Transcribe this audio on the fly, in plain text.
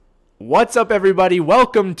What's up, everybody?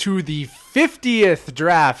 Welcome to the 50th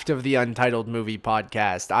draft of the Untitled Movie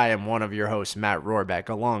Podcast. I am one of your hosts, Matt Rohrbeck,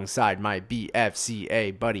 alongside my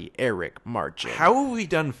BFCA buddy, Eric Marchin. How have we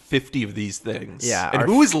done 50 of these things? Yeah. And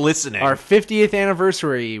who is listening? Our 50th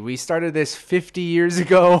anniversary. We started this 50 years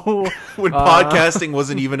ago. When podcasting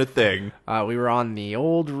wasn't even a thing. We were on the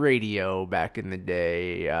old radio back in the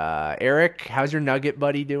day. Eric, how's your nugget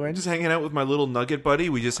buddy doing? Just hanging out with my little nugget buddy.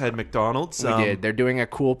 We just had McDonald's. We did. They're doing a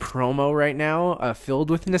cool promo right now, filled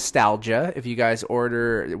with nostalgia. If you guys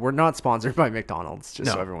order, we're not sponsored by McDonald's,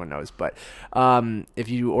 just so everyone knows, but if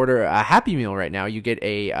you order a Happy Meal right now, you get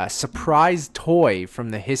a surprise toy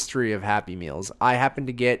from the history of Happy Meals. I happen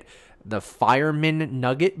to get the Fireman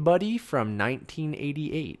Nugget Buddy from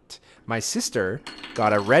 1988. My sister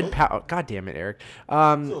got a red power. God damn it, Eric.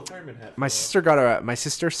 My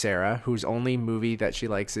sister Sarah, whose only movie that she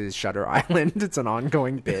likes is Shutter Island. It's an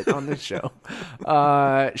ongoing bit on the show.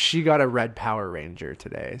 She got a red Power Ranger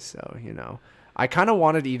today. So, I kind of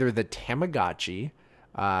wanted either the Tamagotchi,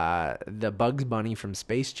 the Bugs Bunny from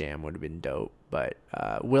Space Jam would have been dope. But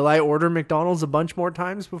will I order McDonald's a bunch more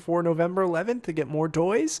times before November 11th to get more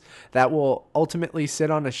toys that will ultimately sit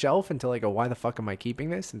on a shelf until I go, why the fuck am I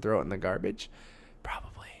keeping this, and throw it in the garbage? Probably.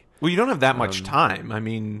 Well, you don't have that much time. I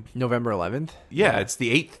mean... November 11th? Yeah, it's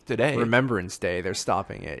the 8th today. Remembrance Day. They're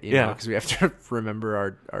stopping it, you know, because we have to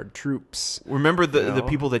remember our troops. Remember the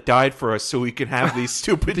people that died for us so we can have these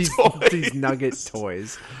stupid toys. These nugget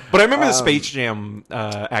toys. But I remember the Space Jam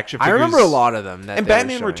action figures. I remember a lot of them. And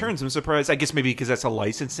Batman Returns, I'm surprised. I guess maybe because that's a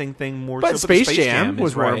licensing thing more but so. But Space Jam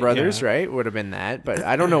was Warner Brothers, yeah. right? Would have been that. But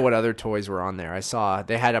I don't know what other toys were on there. I saw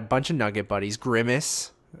they had a bunch of Nugget buddies.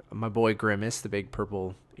 Grimace, my boy Grimace, the big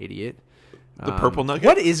purple idiot. The purple nugget?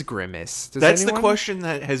 What is Grimace? That's the question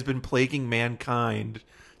that has been plaguing mankind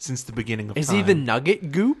since the beginning of time. Is he the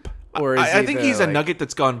nugget goop? Or is I think he's a nugget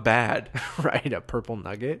that's gone bad. Right, a purple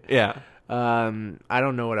nugget? Yeah. I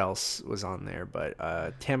don't know what else was on there, but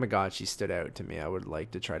Tamagotchi stood out to me. I would like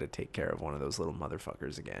to try to take care of one of those little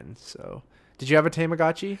motherfuckers again. So, did you have a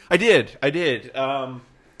Tamagotchi? I did.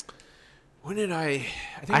 When did I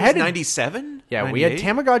think it was 97? Yeah, 98? we had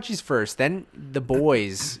Tamagotchis first. Then the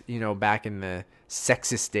boys, back in the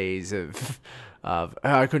sexist days of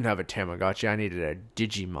I couldn't have a Tamagotchi. I needed a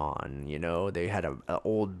Digimon. They had an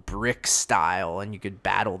old brick style, and you could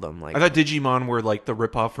battle them. I thought Digimon were like the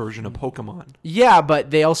rip-off version of Pokemon. Yeah, but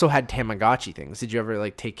they also had Tamagotchi things. Did you ever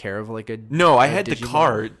take care of a? No, I had Digimon? The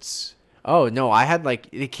cards. Oh no, I had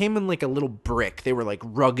they came in a little brick. They were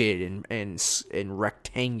rugged and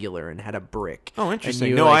rectangular and had a brick. Oh,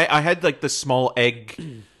 interesting. I had the small egg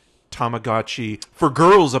Tamagotchi for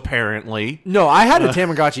girls apparently. No, I had a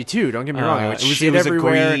Tamagotchi too. Don't get me wrong. It would shit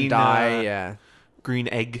everywhere a green, and die. Yeah, green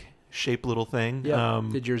egg shaped little thing. Yeah.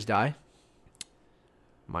 Did yours die?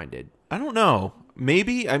 Mine did. I don't know.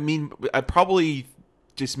 Maybe. I mean, I probably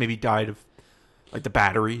just maybe died of. The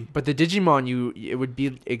battery. But the Digimon, it would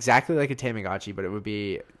be exactly like a Tamagotchi, but it would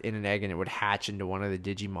be in an egg and it would hatch into one of the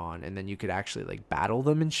Digimon, and then you could actually battle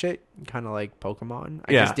them and shit, kind of like Pokemon.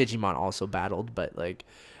 I guess Digimon also battled, but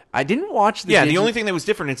I didn't watch the the only thing that was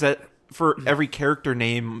different is that for every character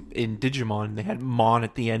name in Digimon, they had Mon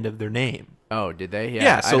at the end of their name. Oh, did they?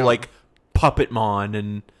 Yeah, so Puppetmon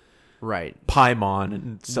and Paimon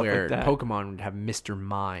and stuff like that. Pokemon would have Mr.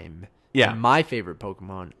 Mime. Yeah. And my favorite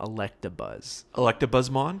Pokemon, Electabuzz.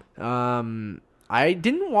 Electabuzzmon? I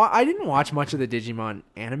didn't watch much of the Digimon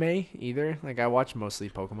anime either. I watched mostly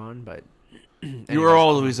Pokemon, but you were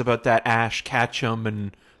always about that Ash Ketchum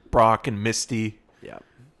and Brock and Misty. Yeah.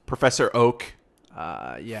 Professor Oak.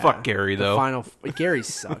 Yeah. Fuck Gary though. Gary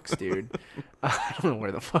sucks, dude. I don't know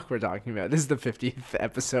what the fuck we're talking about. This is the 50th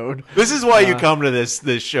episode. This is why you come to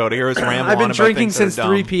this show, to hear us ramble on. I've been about drinking since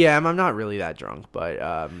 3 p.m. I'm not really that drunk, but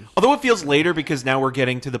although it feels later because now we're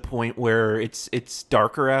getting to the point where it's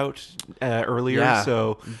darker out earlier. Yeah.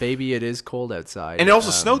 So baby, it is cold outside, and it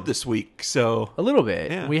also snowed this week. So a little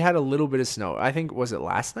bit. Yeah. We had a little bit of snow. I think was it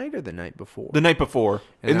last night or the night before? The night before.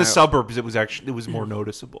 In the suburbs, it was more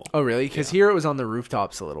noticeable. Oh, really? Because here it was on the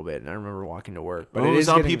rooftops a little bit, and I remember walking to work. But it was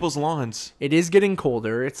on people's lawns. It is getting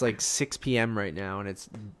colder. It's 6 p.m. right now, and it's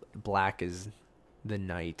black as the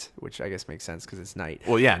night, which I guess makes sense because it's night.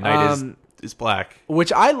 Well, yeah, night is black.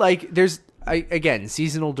 Which I like. Again,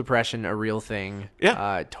 seasonal depression, a real thing.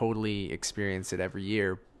 Yeah. Totally experience it every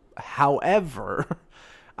year. However,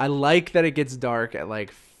 I like that it gets dark at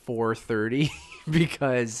 4:30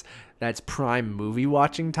 because that's prime movie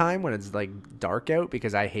watching time when it's dark out,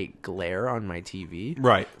 because I hate glare on my TV.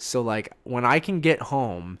 Right. So when I can get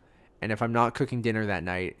home, and if I'm not cooking dinner that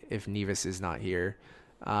night, if Nevis is not here,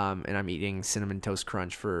 and I'm eating Cinnamon Toast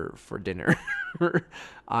Crunch for dinner,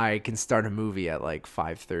 I can start a movie at like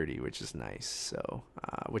 5:30, which is nice. So,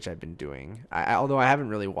 which I've been doing. Although I haven't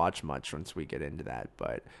really watched much once we get into that,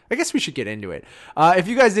 but I guess we should get into it. If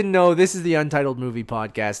you guys didn't know, this is the Untitled Movie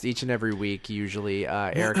Podcast. Each and every week, usually,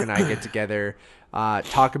 Eric and I get together,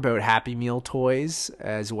 talk about Happy Meal toys,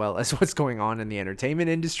 as well as what's going on in the entertainment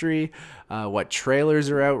industry, what trailers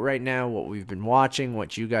are out right now, what we've been watching,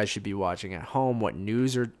 what you guys should be watching at home, what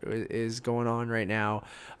news is going on right now.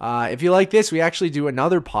 If you like this, we actually do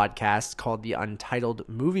another podcast called the Untitled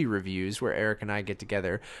Movie Reviews, where Eric and I get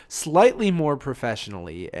together slightly more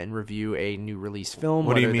professionally and review a new release film.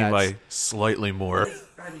 What do you mean by slightly more?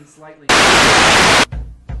 I mean slightly.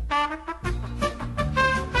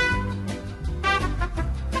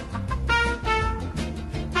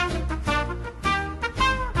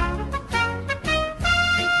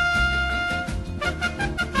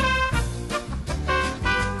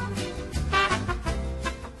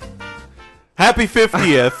 Happy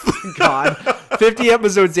 50th. God. 50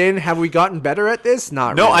 episodes in, have we gotten better at this?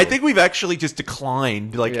 Not really. No, I think we've actually just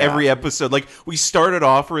declined, every episode. Like, we started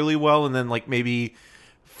off really well, and then, maybe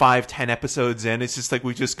 5-10 episodes in, it's just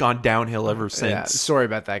we've just gone downhill ever since. Yeah, sorry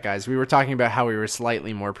about that, guys. We were talking about how we were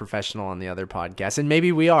slightly more professional on the other podcast, and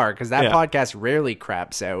maybe we are, because that podcast rarely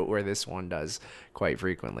craps out where this one does quite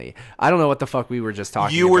frequently. I don't know what the fuck we were just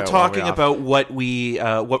talking about. You were talking about what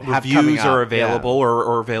reviews are available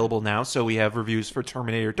or available now. So we have reviews for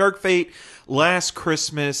Terminator Dark Fate, Last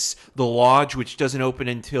Christmas, The Lodge, which doesn't open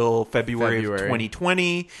until February of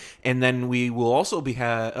 2020. And then we will also be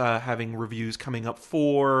having reviews coming up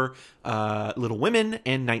for Little Women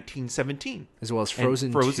and 1917. As well as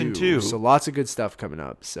Frozen 2. So lots of good stuff coming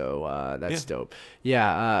up. So that's dope.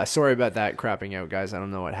 Yeah, sorry about that crapping out, guys. I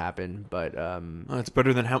don't know what happened, but... it's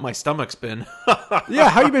better than how my stomach's been. Yeah,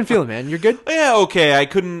 how you been feeling, man? You're good? Yeah, okay. I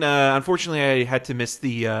couldn't... unfortunately, I had to miss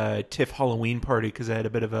the TIFF Halloween party because I had a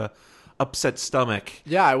bit of a upset stomach.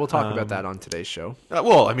 Yeah, I will talk about that on today's show.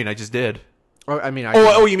 Well, I mean, I just did. I mean,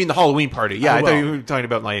 you mean the Halloween party? Yeah, I thought you were talking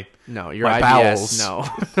about your IBS. bowels. No.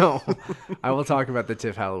 I will talk about the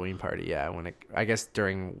TIFF Halloween party. Yeah, I guess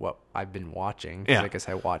during what I've been watching. Yeah, I guess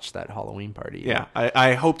I watched that Halloween party. Yeah,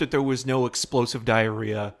 I hope that there was no explosive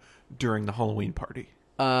diarrhea during the Halloween party.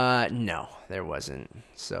 No, there wasn't.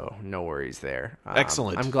 So no worries there.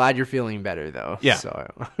 Excellent. I'm glad you're feeling better though. Yeah.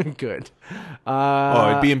 So good.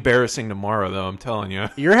 It'd be embarrassing tomorrow though, I'm telling you.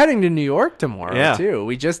 You're heading to New York tomorrow too.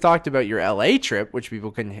 We just talked about your LA trip, which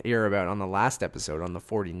people couldn't hear about on the last episode on the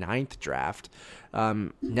 49th draft.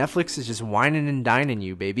 Netflix is just whining and dining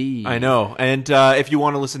you, baby. I know. And if you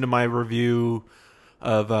want to listen to my review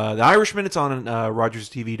of The Irishman, it's on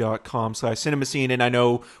rogerstv.com/cinemascene. And I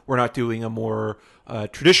know we're not doing a more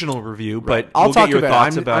traditional review, but I'll talk get your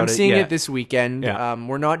thoughts about it. I'm seeing it this weekend. Yeah.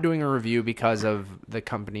 We're not doing a review because of the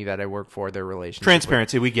company that I work for, their relationship.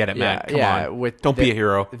 Transparency, we get it, Matt. Come on. Don't be a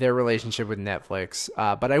hero. Their relationship with Netflix.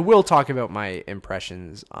 But I will talk about my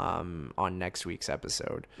impressions on next week's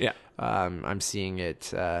episode. Yeah. I'm seeing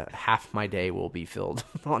it. Half my day will be filled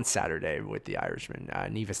on Saturday with The Irishman.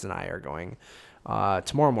 Nevis and I are going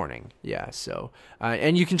tomorrow morning. Yeah. So,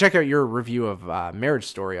 and you can check out your review of Marriage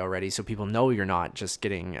Story already, so people know you're not just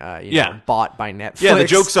getting bought by Netflix. Yeah, the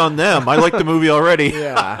joke's on them. I like the movie already.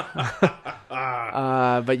 Yeah.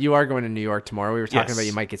 But you are going to New York tomorrow. We were talking about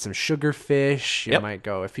you might get some sugarfish. You might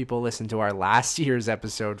go. If people listen to our last year's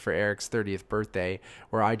episode for Eric's 30th birthday,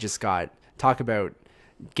 where I just talk about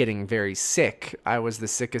getting very sick. I was the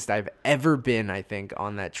sickest I've ever been, I think,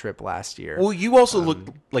 on that trip last year. Well, you also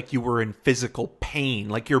looked like you were in physical pain.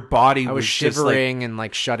 Like your body was shivering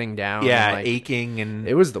and shutting down. Yeah, and aching. And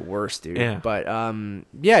it was the worst, dude. Yeah. But,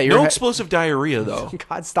 no explosive diarrhea, though.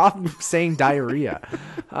 God, stop saying diarrhea.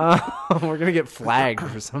 We're going to get flagged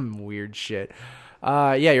for some weird shit.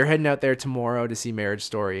 You're heading out there tomorrow to see Marriage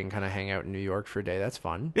Story and kind of hang out in New York for a day. That's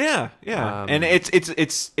fun. Yeah. And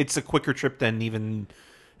it's a quicker trip than even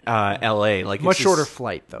LA. Like much shorter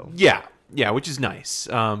flight though. Yeah, which is nice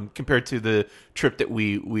compared to the trip that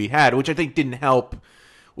we had, which I think didn't help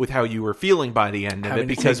with how you were feeling by the end of it,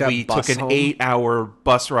 because we took an 8-hour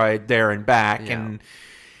bus ride there and back. And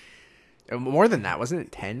more than that, wasn't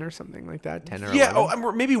it 10 or something like that? 10 or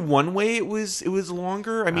 11? Maybe one way it was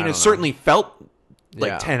longer. I mean, it certainly felt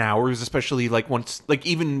like 10 hours, especially once,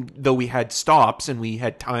 even though we had stops and we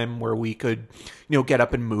had time where we could, get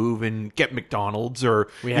up and move and get McDonald's, or,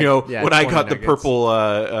 when I got the purple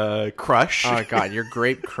crush. Oh, God, your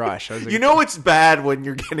grape crush. I was like, it's bad when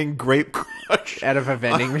you're getting grape crush out of a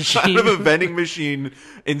vending machine. Out of a vending machine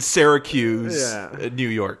in Syracuse, New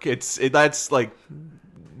York. That's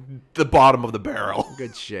the bottom of the barrel.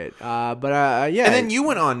 Good shit. Yeah. And then you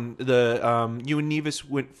went on you and Nevis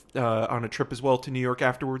went on a trip as well to New York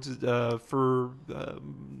afterwards for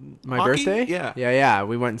my hockey? birthday. Yeah.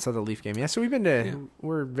 We went and saw the Leaf game. Yeah, so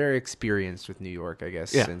we're very experienced with New York, I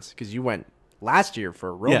guess, since because you went last year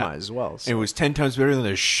for Roma as well. So. It was 10 times better than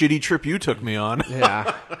the shitty trip you took me on.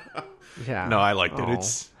 Yeah. Yeah. No, I liked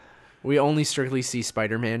it. We only strictly see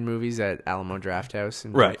Spider-Man movies at Alamo Drafthouse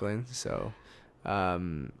in Brooklyn. So,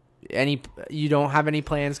 you don't have any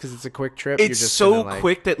plans because it's a quick trip? It's just so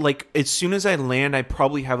quick that, like, as soon as I land, I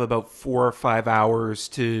probably have about 4 or 5 hours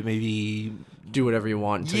to maybe do whatever you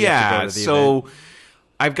want. You have to go to the event.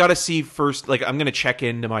 I've got to see first, like, I'm going to check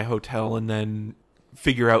into my hotel and then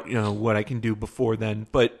figure out, what I can do before then.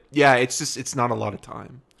 But yeah, it's not a lot of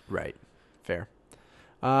time. Right. Fair.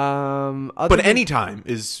 But any time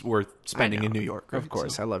is worth spending in New York. Right? Of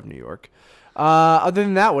course. I love New York. Other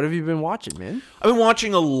than that, what have you been watching, man? I've been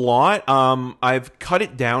watching a lot. I've cut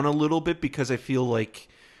it down a little bit because I feel like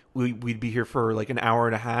we'd be here for like an hour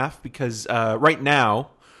and a half because right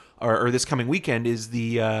now, or this coming weekend, is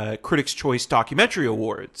the Critics' Choice Documentary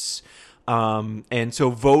Awards. And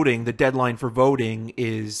so the deadline for voting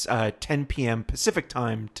is 10 p.m. Pacific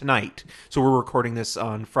time tonight. So we're recording this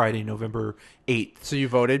on Friday, November 8th. So you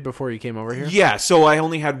voted before you came over here? Yeah, so I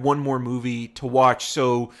only had one more movie to watch.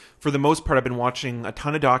 So for the most part, I've been watching a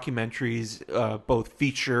ton of documentaries, both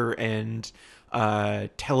feature and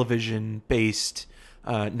television-based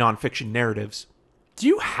nonfiction narratives. Do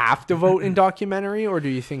you have to vote in documentary, or do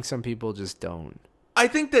you think some people just don't? I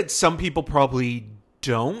think that some people probably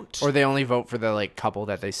don't, or they only vote for the like couple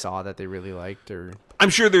that they saw that they really liked. Or I'm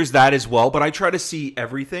sure there's that as well, but I try to see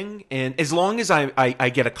everything, and as long as I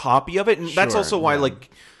get a copy of it, and that's also why like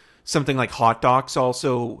something like Hot Docs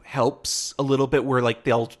also helps a little bit, where like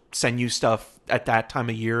they'll send you stuff at that time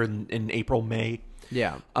of year in April, May.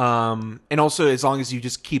 And also as long as you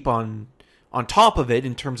just keep on top of it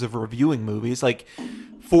in terms of reviewing movies, like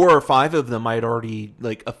 4 or 5 of them I had already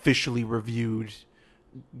like officially reviewed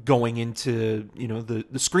going into the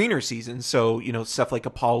screener season. So stuff like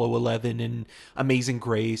Apollo 11 and Amazing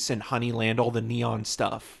Grace and Honeyland, all the neon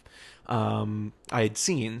stuff I had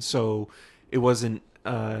seen, so it wasn't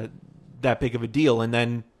that big of a deal. And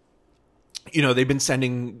then they've been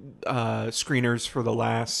sending screeners for the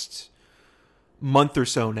last month or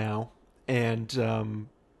so now, and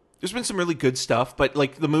there's been some really good stuff, but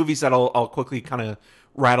like the movies that I'll quickly kind of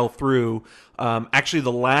rattle through. Actually,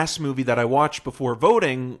 the last movie that I watched before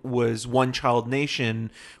voting was One Child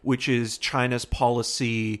Nation, which is China's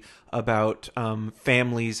policy about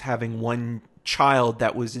families having one child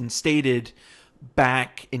that was instated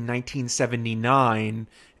back in 1979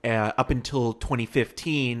 up until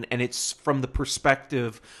 2015. And it's from the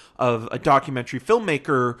perspective of a documentary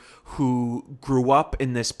filmmaker who grew up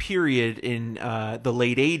in this period in the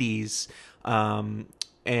late 80s.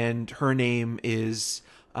 And her name is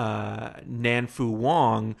Nanfu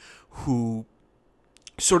Wang, who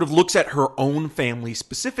sort of looks at her own family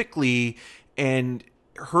specifically, and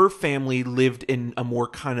her family lived in a more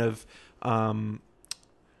kind of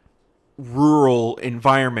rural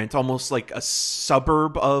environment, almost like a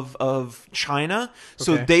suburb of China. Okay.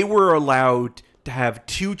 So they were allowed to have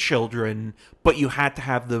 2 children, but you had to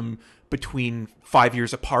have them between 5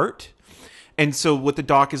 years apart. And so what the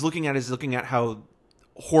doc is looking at how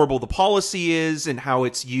horrible the policy is and how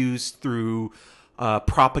it's used through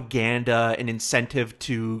propaganda and incentive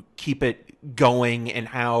to keep it going, and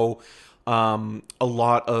how a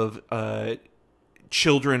lot of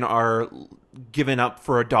children are given up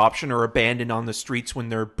for adoption or abandoned on the streets when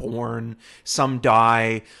they're born. Some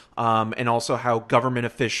die, and also how government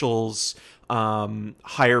officials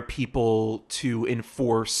hire people to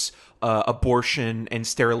enforce abortion and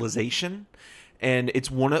sterilization. And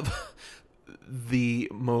it's one of the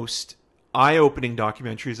most eye-opening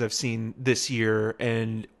documentaries I've seen this year,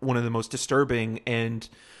 and one of the most disturbing. And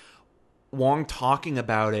Wong talking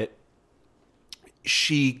about it,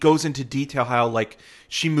 she goes into detail how like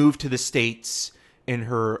she moved to the States in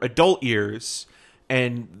her adult years,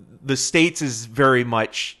 and the States is very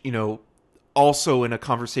much also in a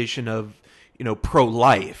conversation of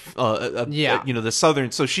pro-life, the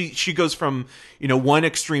Southern. So she goes from, one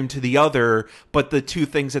extreme to the other, but the two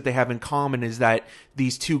things that they have in common is that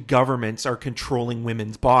these two governments are controlling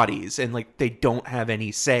women's bodies, and like they don't have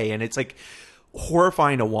any say. And it's like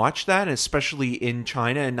horrifying to watch that, especially in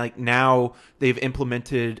China. And like now they've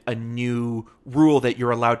implemented a new rule that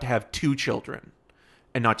you're allowed to have 2 children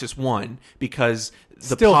and not just 1, because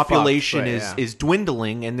the population is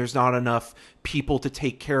dwindling and there's not enough people to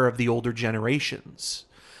take care of the older generations.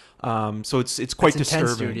 So it's quite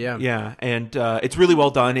disturbing. Dude, yeah. Yeah, and it's really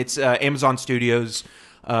well done. It's Amazon Studios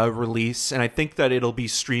release, and I think that it'll be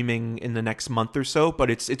streaming in the next month or so.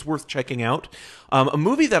 But it's worth checking out. A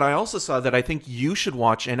movie that I also saw that I think you should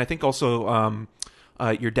watch, and I think also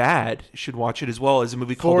your dad should watch it as well, is a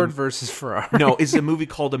movie called Ford versus Ferrari. No, is a movie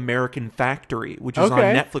called American Factory, which is on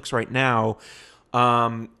Netflix right now.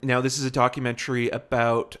 Now, this is a documentary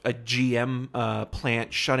about a GM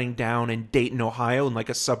plant shutting down in Dayton, Ohio, in like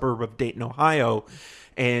a suburb of Dayton, Ohio,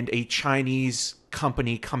 and a Chinese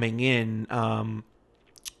company coming in,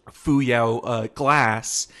 Fuyao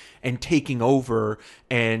Glass, and taking over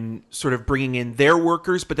and sort of bringing in their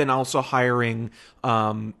workers, but then also hiring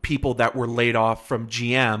people that were laid off from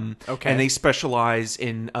GM. Okay. And they specialize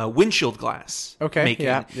in windshield glass making.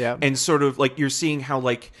 Yeah. And sort of like you're seeing how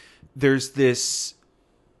like there's this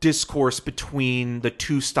discourse between the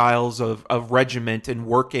two styles of regiment and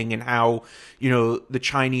working, and how, you know, the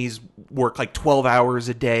Chinese work like 12 hours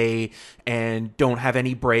a day and don't have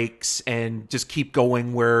any breaks and just keep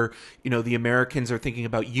going, where, you know, the Americans are thinking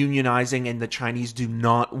about unionizing and the Chinese do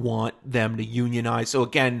not want them to unionize. So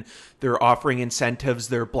again, they're offering incentives,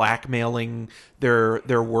 they're blackmailing their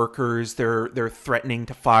workers, they're threatening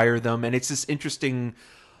to fire them, and it's this interesting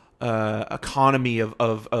economy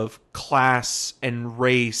of class and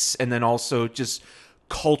race, and then also just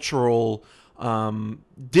cultural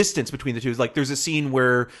distance between the two. Like there's a scene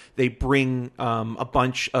where they bring a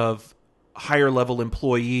bunch of higher level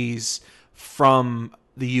employees from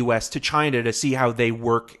the US to China to see how they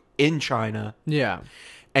work in China. Yeah.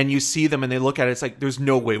 And you see them and they look at it, it's like, there's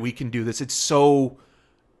no way we can do this. It's so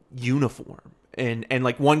uniform. And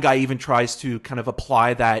like one guy even tries to kind of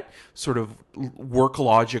apply that sort of work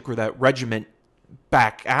logic or that regiment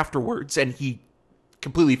back afterwards, and he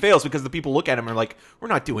completely fails because the people look at him and are like, we're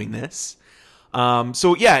not doing this.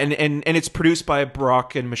 So yeah, and it's produced by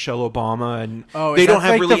Barack and Michelle Obama, and they don't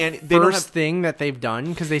have really any. They don't have thing that they've done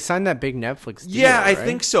because they signed that big Netflix deal. Yeah, right? I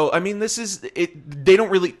think so. I mean, this is it. They don't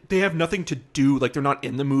really. They have nothing to do. Like they're not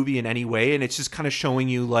in the movie in any way, and it's just kind of showing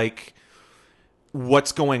you like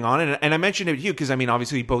what's going on. And I mentioned it to you because I mean,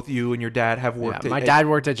 obviously, both you and your dad have worked. My dad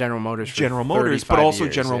worked at General Motors. But also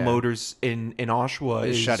years, General Motors in Oshawa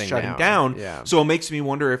is shutting down. Yeah. So it makes me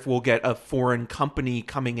wonder if we'll get a foreign company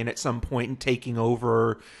coming in at some point and taking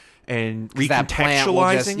over and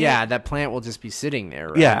recontextualizing. That plant will just be sitting there.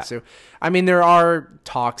 Right? Yeah. So, I mean, there are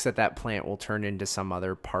talks that plant will turn into some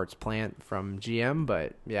other parts plant from GM,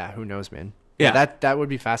 but yeah, who knows, man. Yeah, that would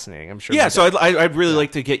be fascinating. I'm sure. Yeah, so I'd really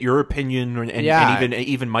like to get your opinion and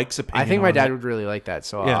even Mike's opinion. I think my dad would really like that,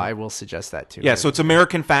 so I will suggest that too. Yeah, so it's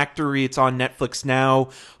American Factory. It's on Netflix now.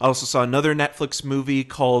 I also saw another Netflix movie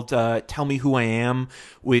called Tell Me Who I Am,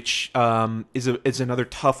 which is another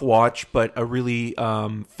tough watch, but a really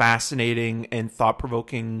fascinating and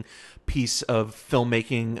thought-provoking piece of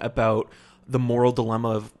filmmaking about the moral dilemma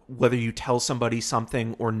of whether you tell somebody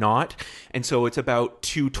something or not. And so it's about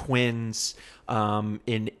two twins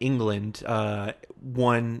in England,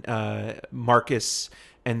 one Marcus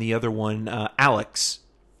and the other one Alex.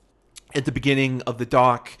 At the beginning of the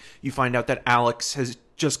doc, you find out that Alex has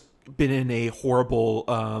just been in a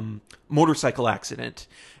horrible motorcycle accident,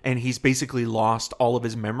 and he's basically lost all of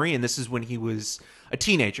his memory, and this is when he was a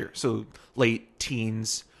teenager, so late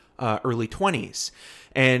teens, early 20s.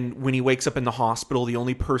 And when he wakes up in the hospital, the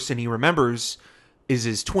only person he remembers is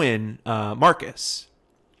his twin, Marcus.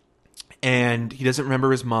 And he doesn't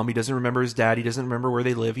remember his mom. He doesn't remember his dad. He doesn't remember where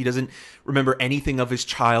they live. He doesn't remember anything of his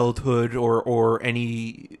childhood or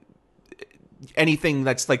anything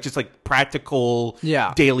that's like just like practical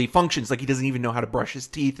daily functions. Like he doesn't even know how to brush his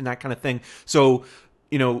teeth and that kind of thing. So,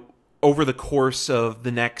 you know, over the course of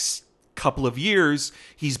the next couple of years,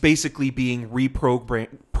 he's basically being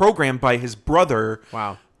reprogrammed by his brother.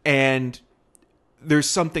 Wow. And there's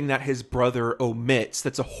something that his brother omits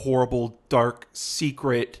that's a horrible, dark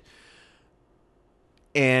secret.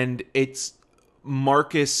 And it's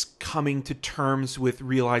Marcus coming to terms with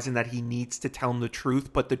realizing that he needs to tell him the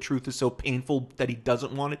truth, but the truth is so painful that he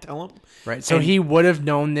doesn't want to tell him. Right. So he would have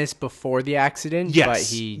known this before the accident, but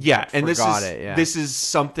he forgot it. Yeah. This is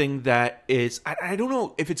something that is, I don't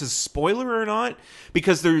know if it's a spoiler or not,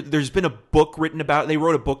 because there's been a book written about it. They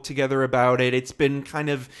wrote a book together about it. It's been kind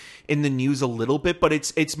of in the news a little bit, but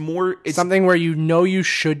it's more... It's something where you know you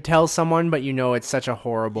should tell someone, but you know it's such a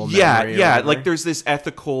horrible memory. Yeah. Like there's this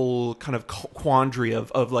ethical kind of quandary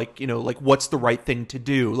of like, you know, like what's the right thing to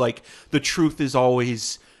do? Like the truth is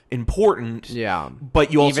always important. Yeah.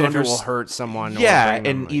 But you also even if it will hurt someone. Yeah.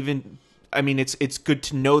 And even, I mean, it's good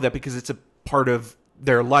to know that because it's a part of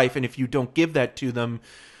their life. And if you don't give that to them,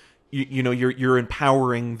 you're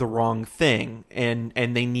empowering the wrong thing, and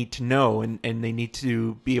they need to know, and they need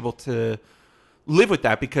to be able to live with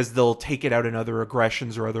that, because they'll take it out in other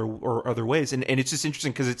aggressions or other ways. And it's just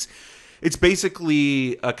interesting because it's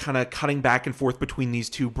basically a kind of cutting back and forth between these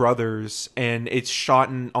two brothers, and it's shot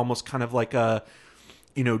in almost kind of like a,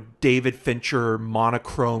 David Fincher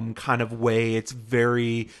monochrome kind of way. It's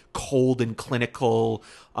very cold and clinical.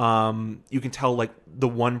 You can tell like the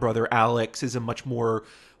one brother, Alex, is a much more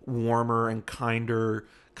warmer and kinder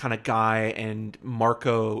kind of guy, and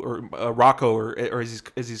Rocco, or as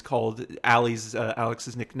he's called,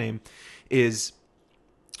 Alex's nickname, is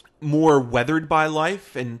more weathered by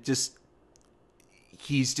life, and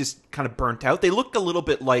he's just kind of burnt out. They look a little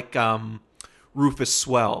bit like Rufus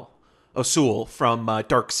O'Sewell from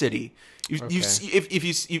Dark City. You've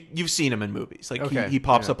seen him in movies. Like he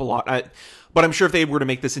pops up a lot. But I'm sure if they were to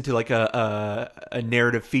make this into like a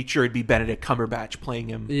narrative feature, it'd be Benedict Cumberbatch playing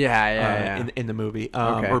him. In the movie,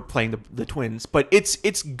 or playing the twins. But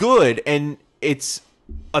it's good, and it's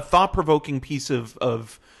a thought-provoking piece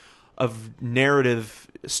of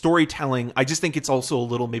narrative storytelling. I just think it's also a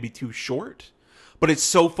little maybe too short, but it's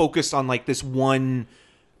so focused on like this one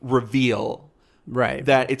reveal. Right.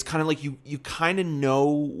 That it's kind of like you kind of know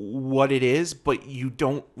what it is, but you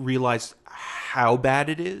don't realize how bad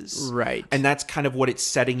it is. Right. And that's kind of what it's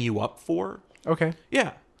setting you up for. Okay.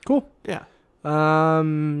 Yeah. Cool. Yeah.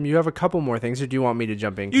 You have a couple more things, or do you want me to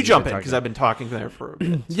jump in? You jump in, because I've been talking there for a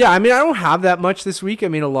bit. Yeah, I mean, I don't have that much this week. I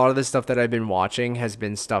mean, a lot of the stuff that I've been watching has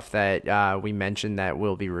been stuff that we mentioned that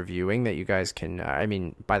we'll be reviewing, that you guys can,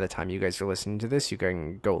 by the time you guys are listening to this, you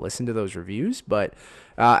can go listen to those reviews. But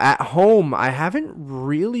at home, I haven't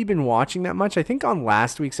really been watching that much. I think on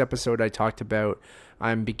last week's episode, I talked about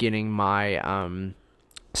I'm beginning my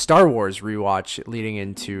Star Wars rewatch leading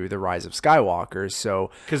into the Rise of Skywalker.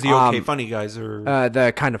 So because the OK Funny guys are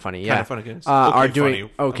the kind of funny, yeah, kind of funny guys are doing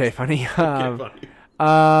funny.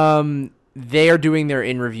 They are doing their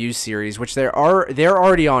in review series, which they're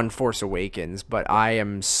already on Force Awakens, but I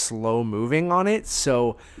am slow moving on it.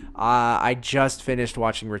 So I just finished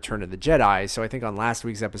watching Return of the Jedi. So I think on last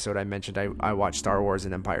week's episode I mentioned I watched Star Wars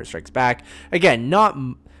and Empire Strikes Back. Again,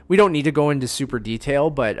 we don't need to go into super detail,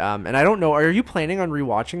 but and I don't know. Are you planning on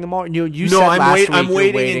rewatching them all? You said last week I'm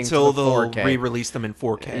waiting until they'll re-release them in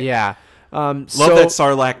 4K. Yeah, love that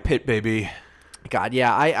Sarlacc pit, baby. God,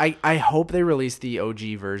 yeah. I hope they release the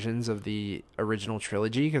OG versions of the original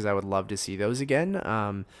trilogy, because I would love to see those again.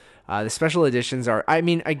 The special editions are, I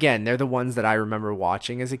mean, again, they're the ones that I remember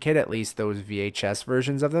watching as a kid, at least those VHS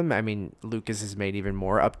versions of them. I mean, Lucas has made even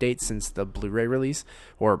more updates since the Blu-ray release,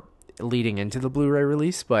 or leading into the Blu-ray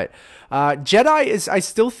release. But Jedi is, I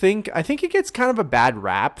think it gets kind of a bad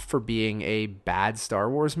rap for being a bad Star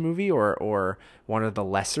Wars movie, or one of the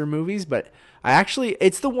lesser movies, but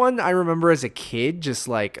it's the one I remember as a kid just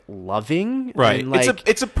like loving. Right. And, like,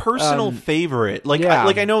 it's a personal favorite. Like, yeah.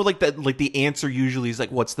 I know like that, like the answer usually is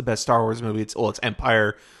like, what's the best Star Wars movie? It's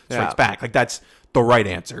Empire Strikes Back. Like that's the right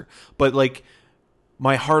answer. But like,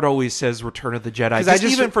 my heart always says Return of the Jedi.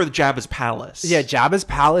 Even for Jabba's Palace. Yeah, Jabba's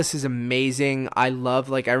Palace is amazing. I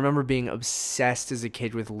remember being obsessed as a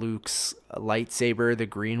kid with Luke's lightsaber, the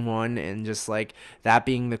green one, and just like that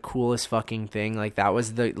being the coolest fucking thing. Like that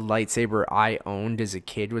was the lightsaber I owned as a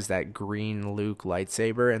kid, was that green Luke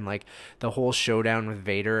lightsaber. And like the whole showdown with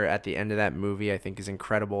Vader at the end of that movie, I think is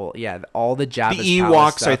incredible. Yeah, all the Jabba's The Ewoks,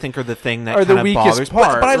 Palace stuff I think, are the thing that are the kind of weakest bothers.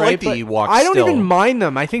 part. But I right? like the Ewoks. I don't still. even mind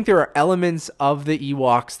them. I think there are elements of the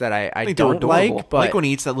Ewoks that I think don't like. But I like when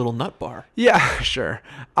he eats that little nut bar. Yeah, sure.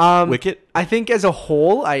 Wicket. I think as a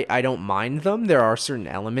whole, I don't mind them. There are certain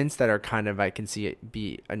elements that are kind of, I can see it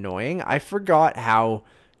be annoying. I forgot how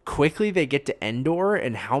quickly they get to Endor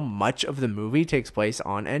and how much of the movie takes place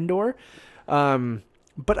on Endor.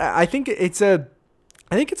 But I think it's a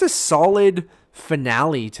solid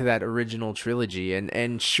finale to that original trilogy.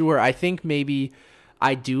 And sure, I think maybe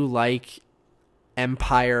I do like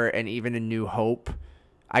Empire and even A New Hope.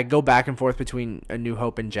 I go back and forth between A New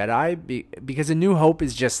Hope and Jedi because A New Hope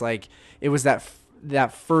is just like, it was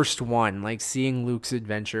that first one, like seeing Luke's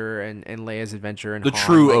adventure and Leia's adventure and the Han,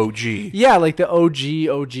 true like, OG. Yeah, like the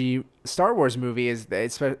OG Star Wars movie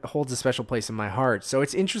holds a special place in my heart. So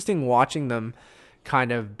it's interesting watching them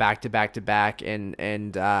kind of back to back to back.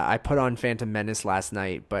 And I put on Phantom Menace last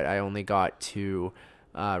night, but I only got to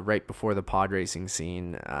right before the pod racing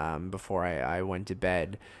scene, before I went to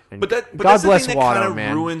bed. And but God that's bless the thing Watto, that kind of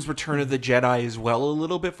man. ruins Return of the Jedi as well a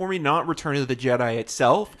little bit for me. Not Return of the Jedi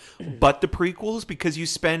itself, but the prequels, because you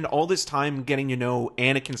spend all this time getting to know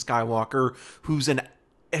Anakin Skywalker,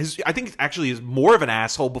 I think actually is more of an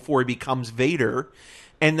asshole before he becomes Vader.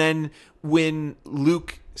 And then when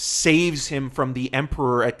Luke saves him from the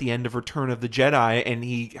Emperor at the end of Return of the Jedi, and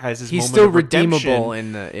he has his he's moment still of redemption. redeemable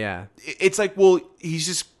in the It's like, well, he's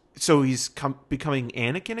just he's becoming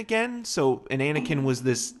Anakin again. So, and Anakin was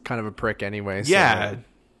this kind of a prick anyway. Yeah. So.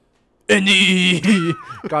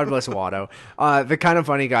 God bless Watto. The Kind of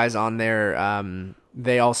Funny guys on there,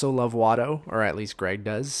 they also love Watto, or at least Greg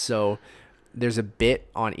does. So there's a bit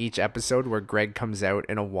on each episode where Greg comes out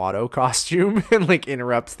in a Watto costume and like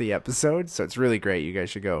interrupts the episode. So it's really great. You guys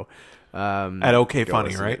should go at OK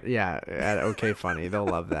Funny, right? Yeah, at OK Funny. They'll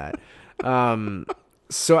love that.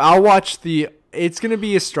 So I'll watch it's going to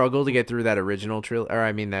be a struggle to get through that original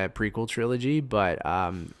that prequel trilogy, but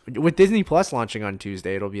with Disney Plus launching on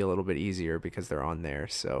Tuesday, it'll be a little bit easier because they're on there.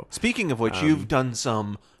 So speaking of which, you've done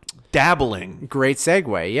some dabbling. Great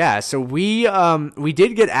segue. Yeah. So we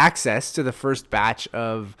did get access to the first batch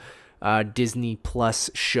of Disney Plus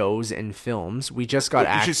shows and films. We just got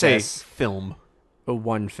access. You should say film.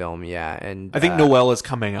 One film, yeah, and I think Noelle is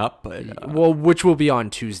coming up, but which will be on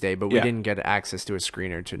Tuesday. But we didn't get access to a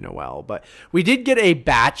screener to Noelle, but we did get a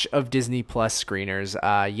batch of Disney Plus screeners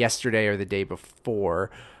yesterday or the day before.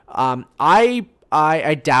 I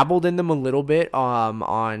dabbled in them a little bit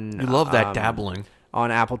on. You love that dabbling. On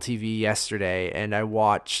Apple TV yesterday, and I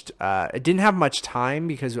watched. I didn't have much time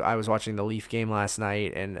because I was watching the Leaf game last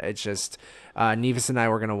night, and it's just Nevis and I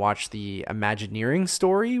were going to watch the Imagineering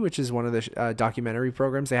Story, which is one of the documentary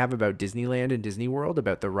programs they have about Disneyland and Disney World,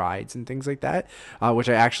 about the rides and things like that, which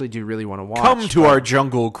I actually do really want to watch. Come to our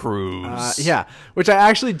jungle cruise. Yeah, which I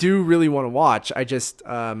actually do really want to watch. I just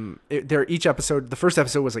each episode. The first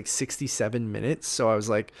episode was like 67 minutes, so I was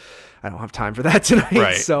like, I don't have time for that tonight.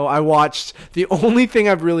 Right. So I watched, the only thing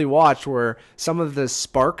I've really watched were some of the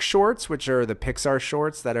Spark shorts, which are the Pixar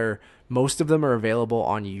shorts most of them are available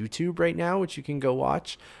on YouTube right now, which you can go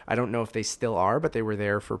watch. I don't know if they still are, but they were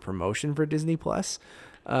there for promotion for Disney Plus.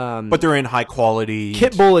 But they're in high quality.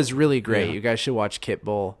 Kit Bull is really great. Yeah. You guys should watch Kit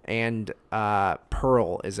Bull, and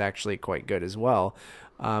Pearl is actually quite good as well.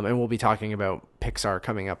 And we'll be talking about Pixar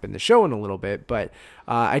coming up in the show in a little bit. But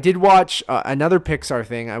I did watch another Pixar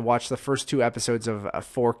thing. I watched the first 2 episodes of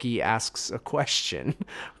Forky Asks a Question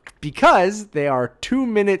because they are 2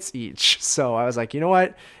 minutes each. So I was like, you know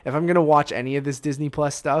what? If I'm going to watch any of this Disney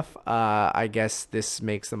Plus stuff, I guess this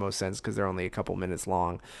makes the most sense because they're only a couple minutes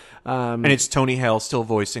long. And it's Tony Hale still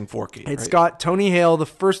voicing Forky. It's got Tony Hale. The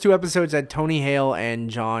first 2 episodes had Tony Hale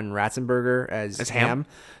and John Ratzenberger as Ham.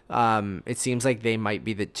 It seems like they might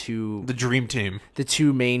be the dream team, the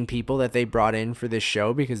 2 main people that they brought in for this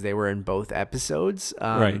show because they were in both episodes.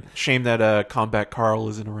 Right. Shame that Combat Carl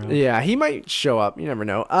isn't around. Yeah, he might show up. You never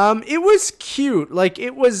know. It was cute. Like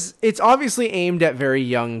it's obviously aimed at very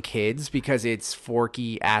young kids because it's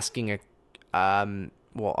Forky asking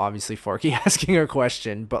obviously Forky asking a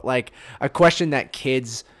question, but like a question that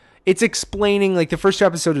kids. It's explaining, like, the first 2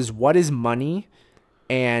 episodes is what is money,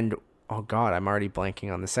 and oh God, I'm already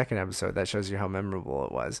blanking on the second episode. That shows you how memorable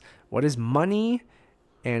it was. What is money?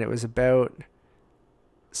 And it was about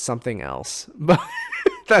something else. But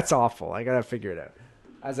that's awful. I gotta figure it out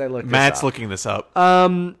as I look. Matt's looking this up.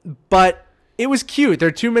 But it was cute.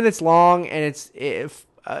 They're 2 minutes long, and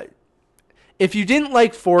if you didn't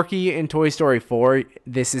like Forky in Toy Story 4,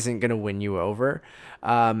 this isn't gonna win you over.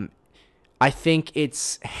 I think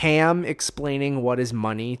it's Ham explaining what is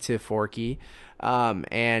money to Forky.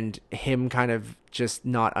 And him kind of just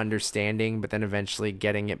not understanding, but then eventually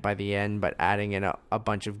getting it by the end, but adding in a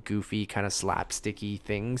bunch of goofy kind of slapsticky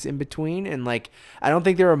things in between. And like, I don't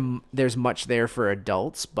think there's much there for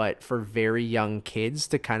adults, but for very young kids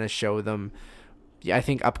to kind of show them. Yeah, I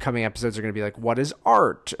think upcoming episodes are going to be like, what is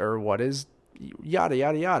art or what is yada,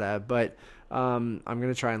 yada, yada. But, I'm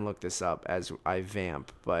going to try and look this up as I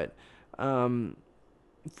vamp, but,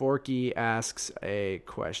 Forky asks a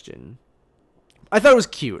question. I thought it was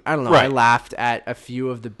cute. I don't know. Right. I laughed at a few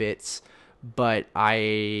of the bits, but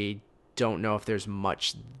I don't know if there's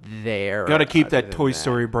much there. Got to keep that Toy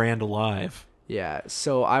Story brand alive. Yeah.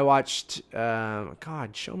 So I watched. God,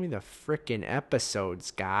 show me the frickin'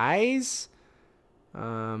 episodes, guys.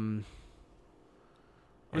 I'm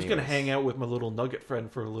just gonna hang out with my little nugget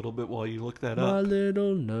friend for a little bit while you look that up. My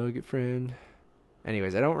little nugget friend.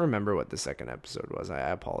 Anyways, I don't remember what the second episode was. I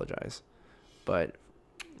apologize, but.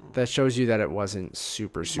 That shows you that it wasn't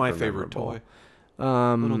super my favorite memorable. Toy.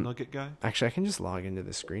 Little nugget guy. Actually, I can just log into the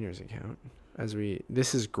screeners account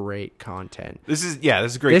this is great content. This is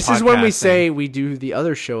great. This is when we say we do the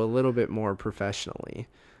other show a little bit more professionally.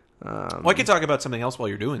 Well, I can talk about something else while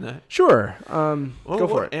you're doing that. Sure. Go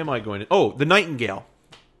for it. Am I going to? Oh, the Nightingale.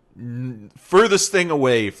 Furthest thing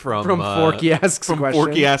away from Forky Asks Questions.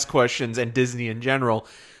 Forky Asks Questions and Disney in general.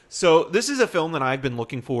 So this is a film that I've been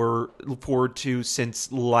looking forward to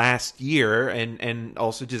since last year, and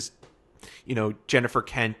also just, Jennifer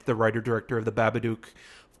Kent, the writer director of The Babadook,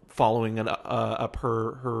 following up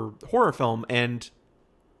her horror film, and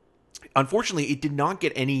unfortunately, it did not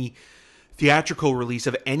get any theatrical release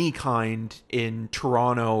of any kind in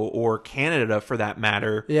Toronto or Canada, for that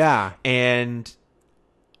matter. Yeah, and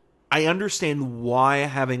I understand why,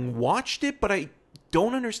 having watched it, but I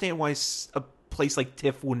don't understand why a place like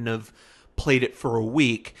TIFF wouldn't have played it for a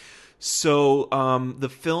week. So the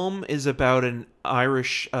film is about an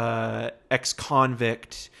Irish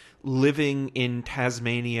ex-convict living in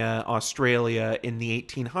Tasmania, Australia in the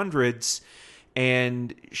 1800s,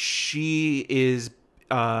 and she is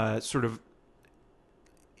sort of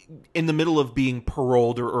in the middle of being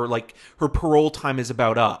paroled, or like her parole time is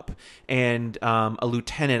about up, and a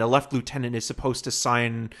left lieutenant is supposed to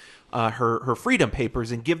sign her freedom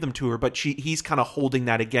papers and give them to her, but he's kind of holding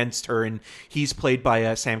that against her, and he's played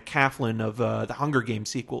by Sam Claflin of the Hunger Games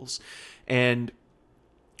sequels. And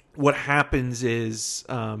what happens is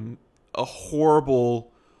a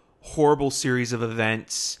horrible series of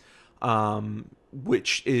events,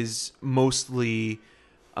 which is mostly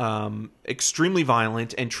extremely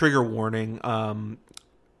violent and trigger warning.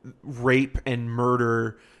 Rape and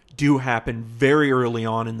murder do happen very early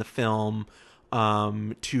on in the film,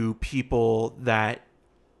 to people that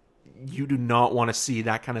you do not want to see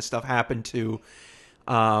that kind of stuff happen to,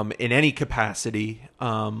 in any capacity,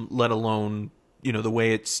 let alone, the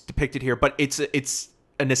way it's depicted here. But it's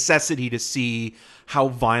a necessity to see how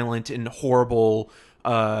violent and horrible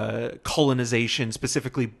colonization,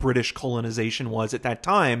 specifically British colonization, was at that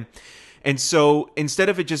time. And so instead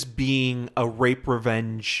of it just being a rape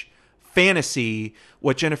revenge fantasy,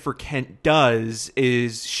 what Jennifer Kent does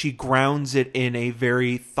is she grounds it in a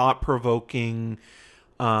very thought-provoking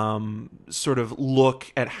sort of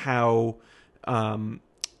look at how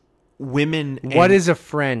women... What is a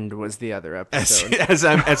Friend was the other episode. As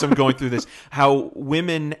I'm going through this, how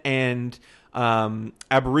women and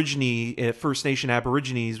First Nation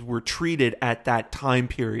Aborigines were treated at that time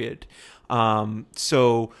period.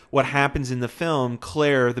 So what happens in the film,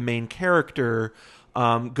 Claire, the main character,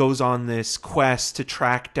 goes on this quest to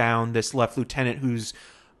track down this left lieutenant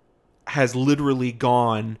has literally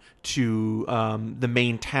gone to the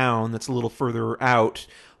main town that's a little further out,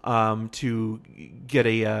 to get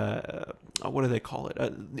a what do they call it?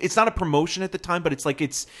 It's not a promotion at the time, but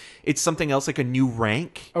it's something else, like a new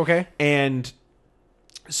rank. Okay. And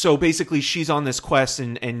so basically she's on this quest,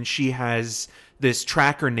 and she has this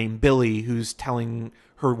tracker named Billy who's telling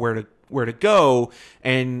her where to go,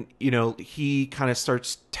 and he kind of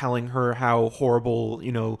starts telling her how horrible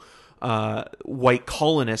white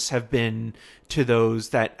colonists have been to those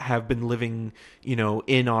that have been living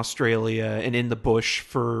in Australia and in the bush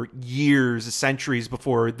for years, centuries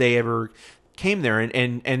before they ever came there.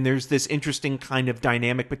 And there's this interesting kind of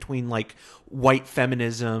dynamic between like white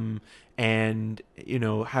feminism and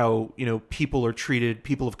how people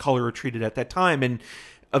of color are treated at that time. And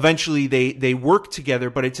eventually they work together,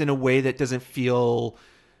 but it's in a way that doesn't feel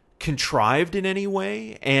contrived in any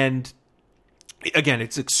way. And again,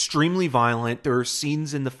 it's extremely violent. There are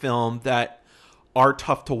scenes in the film that are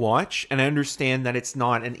tough to watch, and I understand that it's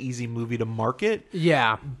not an easy movie to market.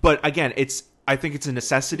 Yeah. But again, I think it's a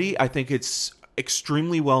necessity. I think it's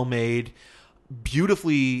extremely well made,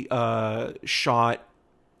 beautifully shot.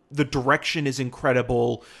 The direction is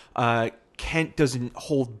incredible. Kent doesn't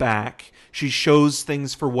hold back. She shows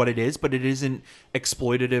things for what it is, but it isn't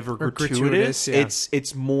exploitative or gratuitous. Yeah.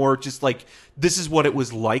 It's more just like, this is what it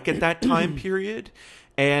was like at that time period.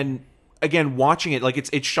 And again, watching it, like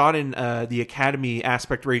it's shot in the Academy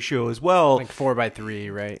aspect ratio as well, like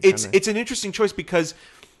 4:3, right? It's an interesting choice because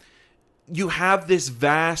you have this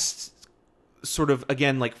vast sort of,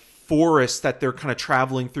 again, like forest that they're kind of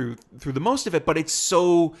traveling through the most of it, but it's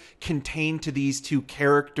so contained to these two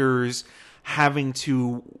characters having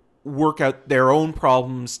to work out their own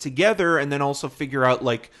problems together, and then also figure out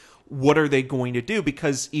like what are they going to do,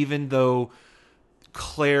 because even though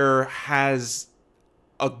Claire has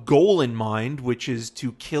a goal in mind, which is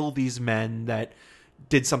to kill these men that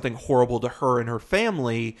did something horrible to her and her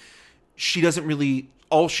family, she doesn't really,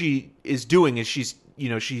 all she is doing is she's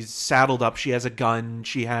saddled up, she has a gun,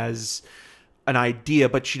 she has an idea,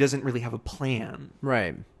 but she doesn't really have a plan.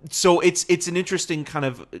 Right. So it's an interesting kind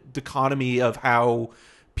of dichotomy of how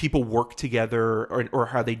people work together or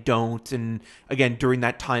how they don't, and again, during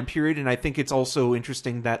that time period. And I think it's also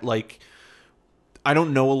interesting that, like, I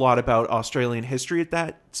don't know a lot about Australian history at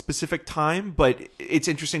that specific time, but it's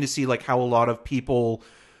interesting to see like how a lot of people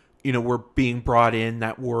were being brought in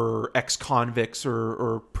that were ex-convicts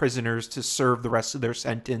or prisoners to serve the rest of their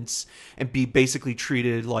sentence and be basically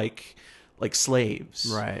treated like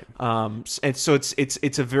slaves. Right. And so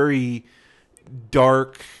it's a very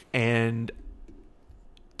dark and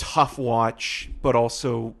tough watch, but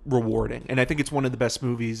also rewarding. And I think it's one of the best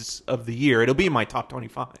movies of the year. It'll be in my top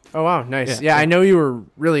 25. Oh, wow. Nice. Yeah, I know you were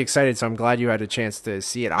really excited, so I'm glad you had a chance to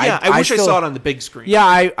see it. I wish I saw it on the big screen.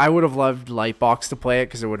 Yeah, I would have loved Lightbox to play it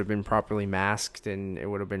because it would have been properly masked and it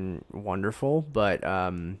would have been wonderful. But,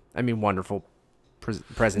 wonderful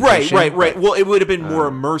presentation. Right. Well, it would have been more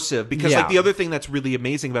immersive because like the other thing that's really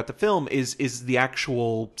amazing about the film is the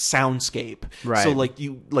actual soundscape. Right. So like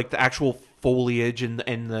the actual foliage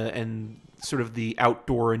and sort of the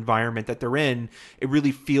outdoor environment that they're in, it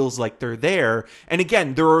really feels like they're there. And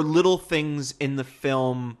again, there are little things in the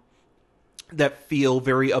film that feel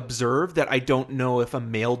very observed that I don't know if a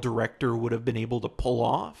male director would have been able to pull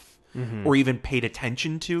off. Mm-hmm. Or even paid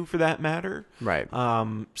attention to, for that matter. Right.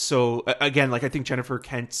 So again, like I think Jennifer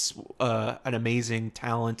Kent's an amazing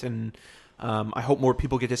talent, and I hope more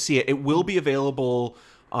people get to see it. It will be available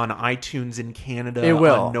on iTunes in Canada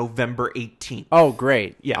on November 18th. Oh,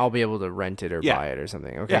 great. Yeah. I'll be able to rent it or buy it or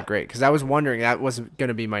something. Okay, great. Because I was wondering, that was going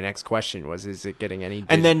to be my next question, is it getting any...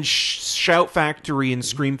 And then Shout Factory and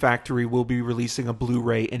Scream Factory will be releasing a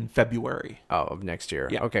Blu-ray in February. Oh, of next year.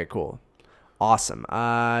 Yeah. Okay, cool. Awesome.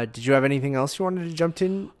 Did you have anything else you wanted to jump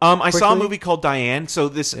in? I saw a movie called Diane. So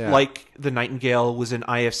this, like the Nightingale, was an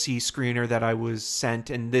IFC screener that I was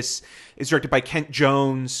sent, and this is directed by Kent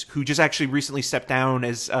Jones, who just actually recently stepped down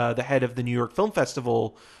as the head of the New York Film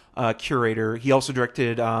Festival curator. He also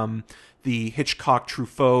directed the Hitchcock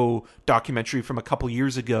Truffaut documentary from a couple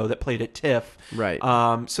years ago that played at TIFF. Right.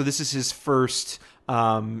 So this is his first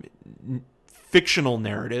fictional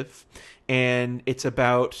narrative, and it's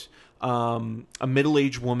about a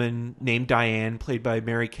middle-aged woman named Diane, played by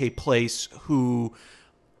Mary Kay Place, who,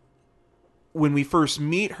 when we first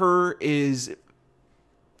meet her, is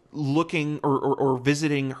looking or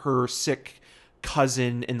visiting her sick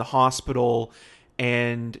cousin in the hospital.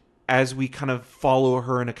 And as we kind of follow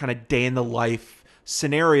her in a kind of day-in-the-life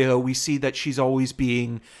scenario, we see that she's always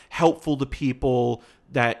being helpful to people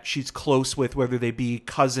that she's close with, whether they be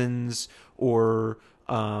cousins or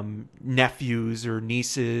nephews or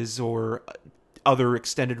nieces or other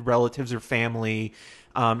extended relatives or family.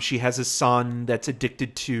 She has a son that's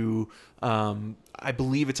addicted to, I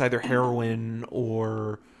believe it's either heroin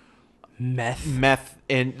or meth.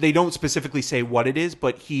 And they don't specifically say what it is,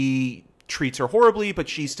 but he treats her horribly, but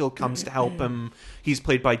she still comes to help him. He's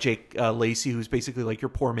played by Jake Lacey, who's basically like your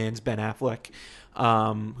poor man's Ben Affleck,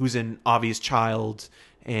 who's an obvious child.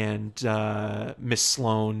 And Miss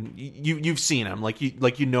Sloane, you've seen him, like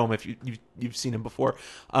you know him if you've seen him before,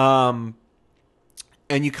 and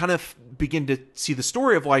you kind of begin to see the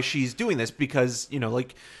story of why she's doing this, because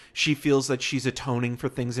like she feels that she's atoning for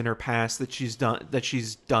things in her past that she's done that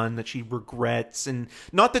she regrets, and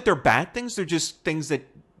not that they're bad things, they're just things that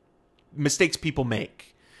mistakes people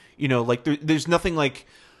make. Like there's nothing like.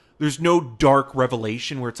 There's no dark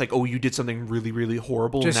revelation where it's like, oh, you did something really, really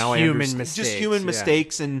horrible. Just now human mistakes. Just human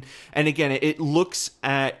mistakes. And again, it looks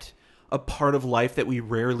at a part of life that we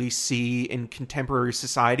rarely see in contemporary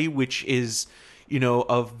society, which is,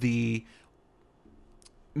 of the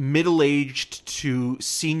middle-aged to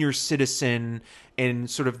senior citizen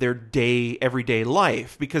and sort of their everyday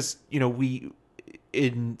life. Because, we,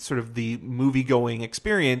 in sort of the movie-going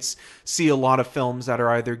experience, see a lot of films that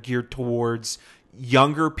are either geared towards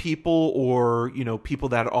younger people or people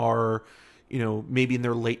that are maybe in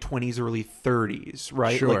their late 20s, early 30s,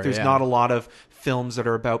 right? Sure, like there's not a lot of films that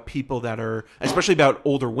are about people that are, especially about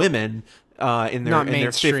older women in their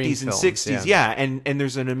 50s and 60s. Yeah. And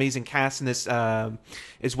there's an amazing cast in this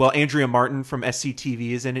as well. Andrea Martin from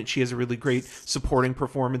SCTV is in it. She has a really great supporting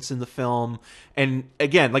performance in the film. And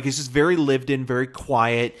again, like, it's just very lived in, very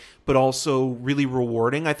quiet, but also really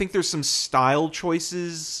rewarding. I think there's some style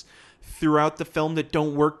choices throughout the film that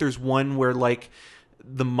don't work. There's one where like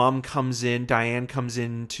the mom Diane comes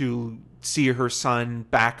in to see her son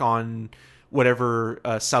back on whatever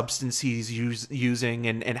substance he's using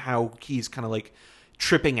and how he's kind of like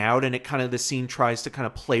tripping out, and it kind of, the scene tries to kind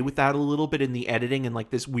of play with that a little bit in the editing and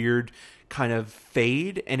like this weird kind of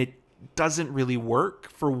fade, and it doesn't really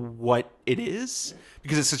work for what it is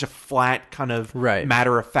because it's such a flat kind of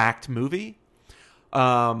matter-of-fact movie.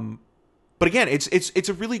 But again, it's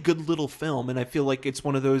a really good little film, and I feel like it's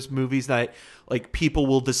one of those movies that like people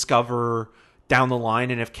will discover down the line.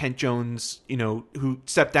 And if Kent Jones, who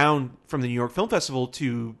stepped down from the New York Film Festival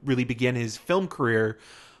to really begin his film career,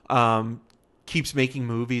 can keeps making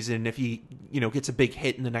movies, and if he gets a big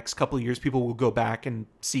hit in the next couple of years, people will go back and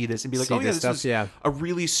see this and be like, this is a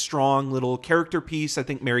really strong little character piece. I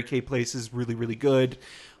think Mary Kay Place is really, really good.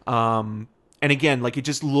 And again, like, it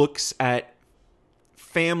just looks at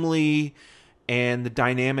family and the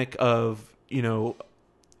dynamic of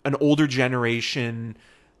an older generation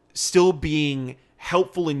still being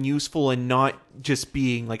helpful and useful and not just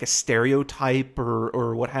being like a stereotype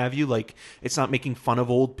or what have you. Like, it's not making fun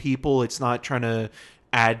of old people. It's not trying to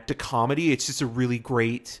add to comedy. It's just a really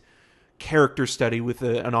great character study with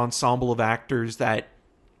an ensemble of actors that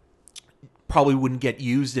probably wouldn't get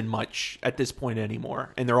used in much at this point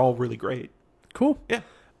anymore. And they're all really great. Cool. Yeah.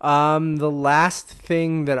 The last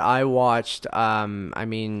thing that I watched, I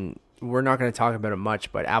mean, we're not going to talk about it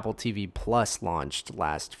much, but Apple TV Plus launched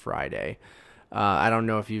last Friday. I don't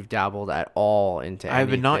know if you've dabbled at all into anything. I've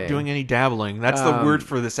been not doing any dabbling. That's the word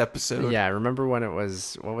for this episode. Yeah, remember when it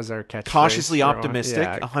was, what was our catchphrase? Cautiously optimistic,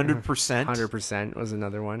 yeah, 100%. 100% was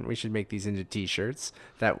another one. We should make these into t-shirts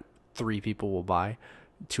that 3 people will buy,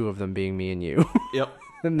 2 of them being me and you. Yep.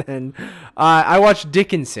 And then I watched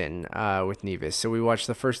Dickinson with Nevis. So we watched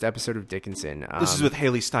the first episode of Dickinson. This is with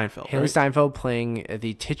Haley Steinfeld, Haley Steinfeld playing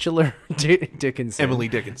the titular Dickinson. Emily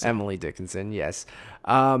Dickinson. Emily Dickinson, yes.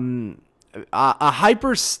 A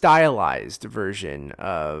hyper stylized version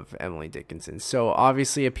of Emily Dickinson. So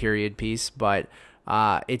obviously a period piece, but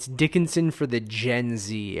it's Dickinson for the Gen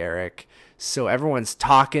Z, Eric. So everyone's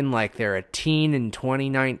talking like they're a teen in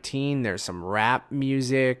 2019. There's some rap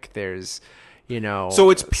music. There's, so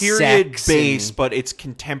it's period based, but it's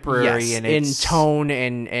contemporary, yes, and it's in tone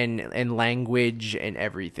and language and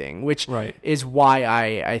everything, which right. is why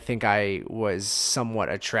I think I was somewhat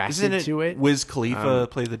attracted to it. Wiz Khalifa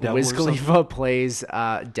play the devil? Wiz Khalifa plays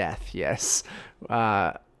Death. Yes.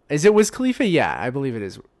 Is it Wiz Khalifa? Yeah, I believe it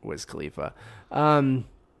is Wiz Khalifa.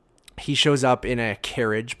 He shows up in a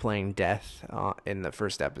carriage playing Death in the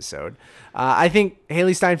first episode. I think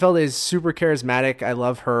Haley Steinfeld is super charismatic. I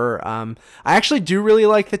love her. I actually do really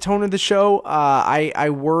like the tone of the show. I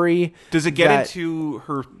worry. Does it get into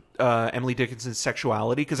her Emily Dickinson's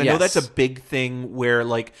sexuality? Because I know that's a big thing where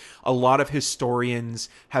like a lot of historians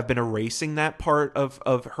have been erasing that part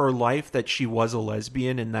of her life, that she was a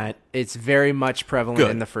lesbian, and that it's very much prevalent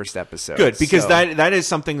in the first episode. Good, because that is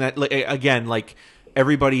something that, again, like,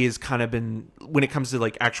 everybody has kind of been, when it comes to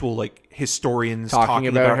like actual like historians talking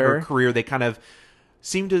about her career, they kind of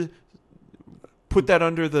seem to put that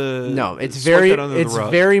under the it's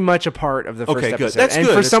very much a part of the first episode. Good. That's and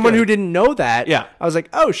good. For someone who didn't know that, yeah, I was like,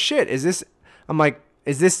 oh shit, is this?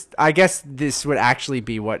 I guess this would actually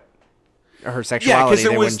be what her sexuality. Yeah,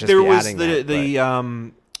 because there was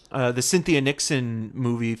the Cynthia Nixon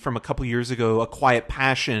movie from a couple years ago, A Quiet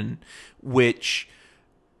Passion, which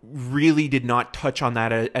really did not touch on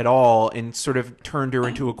that at all, and sort of turned her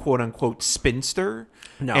into a quote-unquote spinster.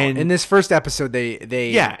 No, and in this first episode, they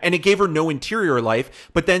and it gave her no interior life.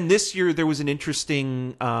 But then this year, there was an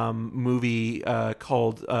interesting movie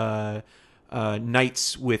called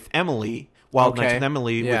Nights with Emily, Wild Nights with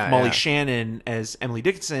Emily, with Molly Shannon as Emily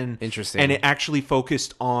Dickinson. Interesting. And it actually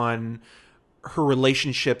focused on her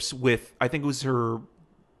relationships with, I think it was her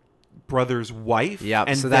brother's wife. Yeah,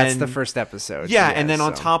 and so then, that's the first episode. Yeah, and then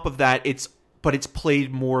on top of that, it's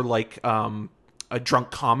played more like a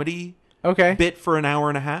drunk comedy bit for an hour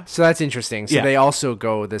and a half. So that's interesting. So they also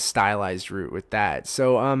go the stylized route with that.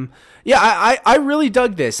 So I really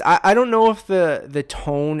dug this. I don't know if the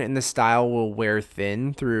tone and the style will wear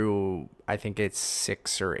thin through, I think it's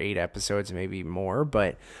 6 or 8 episodes, maybe more,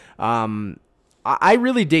 but I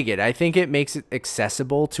really dig it. I think it makes it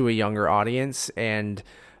accessible to a younger audience, and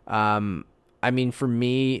I mean, for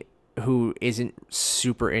me, who isn't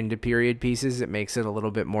super into period pieces, it makes it a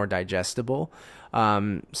little bit more digestible.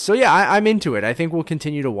 So yeah, I'm into it. I think we'll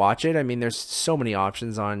continue to watch it. I mean, there's so many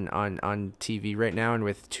options on TV right now, and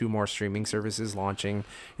with 2 more streaming services launching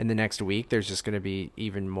in the next week, there's just going to be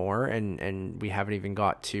even more, and we haven't even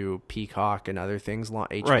got to Peacock and other things,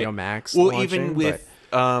 HBO Max. Well, launching, even with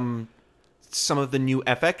some of the new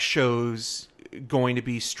FX shows going to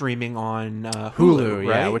be streaming on Hulu,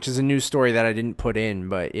 right? Yeah, which is a news story that I didn't put in,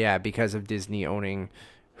 but yeah, because of Disney owning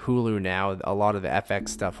Hulu now, a lot of the FX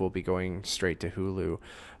stuff will be going straight to Hulu.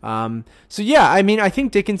 So yeah, I mean, I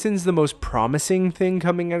think Dickinson's the most promising thing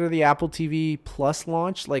coming out of the Apple TV Plus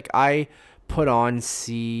launch. Like, I put on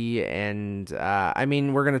C, and I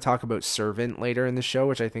mean, we're going to talk about Servant later in the show,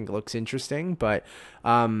 which I think looks interesting, but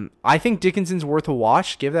I think Dickinson's worth a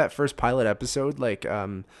watch. Give that first pilot episode like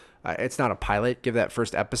it's not a pilot. Give that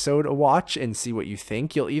first episode a watch and see what you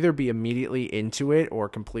think. You'll either be immediately into it or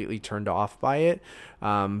completely turned off by it.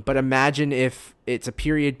 But imagine if it's a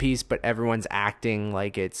period piece, but everyone's acting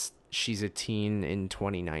like she's a teen in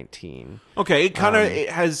 2019. Okay,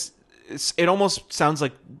 it almost sounds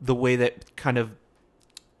like the way that kind of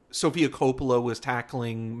Sofia Coppola was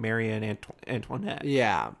tackling Marie Antoinette.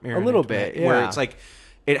 Yeah, a little bit. Yeah. Where it's like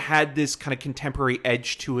it had this kind of contemporary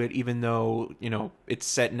edge to it, even though, it's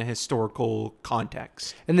set in a historical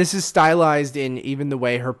context. And this is stylized in even the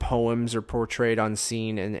way her poems are portrayed on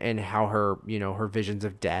scene and how her, her visions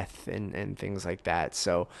of death and things like that.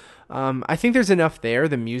 So I think there's enough there.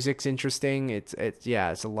 The music's interesting. It's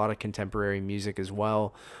a lot of contemporary music as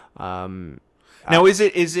well. Now, is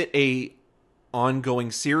it a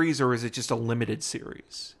ongoing series or is it just a limited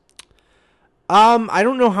series? I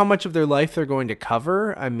don't know how much of their life they're going to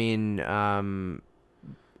cover. I mean,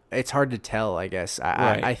 it's hard to tell, I guess.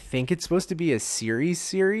 I think it's supposed to be a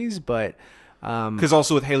series, but because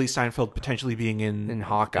also with Haley Steinfeld potentially being in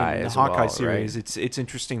Hawkeye, in the Hawkeye series, right? It's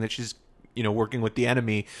interesting that she's working with the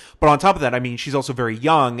enemy. But on top of that, I mean, she's also very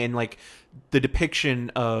young, and like the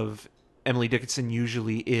depiction of Emily Dickinson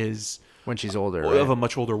usually is when she's older, of a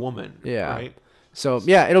much older woman. Yeah. Right. So,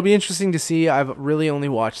 yeah, it'll be interesting to see. I've really only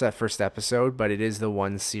watched that first episode, but it is the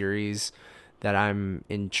one series that I'm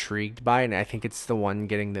intrigued by, and I think it's the one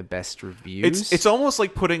getting the best reviews. It's almost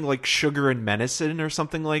like putting like Sugar and Medicine or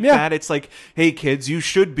something like that. It's like, hey kids, you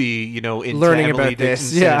should be, into learning Emily about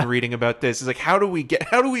Dickinson this, and reading about this. It's like, how do we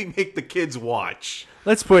make the kids watch?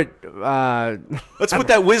 Let's put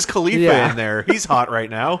that Wiz Khalifa in there. He's hot right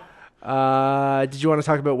now. Did you want to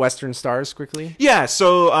talk about Western Stars quickly? Yeah,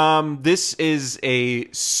 so this is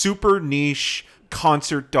a super niche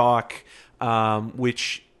concert doc,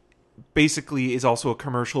 which basically is also a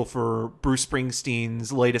commercial for Bruce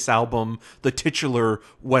Springsteen's latest album, the titular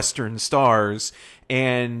Western Stars,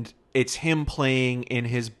 and it's him playing in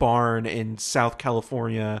his barn in South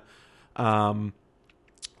California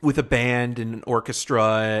with a band and an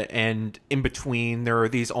orchestra, and in between there are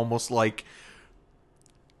these almost like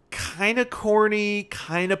kind of corny,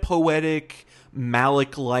 kind of poetic,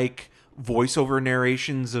 Malick-like voiceover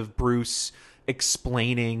narrations of Bruce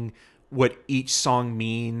explaining what each song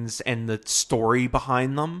means and the story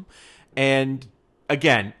behind them. And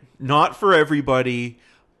again, not for everybody,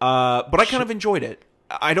 but I kind of enjoyed it.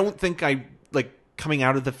 I don't think I, like, coming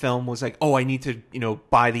out of the film was like, oh, I need to,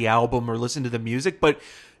 buy the album or listen to the music. But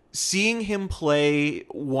seeing him play,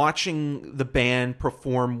 watching the band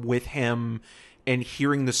perform with him, and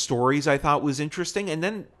hearing the stories I thought was interesting. And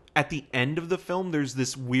then at the end of the film, there's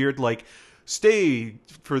this weird, like, stay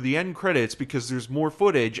for the end credits because there's more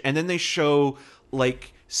footage. And then they show,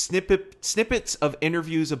 like, snippets of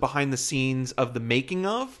interviews of behind the scenes of the making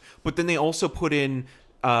of. But then they also put in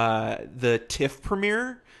the TIFF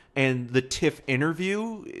premiere and the TIFF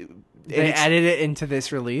interview. They added it into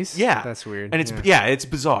this release? Yeah. That's weird. And it's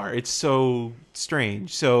bizarre. It's so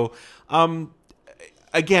strange. So,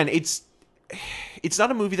 again, it's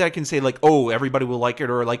not a movie that I can say like, oh, everybody will like it,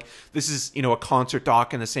 or like this is, a concert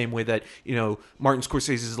doc in the same way that, Martin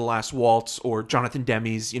Scorsese's The Last Waltz or Jonathan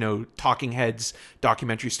Demme's, Talking Heads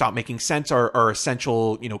documentary Stop Making Sense are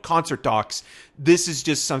essential, concert docs. This is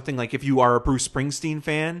just something like if you are a Bruce Springsteen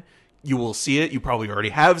fan, you will see it. You probably already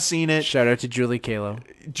have seen it. Shout out to Julie Kalo.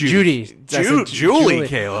 Julie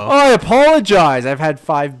Kalo. Oh, I apologize. I've had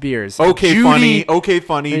 5 beers. Okay,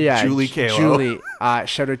 funny. Yeah, Julie Kalo. Julie.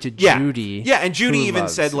 Shout out to Judy. Yeah, and Judy even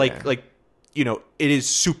said like it is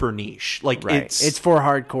super niche. Like it's for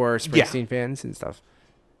hardcore Springsteen fans and stuff.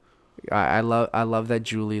 I love that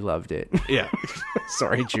Julie loved it. Yeah.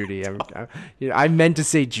 Sorry, Judy. I meant to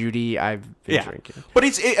say Judy. I've been drinking. But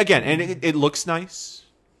it looks nice.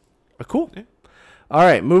 Cool. Yeah. All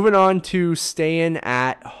right, moving on to staying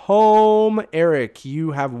at home. Eric, you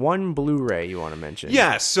have one Blu-ray you want to mention.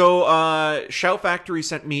 Yeah, so Shout Factory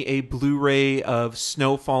sent me a Blu-ray of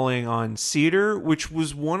Snow Falling on Cedar, which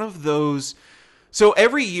was one of those. So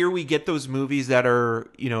every year we get those movies that are,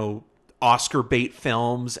 Oscar bait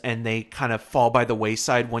films, and they kind of fall by the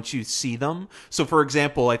wayside once you see them. So, for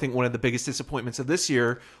example, I think one of the biggest disappointments of this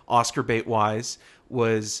year, Oscar bait wise,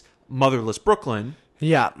 was Motherless Brooklyn.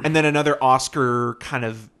 Yeah. And then another Oscar kind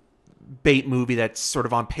of bait movie that sort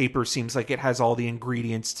of on paper seems like it has all the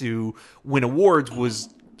ingredients to win awards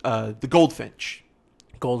was The Goldfinch.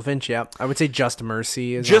 Goldfinch, yeah. I would say Just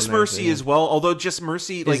Mercy is Just Mercy as well, although Just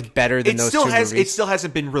Mercy is better than those two movies. It still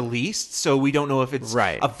hasn't been released, so we don't know if it's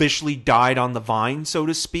officially died on the vine, so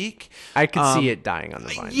to speak. I could see it dying on the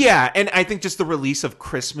vine. Yeah, and I think just the release of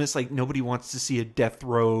Christmas, like nobody wants to see a death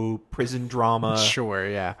row prison drama. Sure,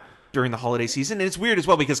 yeah. during the holiday season. And it's weird as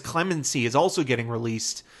well because Clemency is also getting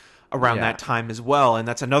released around that time as well, and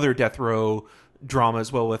that's another death row drama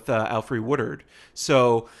as well with Alfre Woodard.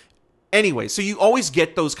 So anyway, so you always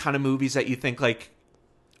get those kind of movies that you think like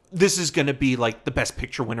this is going to be like the best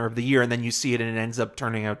picture winner of the year, and then you see it and it ends up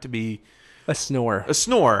turning out to be a snore.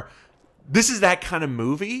 This is that kind of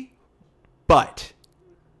movie, but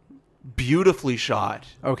beautifully shot.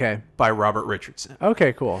 Okay. By Robert Richardson.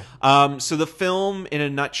 Okay, cool. So the film, in a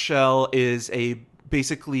nutshell, is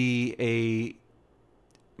basically a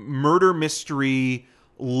murder mystery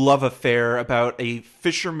love affair about a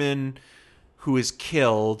fisherman who is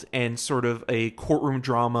killed and sort of a courtroom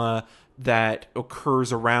drama that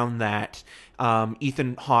occurs around that.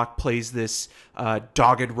 Ethan Hawke plays this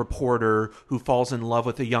dogged reporter who falls in love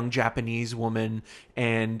with a young Japanese woman,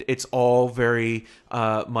 and it's all very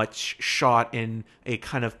much shot in a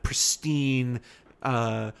kind of pristine,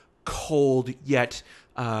 cold yet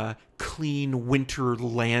clean winter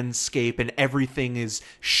landscape, and everything is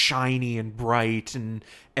shiny and bright, and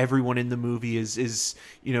everyone in the movie is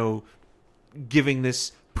giving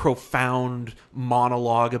this profound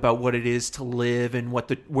monologue about what it is to live and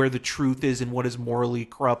where the truth is and what is morally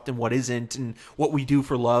corrupt and what isn't, and what we do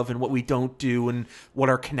for love and what we don't do, and what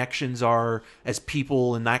our connections are as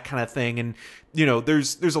people and that kind of thing. And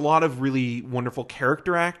there's a lot of really wonderful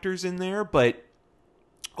character actors in there, but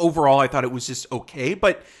overall I thought it was just okay.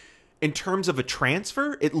 But in terms of a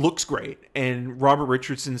transfer, it looks great, and Robert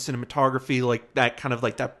Richardson's cinematography, like that kind of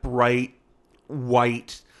like that bright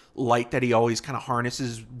white light that he always kind of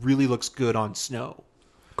harnesses, really looks good on snow.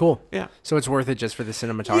 Cool. Yeah. So it's worth it just for the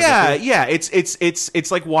cinematography. Yeah.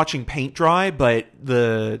 It's like watching paint dry, but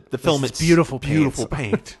the film, it's beautiful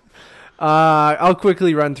paint. I'll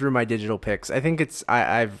quickly run through my digital picks. I think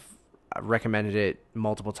I've recommended it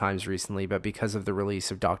multiple times recently, but because of the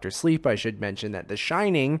release of Dr. Sleep, I should mention that The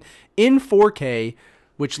Shining in 4K,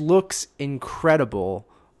 which looks incredible,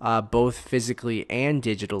 both physically and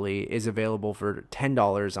digitally, is available for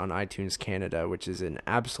 $10 on iTunes Canada, which is an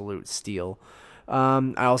absolute steal.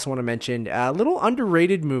 I also want to mention a little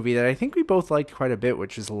underrated movie that I think we both liked quite a bit,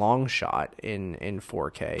 which is Long Shot in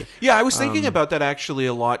 4K. Yeah, I was thinking about that actually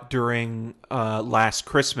a lot during Last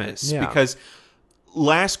Christmas, because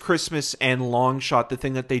Last Christmas and Long Shot, the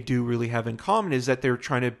thing that they do really have in common is that they're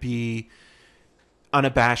trying to be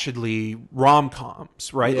unabashedly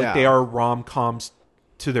rom-coms, right? Yeah. Like they are rom-coms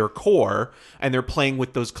to their core, and they're playing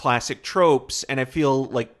with those classic tropes. And I feel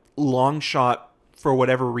like Long Shot, for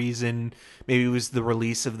whatever reason, maybe it was the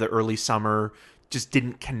release of the early summer, just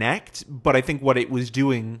didn't connect. But I think what it was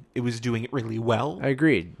doing it really well. I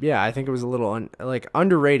agreed. Yeah, I think it was a little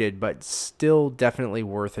underrated, but still definitely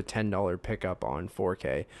worth a $10 pickup on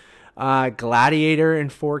 4K. Gladiator in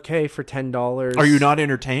 4K for $10. Are you not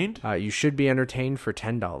entertained? You should be entertained for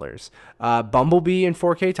 $10. Bumblebee in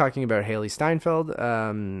 4K, talking about Haley Steinfeld,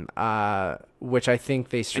 which I think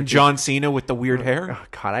they... And John Cena with the weird hair? Oh,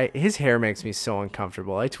 God, his hair makes me so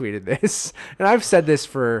uncomfortable. I tweeted this, and I've said this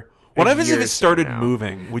for... What happens if it started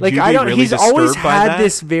moving? Would you be really he's disturbed always by had that?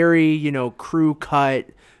 this very, crew cut...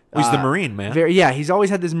 He's the Marine, man. He's always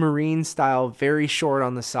had this Marine style, very short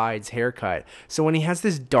on the sides haircut. So when he has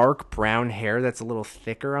this dark brown hair that's a little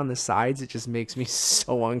thicker on the sides, it just makes me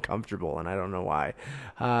so uncomfortable, and I don't know why.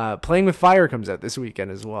 Playing with Fire comes out this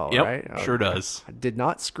weekend as well, right? Sure does. Did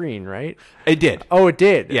not screen, right? It did. Oh, it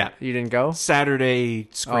did? Yeah. You didn't go? Saturday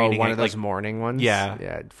screening. Oh, one of those morning ones? Yeah.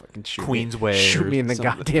 Yeah, I'd fucking Queensway. Shoot me in the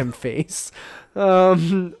goddamn face.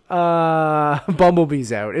 Bumblebee's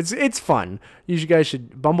out. It's fun. You guys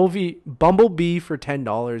should... Bumblebee for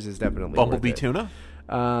 $10 is definitely Bumblebee worth it.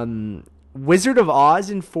 tuna? Wizard of Oz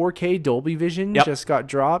in 4K Dolby Vision just got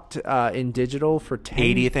dropped in digital for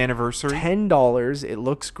 80th anniversary. $10. It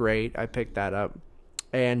looks great. I picked that up.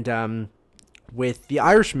 And with The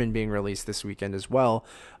Irishman being released this weekend as well,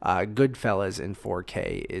 Goodfellas in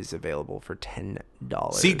 4K is available for $10.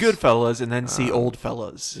 See Goodfellas and then see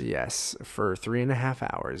Oldfellas. Yes, for 3.5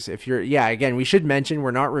 hours. If you're, again, we should mention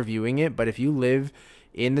we're not reviewing it, but if you live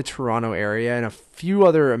in the Toronto area and a few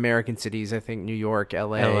other American cities, I think New York,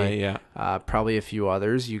 LA, probably a few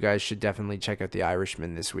others, you guys should definitely check out The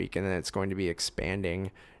Irishman this week, and then it's going to be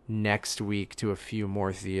expanding next week to a few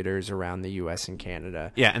more theaters around the U.S. and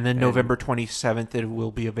Canada. Yeah, and then November 27th, it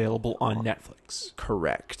will be available on Netflix.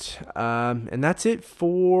 Correct. And that's it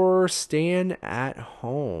for Staying at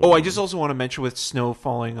Home. Oh, I just also want to mention with snow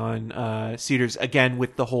falling on Cedars, again,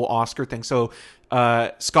 with the whole Oscar thing. So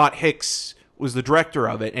Scott Hicks was the director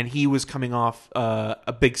of it, and he was coming off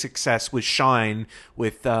a big success with Shine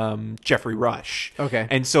with Jeffrey Rush. Okay.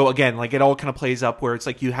 And so, again, like it all kind of plays up where it's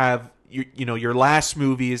like you have... your last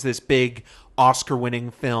movie is this big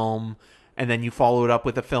Oscar-winning film, and then you follow it up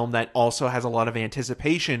with a film that also has a lot of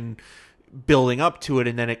anticipation building up to it,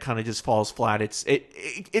 and then it kind of just falls flat.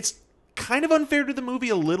 It's kind of unfair to the movie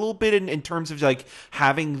a little bit in terms of like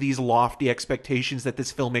having these lofty expectations that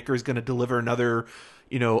this filmmaker is going to deliver another,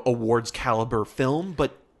 awards caliber film,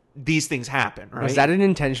 but these things happen, right? Was that an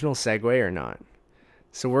intentional segue or not?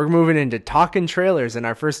 So we're moving into talking trailers, and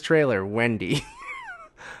our first trailer, Wendy.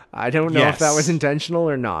 I don't know if that was intentional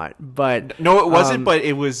or not, but no, it wasn't. But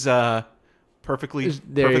it was perfectly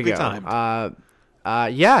timed.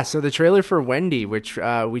 So the trailer for Wendy, which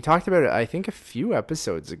we talked about, I think, a few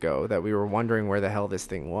episodes ago, that we were wondering where the hell this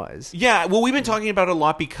thing was. Yeah, well, we've been talking about it a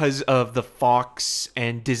lot because of the Fox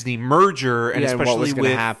and Disney merger, and especially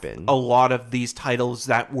with a lot of these titles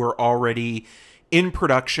that were already in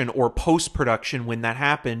production or post-production when that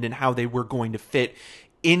happened, and how they were going to fit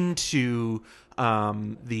into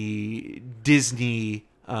the Disney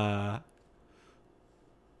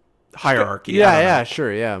hierarchy.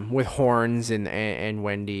 Sure, with horns and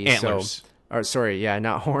Wendy. Antlers.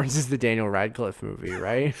 Not Horns is the Daniel Radcliffe movie,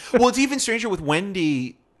 right? Well, it's even stranger with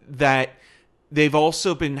Wendy that they've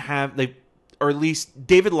also or at least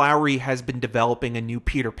David Lowery has been developing a new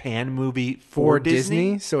Peter Pan movie for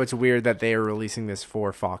Disney. So it's weird that they are releasing this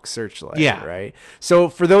for Fox Searchlight, right? So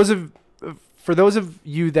for those of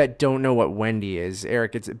you that don't know what Wendy is,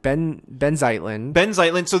 Eric, it's Ben Zeitlin. Ben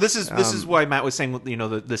Zeitlin. So this is why Matt was saying, the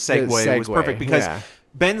segue was perfect, because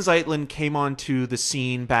Ben Zeitlin came onto the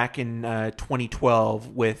scene back in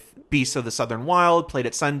 2012 with Beasts of the Southern Wild, played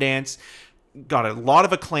at Sundance, got a lot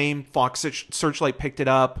of acclaim. Fox Searchlight picked it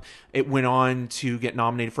up. It went on to get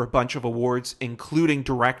nominated for a bunch of awards, including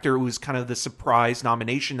director. It was kind of the surprise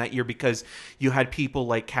nomination that year because you had people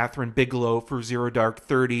like Catherine Bigelow for Zero Dark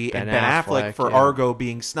 30 and Ben Affleck for Argo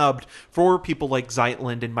being snubbed, for people like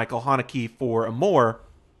Zeitlin and Michael Haneke for Amour.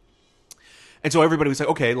 And so everybody was like,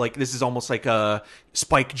 okay, like this is almost like a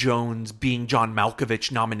Spike Jonze being John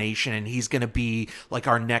Malkovich nomination, and he's going to be like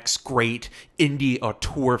our next great indie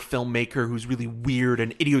auteur filmmaker who's really weird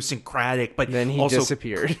and idiosyncratic. But then he also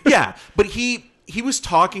disappeared. Yeah, but he was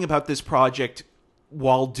talking about this project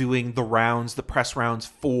while doing the press rounds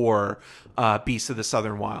for Beasts of the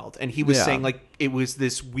Southern Wild, and he was saying like it was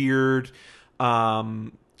this weird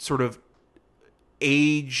sort of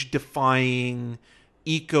age-defying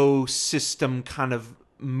ecosystem kind of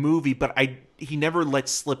movie, but he never let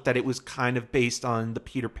slip that it was kind of based on the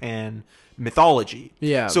Peter Pan mythology.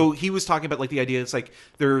 Yeah. So he was talking about like the idea, it's like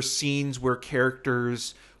there are scenes where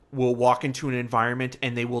characters will walk into an environment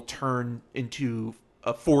and they will turn into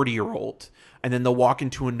a 40-year-old, and then they'll walk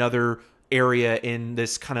into another area in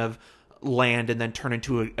this kind of land and then turn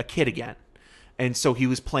into a kid again. And so he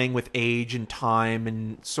was playing with age and time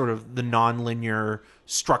and sort of the non-linear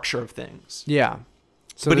structure of things. Yeah.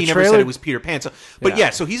 So but he never said it was Peter Pan. So,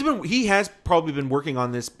 but so he has probably been working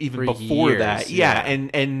on this even for before years, that. Yeah.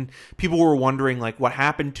 And people were wondering like what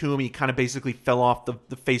happened to him. He kind of basically fell off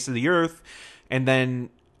the face of the earth. And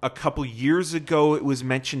then a couple years ago, it was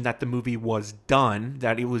mentioned that the movie was done,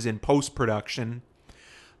 that it was in post-production.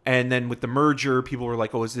 And then with the merger, people were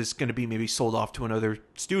like, oh, is this going to be maybe sold off to another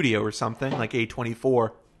studio or something like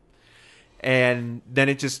A24? And then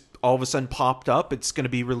it just all of a sudden popped up. It's going to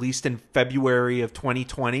be released in February of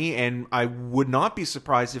 2020, and I would not be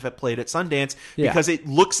surprised if it played at Sundance because it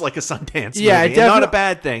looks like a Sundance movie. And not a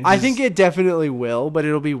bad thing. I think it definitely will, but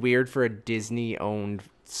it'll be weird for a Disney-owned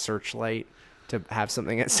Searchlight to have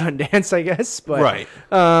something at Sundance, I guess. But, right.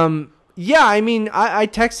 I mean, I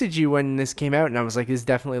texted you when this came out, and I was like, this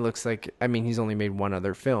definitely looks like, I mean, he's only made one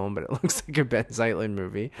other film, but it looks like a Ben Zeitlin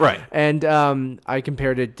movie. Right. And I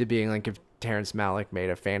compared it to being like if Terrence Malick made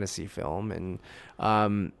a fantasy film, and I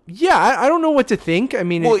don't know what to think. I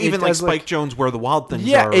mean, even like Spike Jonze, Where the Wild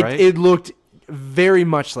Things Are, right? It looked very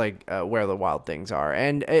much like Where the Wild Things Are,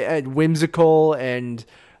 and whimsical, and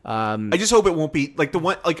I just hope it won't be like the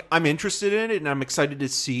one. Like I'm interested in it, and I'm excited to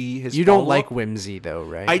see his. You don't like whimsy, though,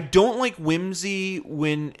 right? I don't like whimsy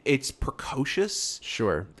when it's precocious.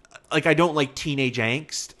 Sure. Like I don't like teenage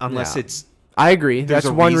angst unless it's. I agree. That's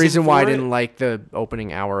one reason why I didn't like the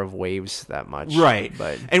opening hour of Waves that much. Right.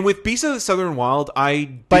 But with Beasts of the Southern Wild,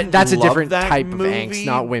 But that's a different type movie. of angst,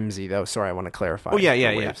 not whimsy, though. Sorry, I want to clarify. Oh,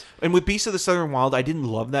 yeah. And with Beasts of the Southern Wild, I didn't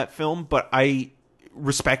love that film, but I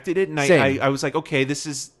respected it, and I was like, okay, this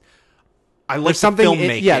is... I like the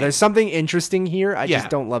filmmaking. There's something interesting here. I just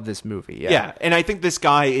don't love this movie. Yeah, and I think this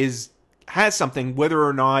guy has something. Whether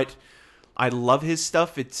or not I love his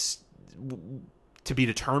stuff, it's... to be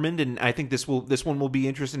determined, and I think this one will be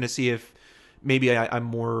interesting to see if maybe I'm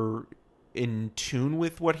more in tune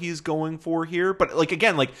with what he's going for here. But like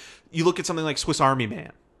again, like you look at something like Swiss Army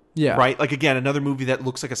Man, Yeah. Right? Like, again, another movie that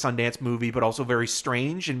looks like a Sundance movie, but also very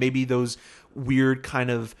strange. And maybe those weird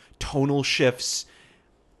kind of tonal shifts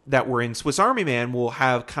that were in Swiss Army Man will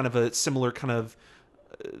have kind of a similar kind of...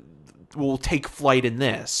 will take flight in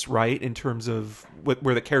this, right? In terms of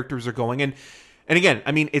where the characters are going. And again,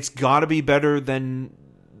 I mean, it's got to be better than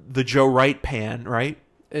the Joe Wright Pan, right?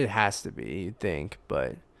 It has to be, you'd think,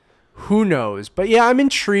 but who knows? But yeah, I'm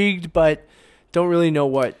intrigued, but don't really know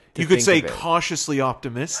what to You could say think of it. cautiously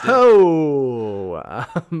optimistic.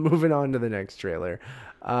 Moving on to the next trailer.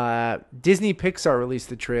 Disney Pixar released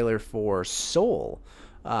the trailer for Soul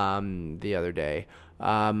the other day.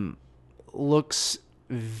 Looks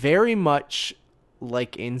very much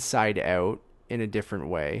like Inside Out in a different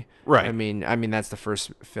way. Right. I mean that's the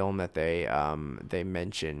first film that they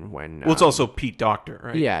mention when. Well, it's also Pete Docter,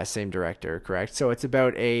 right? Yeah, same director, correct. So it's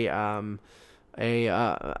about a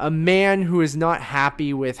man who is not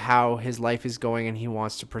happy with how his life is going, and he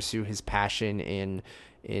wants to pursue his passion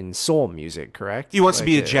in soul music, correct? He wants to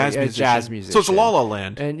be a jazz musician. So it's La La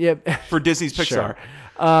Land. And yep. For Disney's Pixar. Sure.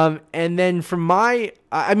 And then from I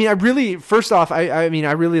really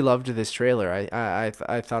loved this trailer. I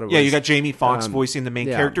thought it was. Yeah, you got Jamie Foxx voicing the main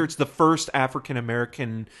character. It's the first African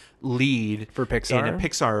American lead for Pixar in a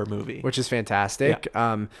Pixar movie, which is fantastic.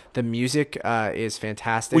 Yeah. The music is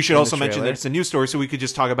fantastic. We should also mention that it's a news story, so we could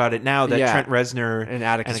just talk about it now. That Trent Reznor and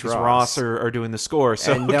Atticus Ross are doing the score.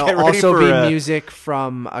 So and there'll also be music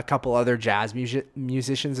from a couple other jazz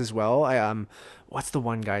musicians as well. What's the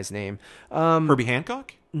one guy's name? Herbie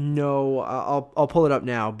Hancock? No, I'll pull it up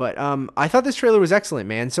now. But I thought this trailer was excellent,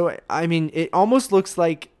 man. So I mean, it almost looks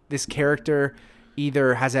like this character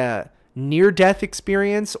either has a near-death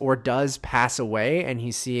experience or does pass away, and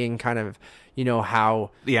he's seeing kind of,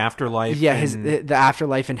 how the afterlife. Yeah, the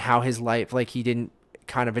afterlife and how his life, like, he didn't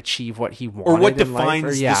kind of achieve what he wanted, or what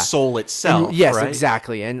defines the soul itself. And, yes, right?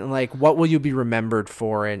 exactly. And like, what will you be remembered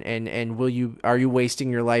for? And are you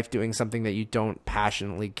wasting your life doing something that you don't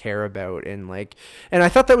passionately care about? And I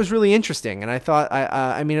thought that was really interesting. And I thought,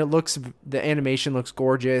 the animation looks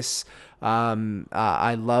gorgeous.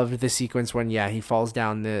 I loved the sequence when he falls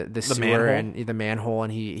down the sewer manhole. And the manhole,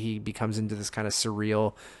 and he becomes into this kind of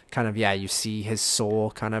surreal kind of, you see his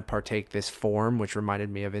soul kind of partake this form, which reminded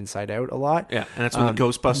me of Inside Out a lot. Yeah, and that's when the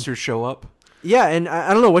Ghostbusters show up. Yeah, and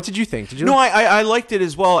I don't know, what did you think? No, I liked it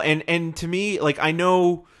as well, and to me, like, I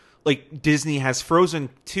know, like, Disney has Frozen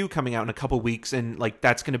 2 coming out in a couple weeks, and like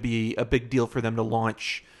that's going to be a big deal for them to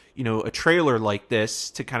launch, a trailer like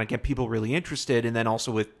this to kind of get people really interested, and then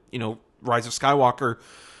also with Rise of Skywalker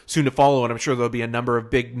soon to follow, and I'm sure there'll be a number of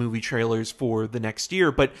big movie trailers for the next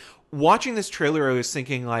year. But watching this trailer, I was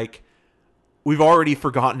thinking, like, we've already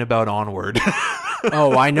forgotten about Onward.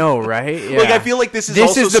 Oh, I know, right? Yeah. Like, I feel like this is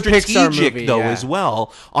also the Pixar strategic, movie, though, as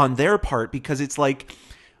well, on their part, because it's like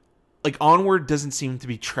Onward doesn't seem to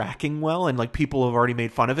be tracking well, and like people have already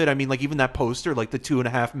made fun of it. I mean, like, even that poster, like the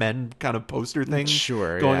 2.5 Men kind of poster thing,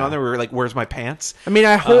 going on there, where like, where's my pants? I mean,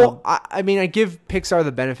 I give Pixar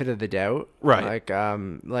the benefit of the doubt, right?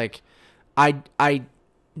 I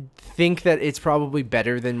think that it's probably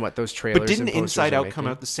better than what those trailers. But didn't and Inside Out making. come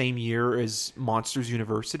out the same year as Monsters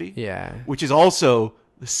University? Yeah, which is also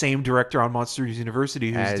the same director on Monsters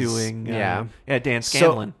University who's doing Dan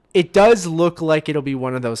Scanlon. So it does look like it'll be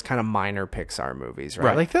one of those kind of minor Pixar movies,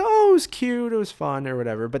 right? Like, it was cute, it was fun, or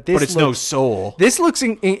whatever. But it's no soul. This looks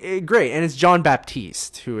great, and it's John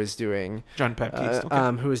Baptiste who is doing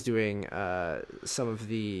who is doing some of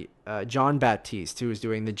the John Baptiste, who is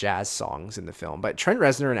doing the jazz songs in the film. But Trent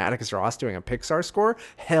Reznor and Atticus Ross doing a Pixar score,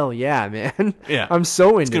 hell yeah, man! Yeah, I'm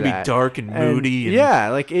so into it's gonna that. Be dark and moody. And yeah,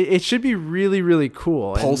 like it should be really, really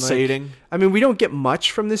cool, pulsating. And, like, I mean, we don't get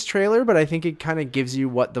much from this trailer, but I think it kind of gives you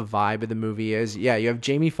what the vibe of the movie is. Yeah, you have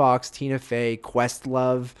Jamie Foxx, Tina Fey,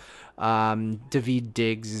 Questlove, Daveed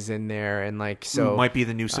Diggs is in there, and like, so might be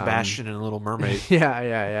the new Sebastian in Little Mermaid.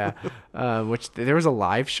 Yeah. Which there was a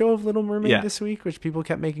live show of Little Mermaid this week, which people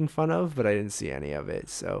kept making fun of, but I didn't see any of it.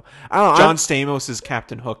 So I don't know. John Stamos is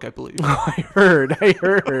Captain Hook, I believe. I heard.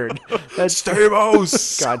 That's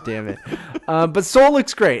Stamos. God damn it. But Soul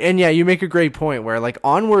looks great, and you make a great point where like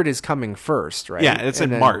Onward is coming first, right? Yeah, it's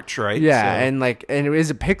in March, right? Yeah, so. and it is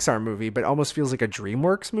a Pixar movie, but almost feels like a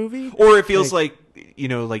DreamWorks movie, or it feels like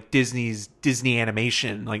like Disney's Disney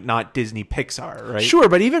animation, like not Disney Pixar, right? Sure,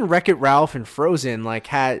 but even Wreck-It Ralph and Frozen like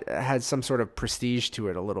had some sort of prestige to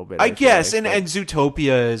it a little bit. I guess, and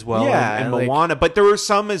Zootopia as well, and Moana. But there were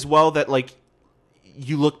some as well that like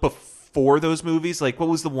you look before those movies. Like, what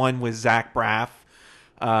was the one with Zach Braff,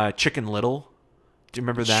 Chicken Little? Do you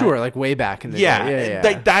remember that? Sure, like way back in the day.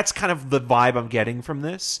 Yeah. That's kind of the vibe I'm getting from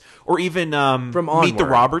this. Or even from Meet the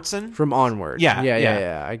Robertson. From Onward.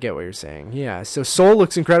 Yeah. I get what you're saying. Yeah. So Soul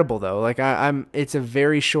looks incredible though. Like it's a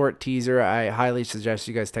very short teaser. I highly suggest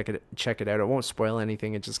you guys check it out. It won't spoil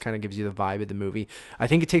anything. It just kind of gives you the vibe of the movie. I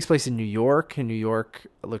think it takes place in New York, and New York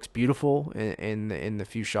looks beautiful in the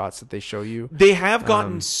few shots that they show you. They have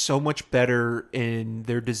gotten so much better in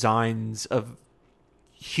their designs of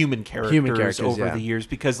human characters over the years,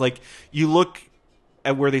 because like you look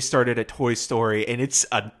at where they started at Toy Story and it's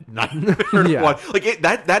a nightmare. Like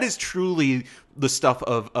that is truly the stuff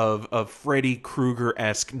of Freddy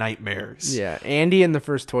Krueger-esque nightmares. Yeah, Andy in the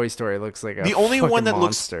first Toy Story looks like the only one that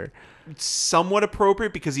monster. Looks somewhat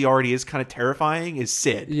appropriate because he already is kind of terrifying is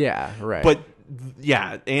Sid. Yeah, right. But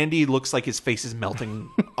yeah, Andy looks like his face is melting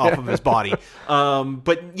off of his body.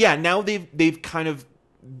 But yeah, now they've kind of,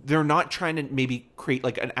 they're not trying to maybe create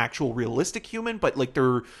like an actual realistic human, but like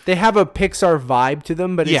they have a Pixar vibe to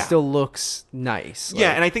them, but it still looks nice.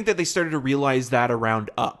 Yeah, and I think that they started to realize that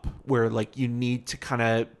around Up, where like you need to kind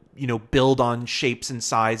of, you know, build on shapes and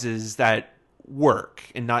sizes that work,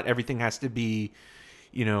 and not everything has to be,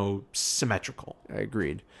 you know, symmetrical.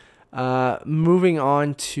 Agreed. Moving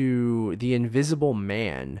on to The Invisible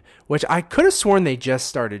Man, which I could have sworn they just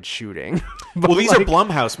started shooting. Well, these are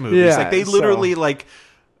Blumhouse movies. Yeah, like they literally like,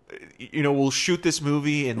 you know, we'll shoot this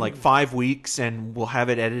movie in like 5 weeks and we'll have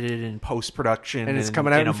it edited in post-production. And it's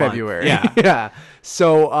coming out in February. Yeah. Yeah.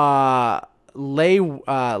 So, Leigh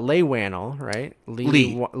Whannell, right?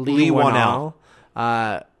 Lee Whannell.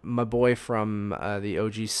 My boy from the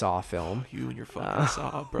OG Saw film. You and your fucking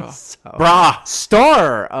Saw, bro.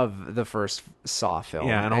 Star of the first Saw film.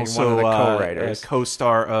 Yeah, and also one of the co-writers.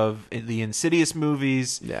 Co-star of the Insidious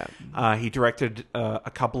movies. Yeah. He directed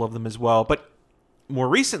a couple of them as well. But more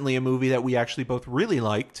recently, a movie that we actually both really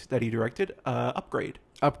liked that he directed, Upgrade.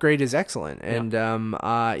 Upgrade is excellent. And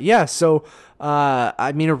so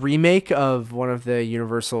I mean, a remake of one of the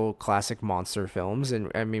Universal classic monster films, and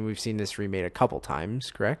I mean, we've seen this remade a couple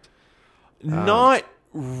times, correct? Not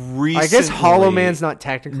recently. I guess Hollow Man's not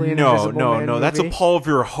technically an Invisible Man movie. That's a Paul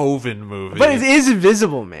Verhoeven movie. But it is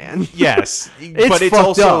Invisible Man. Yes. But it's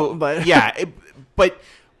also but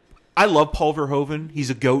I love Paul Verhoeven. He's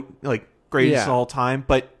a goat, like greatest of all time,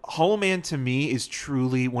 but Hollow Man to me is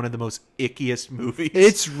truly one of the most ickiest movies.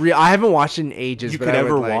 It's real. I haven't watched it in ages. You could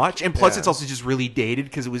ever watch, and plus it's also just really dated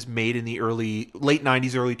because it was made in the late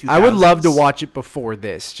 90s, early 2000s. I would love to watch it before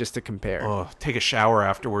this just to compare. Oh, take a shower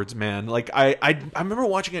afterwards, man. Like I remember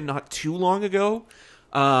watching it not too long ago,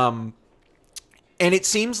 and it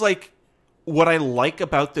seems like what I like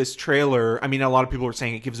about this trailer. I mean, a lot of people are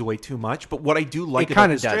saying it gives away too much, but what I do like about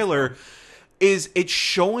this trailer is it's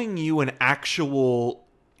showing you an actual.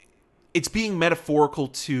 It's being metaphorical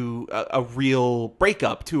to a real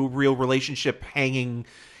breakup, to a real relationship hanging,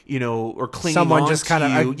 you know, or clinging Someone on just to kind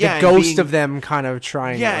of you. the ghost of them kind of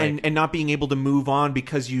trying. Yeah, and not being able to move on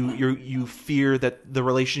because you fear that the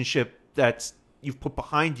relationship that's you've put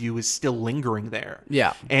behind you is still lingering there.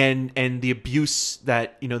 Yeah, and the abuse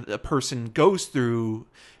that, you know, the person goes through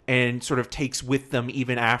and sort of takes with them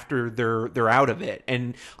even after they're out of it.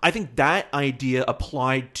 And I think that idea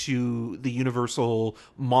applied to the Universal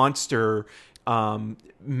monster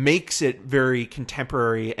makes it very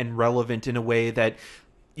contemporary and relevant in a way that,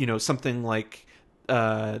 you know, something like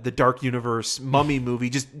the Dark Universe Mummy movie,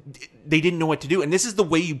 just they didn't know what to do. And this is the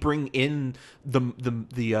way you bring in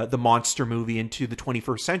the monster movie into the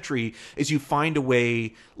 21st century, is you find a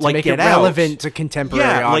way like to make Get it Out, relevant to contemporary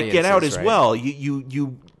audiences, like Get Out as right? well.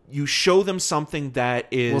 You show them something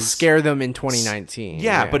that will scare them in 2019.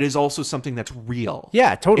 Yeah, but is also something that's real.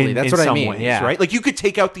 Yeah, totally. That's what I mean. Ways, right? Like you could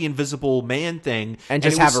take out the Invisible Man thing and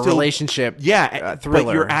just have a relationship. Yeah, thriller.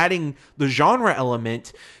 But you're adding the genre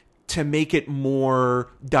element to make it more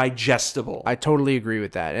digestible. I totally agree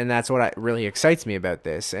with that, and that's what really excites me about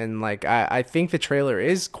this. And like, I think the trailer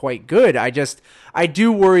is quite good. I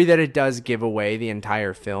do worry that it does give away the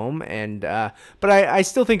entire film, and but I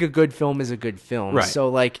still think a good film is a good film. Right. So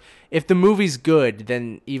like, if the movie's good,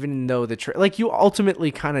 then even though like you ultimately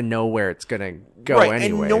kind of know where it's gonna go anyway.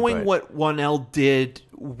 And knowing what 1L did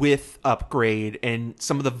with Upgrade and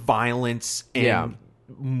some of the violence and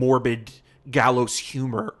morbid gallows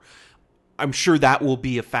humor, I'm sure that will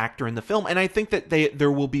be a factor in the film. And I think that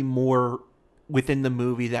there will be more within the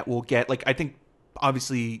movie that will get, like, I think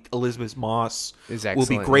obviously Elizabeth Moss will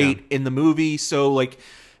be great in the movie. So like,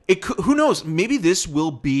 who knows? Maybe this will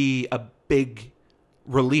be a big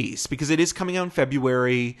release because it is coming out in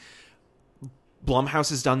February. Blumhouse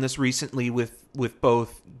has done this recently with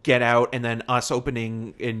both Get Out and then Us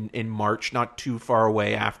opening in March, not too far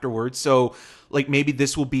away afterwards. So, like, maybe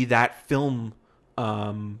this will be that film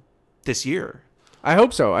this year. I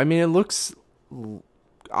hope so. I mean, it looks...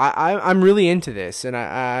 I'm really into this, and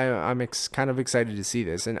I'm kind of excited to see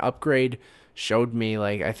this. And Upgrade showed me,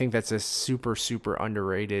 like, I think that's a super, super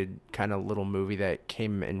underrated kind of little movie that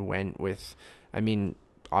came and went with... I mean...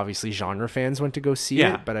 Obviously, genre fans went to go see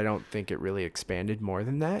it, but I don't think it really expanded more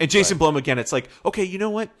than that. And Jason Blum, again, it's like, okay, you know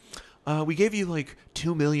what? We gave you like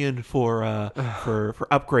 $2 million for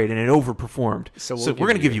Upgrade, and it overperformed. So we're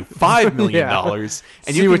going to give you $5 million,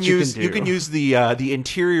 and you can use the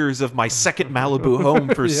interiors of my second Malibu home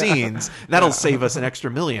for scenes. That'll save us an extra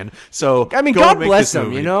 $1 million. So I mean, God bless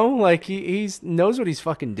him. You know, like he knows what he's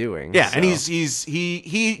fucking doing. Yeah, so. And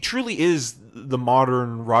he truly is the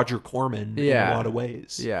modern Roger Corman in a lot of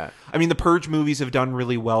ways. Yeah, I mean, the Purge movies have done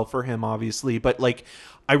really well for him, obviously, but like,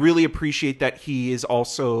 I really appreciate that he is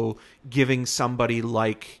also giving somebody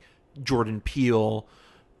like Jordan Peele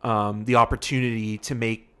the opportunity to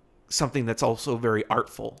make something that's also very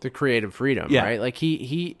artful. The creative freedom, right? Like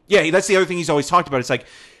he that's the other thing he's always talked about. It's like,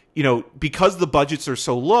 you know, because the budgets are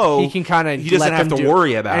so low, he can kind of he doesn't have to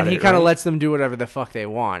worry about it, and he kind of lets them do whatever the fuck they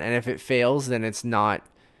want. And if it fails, then it's not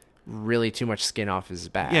really too much skin off his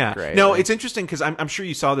back. Yeah. Right? No, it's interesting because I'm sure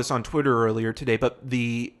you saw this on Twitter earlier today, but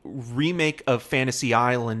the remake of Fantasy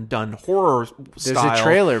Island done horror style a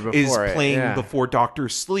trailer before is playing before Doctor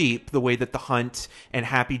Sleep, the way that The Hunt and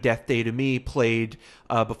Happy Death Day to Me played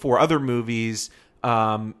before other movies,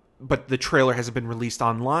 but the trailer hasn't been released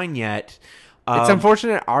online yet. It's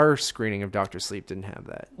unfortunate our screening of Doctor Sleep didn't have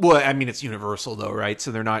that. Well, I mean, it's Universal though, right?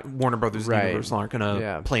 So they're not, Warner Brothers and Universal aren't going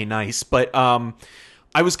to play nice, but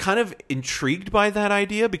I was kind of intrigued by that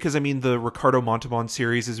idea because, I mean, the Ricardo Montalban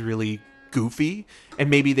series is really goofy, and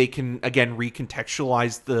maybe they can, again,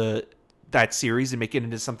 recontextualize that series and make it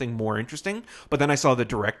into something more interesting. But then I saw the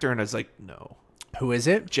director, and I was like, no. Who is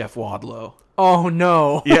it? Jeff Wadlow. Oh,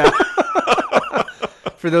 no. Yeah.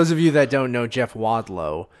 For those of you that don't know Jeff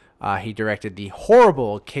Wadlow, he directed the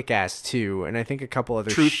horrible Kick-Ass 2, and I think a couple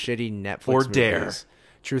other shitty Netflix movies. Dare.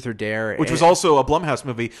 Truth or Dare, which was also a Blumhouse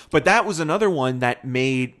movie, but that was another one that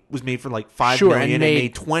was made for like $5 million and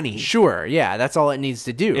made 20. Sure, yeah, that's all it needs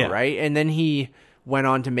to do, right? And then he went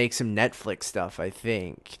on to make some Netflix stuff, I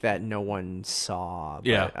think, that no one saw.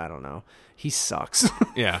 But I don't know. He sucks.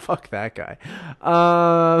 Yeah, fuck that guy.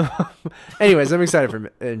 Anyways, I'm excited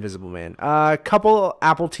for Invisible Man. A couple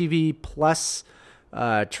Apple TV Plus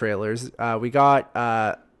trailers. We got.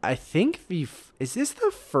 I think is this the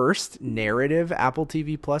first narrative Apple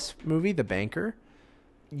TV Plus movie, The Banker?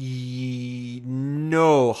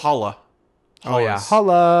 No, Holla. Oh yeah,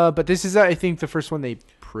 Holla. But this is, I think, the first one they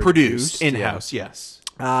produced in-house. Yes.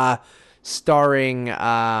 Starring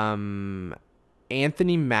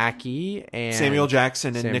Anthony Mackie and Samuel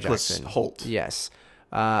Jackson and Nicholas Hoult. Yes.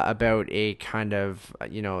 About a kind of,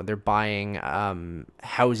 they're buying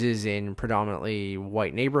houses in predominantly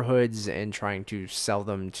white neighborhoods and trying to sell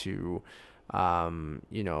them to,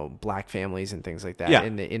 black families and things like that. Yeah.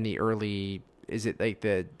 In the early, is it like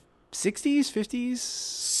the 60s, 50s?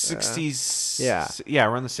 60s. Yeah,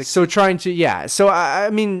 around the 60s. So trying to, So, I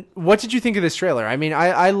mean, what did you think of this trailer? I mean,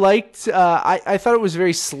 I liked, I thought it was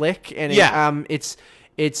very slick, and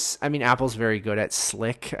I mean, Apple's very good at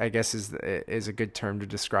slick, I guess is a good term to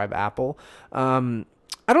describe Apple.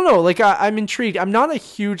 I don't know, like, I'm intrigued. I'm not a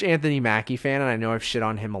huge Anthony Mackie fan, and I know I've shit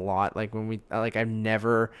on him a lot. Like, I've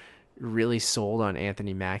never really sold on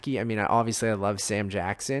Anthony Mackie. I mean, obviously I love Sam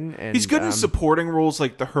Jackson. And he's good in supporting roles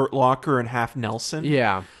like The Hurt Locker and Half Nelson.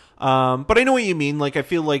 Yeah. But I know what you mean. Like, I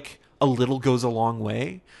feel like a little goes a long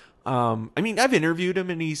way. I mean, I've interviewed him,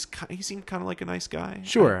 and he seemed kind of like a nice guy.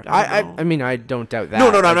 Sure, I mean, I don't doubt that. No,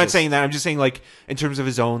 I'm not saying that. I'm just saying, like, in terms of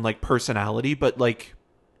his own, like, personality. But, like,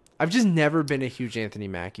 I've just never been a huge Anthony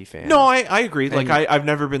Mackie fan. No, I agree. Like, I've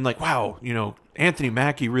never been like, wow, Anthony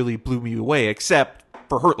Mackie really blew me away, except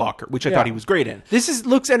for Hurt Locker, which I thought he was great in. This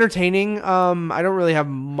looks entertaining. I don't really have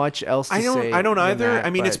much else to say. I don't either. I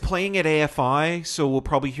mean, it's playing at AFI, so we'll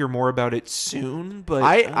probably hear more about it soon. But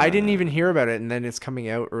I didn't even hear about it, and then it's coming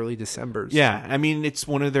out early December. So. Yeah, I mean, it's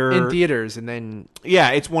one of their... in theaters, and then...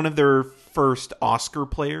 Yeah, it's one of their first Oscar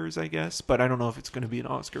players, I guess, but I don't know if it's going to be an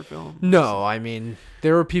Oscar film. No, I mean,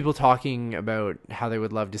 there were people talking about how they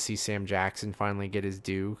would love to see Sam Jackson finally get his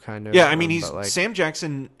due, kind of. Yeah, I mean, Sam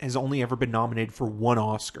Jackson has only ever been nominated for one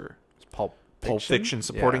Oscar. Pulp Fiction,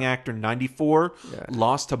 supporting actor, 94,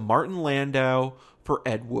 lost to Martin Landau for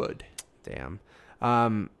Ed Wood. Damn.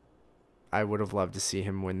 I would have loved to see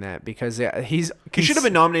him win that because he should have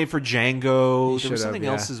been nominated for Django. There was something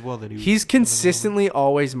else as well that he's consistently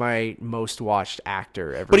always my most watched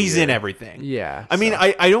actor every But he's year. in everything. Yeah. I mean,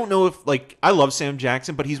 I don't know if like I love Sam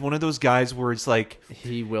Jackson, but he's one of those guys where it's like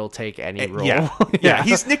he will take any role. Yeah.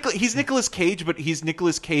 He's Nicolas Cage, but he's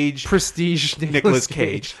Nicolas Cage prestige Nicolas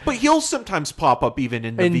Cage. But he'll sometimes pop up even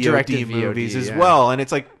in the VOD movies as well, and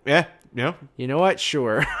it's like, yeah. You know what?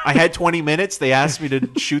 Sure. I had 20 minutes. They asked me to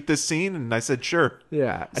shoot this scene, and I said, sure.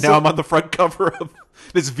 Yeah. And now I'm on the front cover of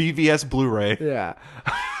this VVS Blu-ray. Yeah.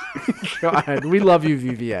 God, we love you,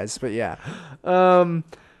 VVS, but yeah.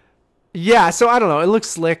 Yeah, so I don't know. It looks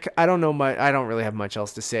slick. I don't know much. I don't really have much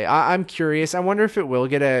else to say. I'm curious. I wonder if it will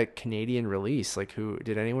get a Canadian release. Like,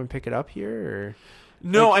 did anyone pick it up here? Or?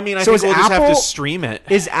 No, I mean, I think we'll just have to stream it.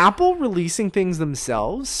 Is Apple releasing things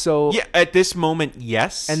themselves? So yeah, at this moment,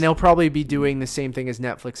 yes. And they'll probably be doing the same thing as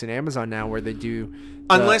Netflix and Amazon now, where they do...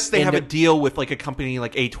 Unless they have a deal with like a company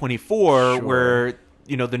like A24, where,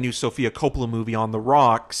 you know, the new Sofia Coppola movie On the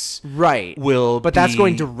Rocks But that's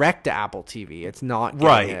going direct to Apple TV. It's not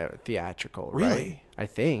getting a theatrical, really? Right? I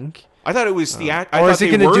think... I thought it was theatrical. Or is it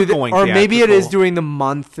going to do or maybe it is doing the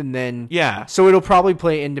month and then so it'll probably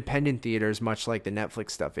play independent theaters much like the Netflix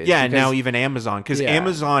stuff is. Yeah, now even Amazon because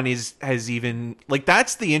Amazon has even like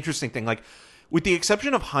that's the interesting thing. Like with the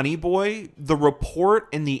exception of Honey Boy, The Report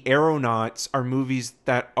and The Aeronauts are movies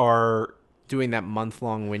that are doing that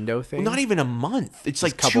month-long window thing. Well, not even a month. It's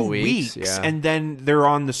like 2 weeks. Yeah. And then they're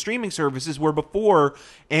on the streaming services where before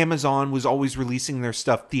Amazon was always releasing their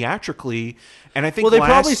stuff theatrically. And I think they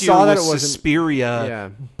probably saw that it wasn't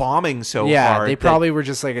Suspiria bombing so hard. Yeah, they probably were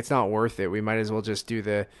just like, it's not worth it. We might as well just do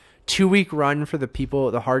the 2-week run for the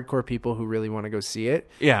people, the hardcore people who really want to go see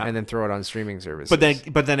it. Yeah. And then throw it on streaming services.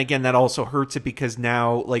 But then again, that also hurts it because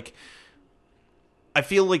now, like, I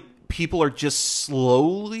feel like people are just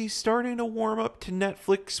slowly starting to warm up to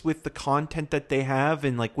Netflix with the content that they have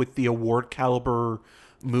and like with the award caliber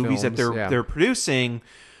movies that they're producing.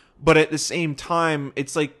 But at the same time,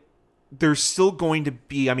 it's like there's still going to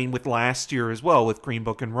be, I mean, with last year as well, with Green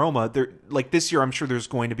Book and Roma, there like this year, I'm sure there's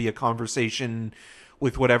going to be a conversation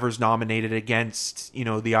with whatever's nominated against, you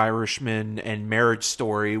know, The Irishman and Marriage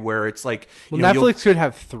Story, where it's like, Netflix could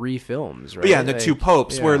have 3 films, right? Yeah, and the Two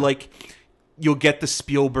Popes, where like you'll get the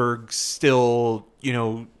Spielberg still, you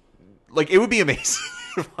know, like it would be amazing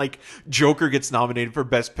if like Joker gets nominated for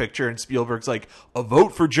Best Picture and Spielberg's like, a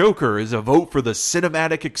vote for Joker is a vote for the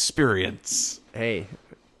cinematic experience. Hey,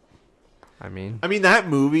 I mean that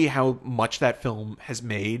movie, how much that film has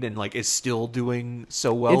made and like is still doing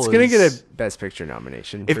so well. It's gonna get a Best Picture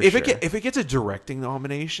nomination. If it gets a directing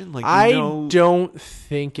nomination, like I don't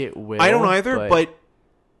think it will. I don't either, but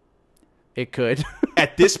it could.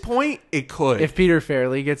 At this point, it could. If Peter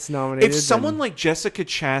Farrelly gets nominated. If someone like Jessica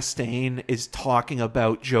Chastain is talking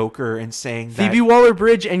about Joker and saying that Phoebe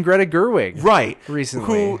Waller-Bridge and Greta Gerwig, recently,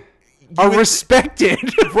 who are respected,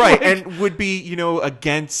 right, and would be, you know,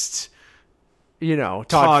 against, you know,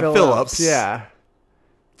 Todd Phillips. Yeah.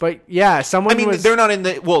 But yeah, someone. I mean, they're not in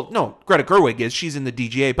the. Well, no, Greta Gerwig is. She's in the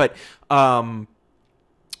DGA, but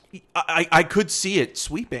I could see it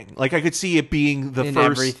sweeping. Like I could see it being the in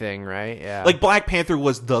first everything, right? Yeah. Like Black Panther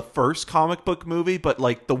was the first comic book movie, but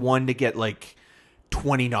like the one to get like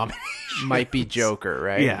 20 nominations might be Joker,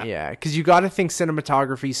 right? Yeah, yeah. Because you got to think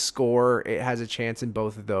cinematography, score. It has a chance in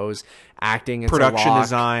both of those. Acting, it's production a lock.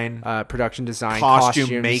 design,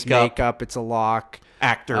 costumes, makeup. It's a lock.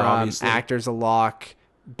 Actor, obviously, actor's a lock.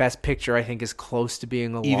 Best Picture, I think, is close to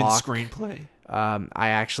being a lock. Even screenplay. I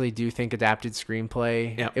actually do think adapted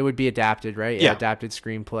screenplay. Yeah. It would be adapted, right? Yeah. Adapted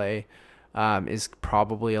screenplay is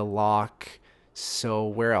probably a lock. So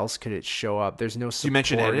where else could it show up? There's no supporting. You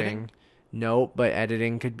mentioned editing? No, but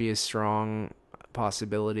editing could be a strong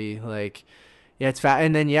possibility. Like, yeah, it's fat.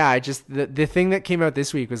 And then, I just, the thing that came out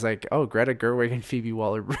this week was like, oh, Greta Gerwig and Phoebe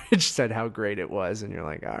Waller-Bridge said how great it was. And you're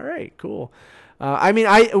like, all right, cool. I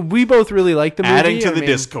mean, we both really like the movie. Adding to the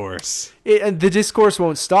discourse. The discourse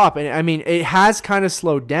won't stop. And I mean, it has kind of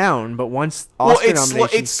slowed down, but once Oscar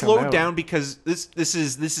nominations it's slowed down because this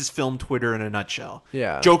is film Twitter in a nutshell.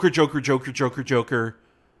 Yeah. Joker,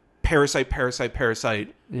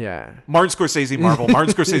 Parasite. Yeah. Martin Scorsese, Marvel.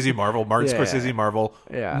 Martin Scorsese, Marvel. Martin Scorsese, Marvel.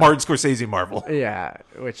 Yeah. Martin Scorsese, Marvel. Yeah,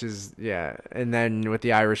 which is, and then with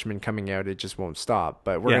The Irishman coming out, it just won't stop.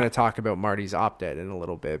 But we're going to talk about Marty's opt-out in a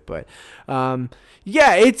little bit. But, dude,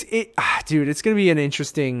 it's going to be an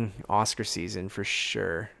interesting Oscar season for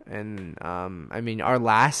sure. And, I mean,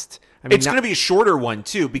 it's going to be a shorter one,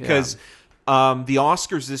 too, because The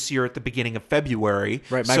Oscars this year at the beginning of February.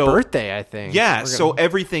 Right, my birthday, I think. Yeah, so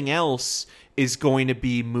everything else is going to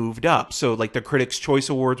be moved up. So, like, the Critics' Choice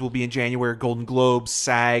Awards will be in January, Golden Globes,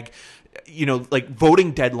 SAG. Like,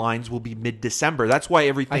 voting deadlines will be mid-December. That's why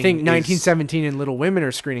everything I think 1917 and Little Women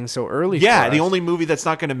are screening so early. Yeah, the only movie that's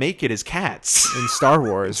not going to make it is Cats. In Star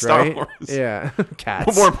Wars, right? Star Wars. Yeah, Cats.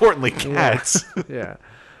 But more importantly, Cats. Yeah.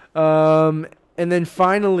 And then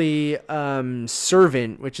finally,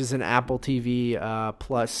 Servant, which is an Apple TV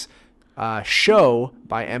Plus show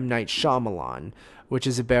by M. Night Shyamalan, which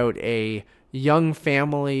is about a young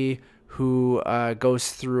family who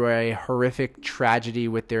goes through a horrific tragedy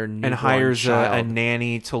with their newborn and hires a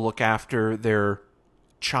nanny to look after their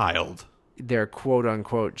child. Their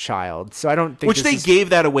quote-unquote child. So I don't think Which they gave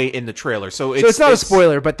that away in the trailer. So it's not a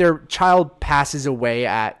spoiler, but their child passes away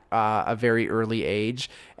at a very early age,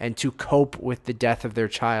 and to cope with the death of their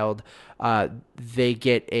child, they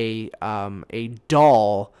get a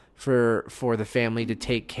doll for the family to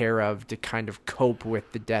take care of to kind of cope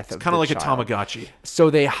with the death of the child. It's kind of like a Tamagotchi. So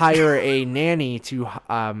they hire a nanny to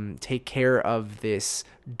take care of this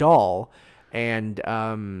doll, and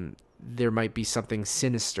there might be something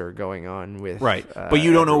sinister going on with but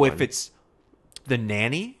you don't know if it's the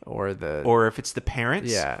nanny or if it's the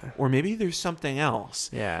parents, or maybe there's something else.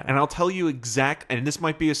 And I'll tell you and this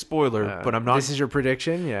might be a spoiler, but I'm not. This is your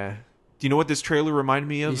prediction. Do you know what this trailer reminded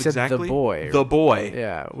me of? You said exactly? The Boy.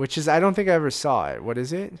 Yeah, which is, I don't think I ever saw it. What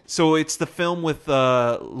is it? So it's the film with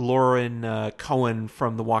Lauren Cohen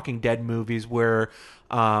from the Walking Dead movies, where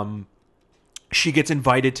she gets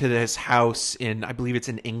invited to this house in, I believe it's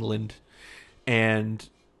in England, and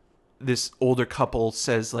this older couple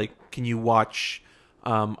says, like, can you watch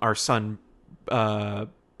our son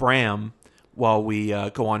Bram while we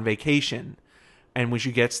go on vacation? And when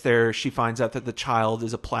she gets there, she finds out that the child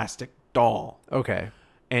is a plastic doll. Okay.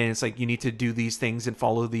 And it's like, you need to do these things and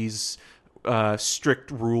follow these strict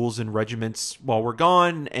rules and regiments while we're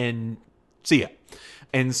gone, and see ya.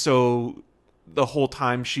 And so the whole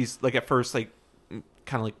time she's like, at first, like,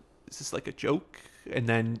 kind of like, is this like a joke? And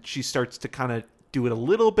then she starts to kind of do it a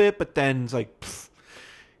little bit, but then it's like,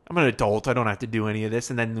 I'm an adult, I don't have to do any of this.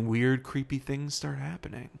 And then weird, creepy things start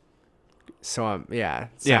happening. So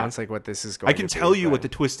sounds like what this is going to be. I can tell you what the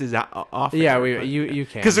twist is off. Yeah, you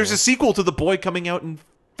can. Because there's a sequel to The Boy coming out in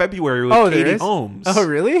February with Katie Holmes. Oh,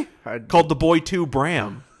 really? Called The Boy 2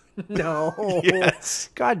 Bram. No. Yes.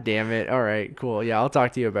 God damn it. All right, cool. Yeah, I'll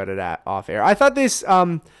talk to you about it off air. I thought this,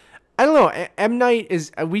 I don't know, M. Night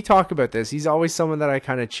is, we talk about this. He's always someone that I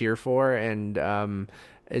kind of cheer for, and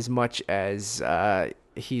as much as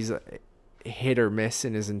he's hit or miss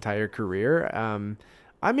in his entire career,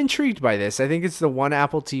 I'm intrigued by this. I think it's the one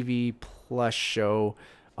Apple TV Plus show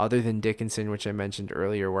other than Dickinson, which I mentioned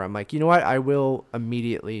earlier, where I'm like, you know what? I will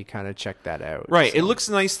immediately kind of check that out. Right. So. It looks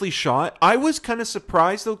nicely shot. I was kind of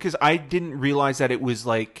surprised, though, because I didn't realize that it was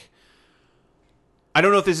like, I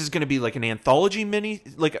don't know if this is going to be like an anthology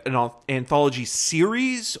like an anthology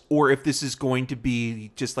series, or if this is going to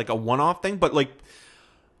be just like a one-off thing. But like,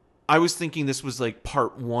 I was thinking this was like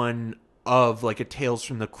part one of like a Tales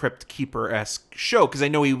from the Crypt Keeper-esque show, because I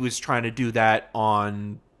know he was trying to do that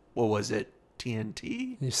on, what was it,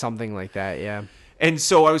 TNT? Something like that, yeah. And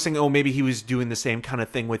so I was thinking, maybe he was doing the same kind of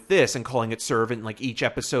thing with this and calling it Servant. Like, each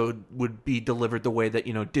episode would be delivered the way that,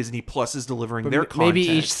 Disney Plus is delivering their content. Maybe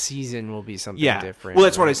each season will be something different. Well,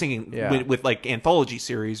 that's what I was thinking with like anthology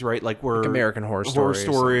series, right? Like American Horror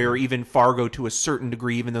Story or even Fargo to a certain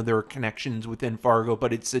degree, even though there are connections within Fargo,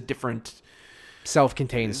 but it's a different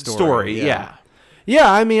self-contained story.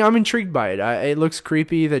 Yeah, I mean, I'm intrigued by it. It looks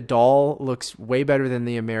creepy. The doll looks way better than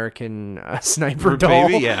the American Sniper doll.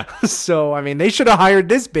 Baby, yeah. So, I mean, they should have hired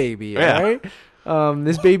this baby, right?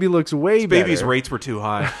 This baby looks way better. Baby's rates were too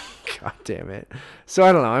high. God damn it. So,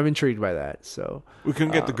 I don't know. I'm intrigued by that. So we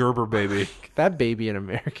couldn't get the Gerber baby. That baby in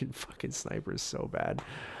American fucking Sniper is so bad.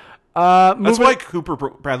 That's why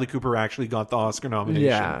Bradley Cooper actually got the Oscar nomination.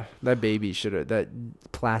 Yeah, that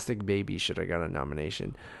plastic baby should have got a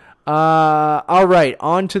nomination. All right,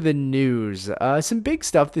 on to the news. Some big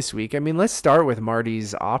stuff this week. I mean, let's start with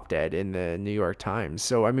Marty's op-ed in the New York Times.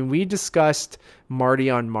 So, I mean, we discussed Marty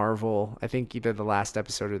on Marvel, I think either the last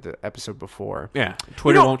episode or the episode before. Yeah,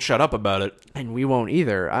 Twitter won't shut up about it. And we won't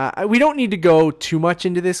either. We don't need to go too much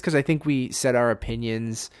into this because I think we said our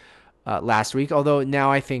opinions last week. Although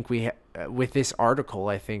now I think with this article,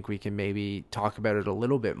 I think we can maybe talk about it a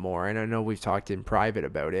little bit more. And I know we've talked in private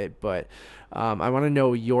about it, but I want to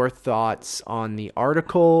know your thoughts on the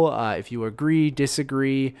article. If you agree,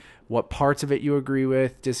 disagree, what parts of it you agree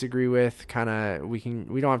with, disagree with. Kind of, we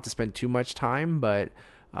don't have to spend too much time, but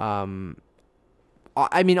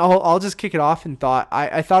I mean, I'll just kick it off and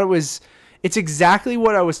I thought it's exactly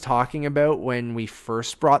what I was talking about when we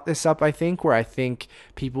first brought this up, I think, where I think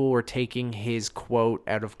people were taking his quote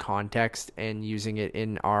out of context and using it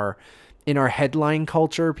in our headline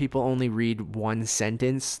culture. People only read one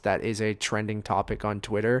sentence that is a trending topic on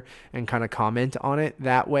Twitter and kind of comment on it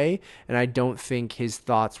that way. And I don't think his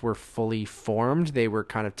thoughts were fully formed. They were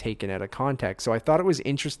kind of taken out of context. So I thought it was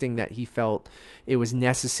interesting that he felt it was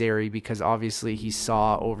necessary, because obviously he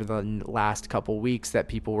saw over the last couple weeks that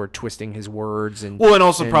people were twisting his words and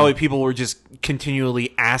also probably people were just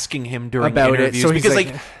continually asking him during about interviews it. So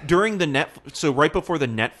because during so right before the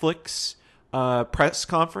Netflix press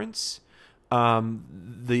conference,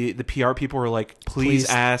 the PR people were like, please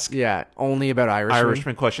ask only about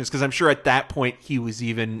Irishman questions, because I'm sure at that point he was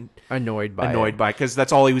even annoyed by because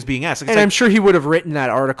that's all he was being asked. And I'm sure he would have written that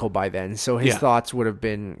article by then, so his thoughts would have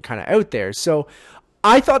been kind of out there. So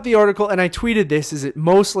I thought the article, and I tweeted this, is it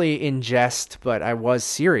mostly in jest, but I was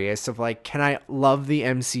serious, of like, can I love the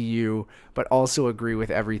MCU but also agree with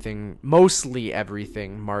mostly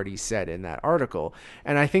everything Marty said in that article?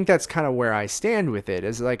 And I think that's kind of where I stand with it,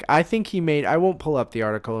 is like, I think I won't pull up the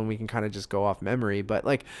article and we can kind of just go off memory, but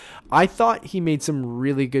like, I thought he made some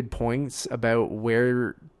really good points about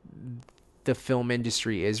where the film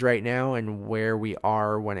industry is right now and where we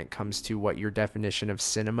are when it comes to what your definition of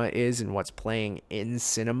cinema is and what's playing in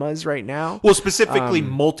cinemas right now. Well, specifically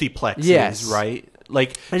multiplexes, yes. Right?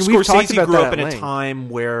 Like, and Scorsese grew up in a time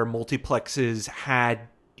where multiplexes had,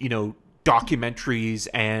 documentaries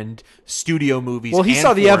and studio movies. Well, he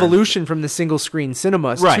saw the evolution from the single screen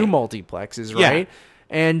cinemas to multiplexes, right?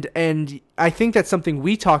 Yeah. And I think that's something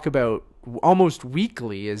we talk about almost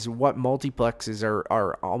weekly, is what multiplexes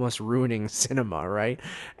are almost ruining cinema, right?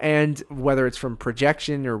 And whether it's from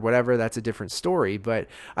projection or whatever, that's a different story. But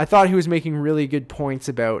I thought he was making really good points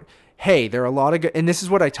about, hey, there are a lot of good, and this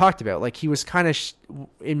is what I talked about. Like, he was kind of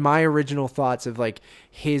in my original thoughts of like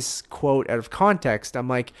his quote out of context. I'm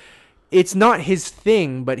like, it's not his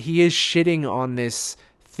thing, but he is shitting on this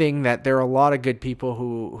thing that there are a lot of good people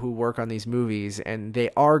who work on these movies, and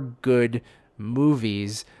they are good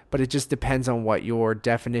movies, but it just depends on what your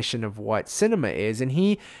definition of what cinema is. And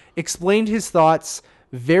he explained his thoughts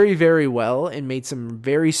very, very well and made some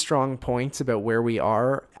very strong points about where we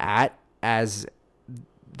are at as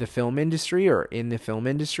the film industry, or in the film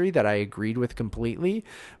industry, that I agreed with completely.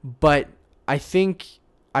 But I think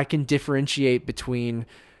I can differentiate between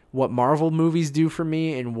what Marvel movies do for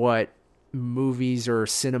me and what movies or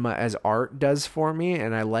cinema as art does for me,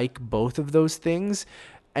 and I like both of those things.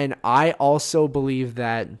 And I also believe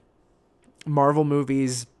that Marvel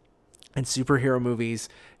movies and superhero movies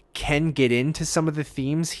can get into some of the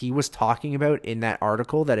themes he was talking about in that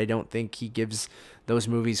article that I don't think he gives those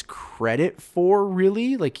movies credit for,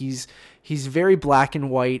 really. Like, he's very black and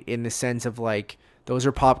white in the sense of like, those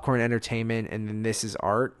are popcorn entertainment and then this is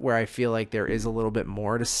art, where I feel like there is a little bit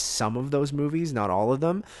more to some of those movies, not all of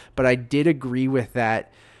them. But I did agree with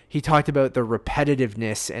that. He talked about the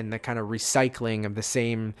repetitiveness and the kind of recycling of the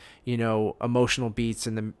same, emotional beats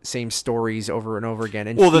and the same stories over and over again.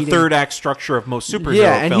 And the third act structure of most superhero films.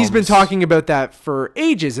 Yeah, and he's been talking about that for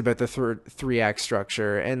ages, about the three act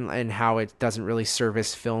structure and how it doesn't really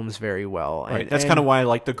service films very well. Right. That's kind of why I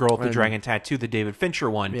like The Girl with the Dragon Tattoo, the David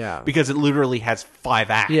Fincher one. Yeah. Because it literally has 5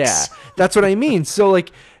 acts. Yeah, that's what I mean. So,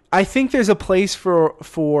 like, I think there's a place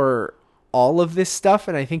for all of this stuff,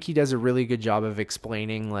 and I think he does a really good job of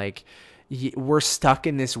explaining, like, we're stuck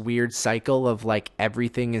in this weird cycle of like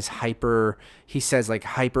everything is hyper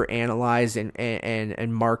analyzed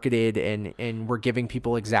and marketed, and we're giving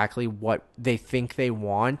people exactly what they think they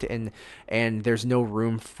want, and there's no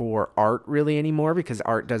room for art really anymore, because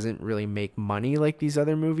art doesn't really make money like these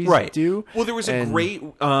other movies do. Well, there was a great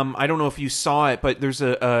I don't know if you saw it, but there's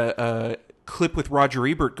a clip with Roger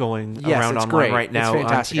Ebert going around online right now on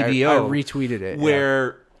TVO. I retweeted it.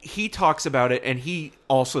 Where he talks about it, and he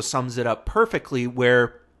also sums it up perfectly,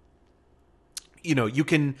 where you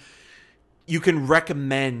can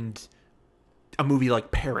recommend a movie like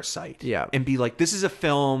Parasite, and be like, this is a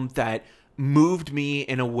film that moved me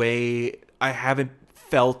in a way I haven't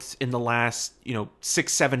felt in the last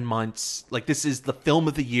 6-7 months. Like, this is the film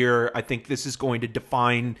of the year. I think this is going to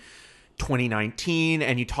define 2019.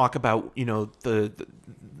 And you talk about the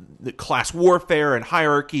class warfare and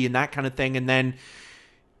hierarchy and that kind of thing, and then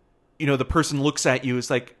the person looks at you, is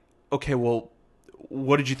like, okay, well,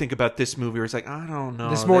 what did you think about this movie? Or it's like, I don't know.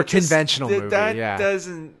 This more conventional movie.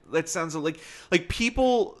 That sounds like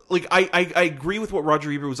people, like, I agree with what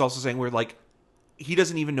Roger Ebert was also saying, where like, he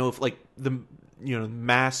doesn't even know if like the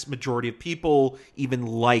mass majority of people even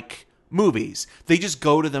like movies. They just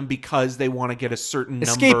go to them because they want to get a certain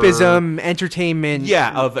escapism, entertainment,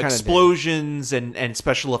 of explosions and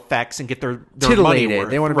special effects and get their money worth.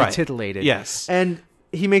 They want to be titillated. Yes. And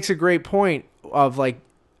he makes a great point of like,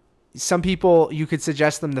 some people, you could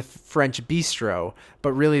suggest them the French bistro,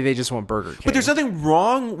 but really they just want Burger King. But there's nothing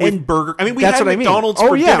wrong with Burger. I mean, we had McDonald's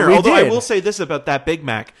for dinner. Although I will say this about that Big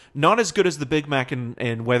Mac, not as good as the Big Mac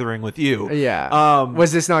in Weathering with You. Yeah.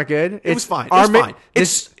 Was this not good? It was fine. It was fine.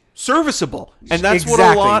 It's serviceable, and that's what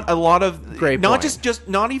a lot of great not point. just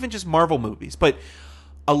not even just Marvel movies, but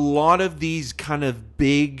a lot of these kind of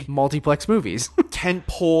big multiplex movies,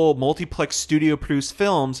 tentpole multiplex studio produced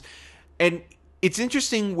films, and it's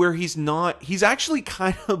interesting where he's actually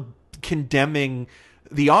kind of condemning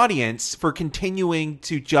the audience for continuing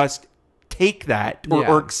to just take that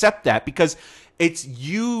or accept that, because it's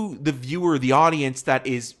you, the viewer, the audience, that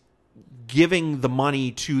is giving the money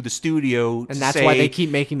to the studio, and that's why they keep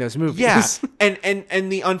making those movies. Yeah,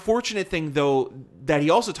 and the unfortunate thing, though, that he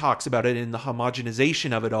also talks about it in the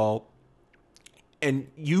homogenization of it all, and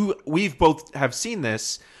we've both have seen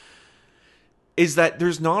this, is that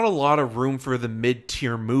there's not a lot of room for the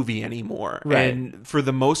mid-tier movie anymore. Right. And for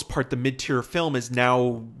the most part, the mid-tier film is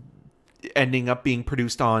now ending up being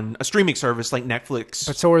produced on a streaming service like Netflix.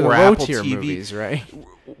 But so are the low-tier movies, right?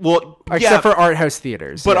 Well, except for art house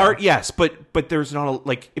theaters. But but there's not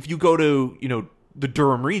like, if you go to, the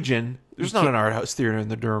Durham region, there's not an art house theater in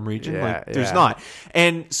the Durham region. There's not.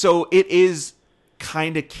 And so it is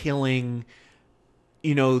kind of killing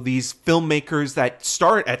these filmmakers that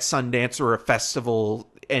start at Sundance or a festival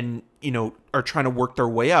and, are trying to work their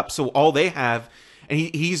way up. So all they have, and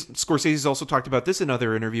Scorsese's also talked about this in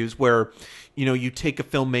other interviews, where, you take a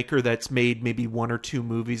filmmaker that's made maybe one or two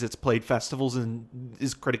movies that's played festivals and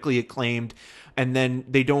is critically acclaimed, and then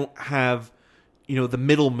they don't have, the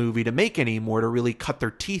middle movie to make anymore to really cut their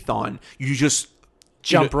teeth on. You just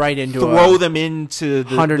jump right into throw them into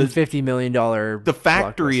the $150 million the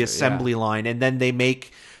factory assembly line, and then they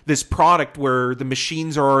make this product where the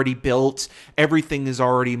machines are already built, everything is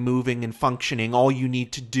already moving and functioning. All you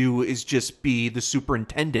need to do is just be the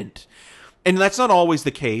superintendent, and that's not always the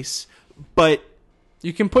case. But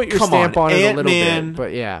you can put your stamp on it a little bit.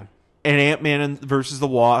 But yeah. And Ant-Man versus the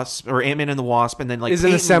Wasp, or Ant-Man and the Wasp, and then like is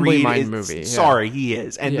an assembly line movie. Yeah. Sorry, he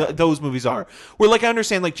is, and those movies are. Where like I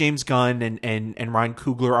understand like James Gunn and Ryan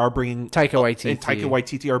Coogler are bringing Taika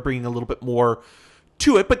Waititi are bringing a little bit more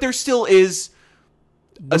to it, but there still is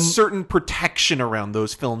a certain protection around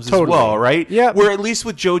those films as well, right? Yeah. Where at least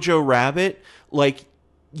with Jojo Rabbit, like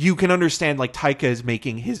you can understand like Taika is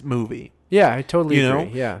making his movie. Yeah, I totally agree.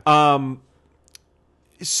 Yeah.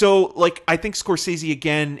 So, like, I think Scorsese,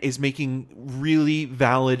 again, is making really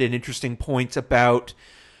valid and interesting points about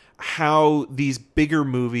how these bigger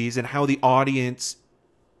movies and how the audience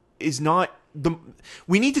is not...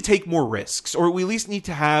 We need to take more risks, or we at least need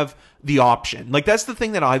to have the option. Like, that's the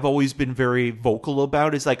thing that I've always been very vocal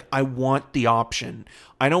about, is, like, I want the option.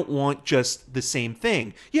 I don't want just the same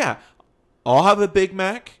thing. Yeah, I'll have a Big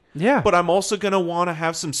Mac. Yeah. But I'm also going to want to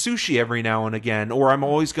have some sushi every now and again, or I'm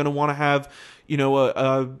always going to want to have...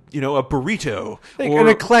 a burrito, like an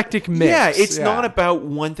eclectic mix. Yeah, it's not about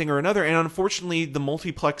one thing or another. And unfortunately, the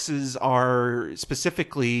multiplexes are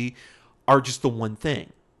just the one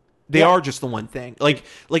thing. They are just the one thing.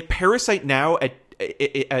 Like Parasite now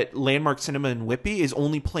at Landmark Cinema in Whitby is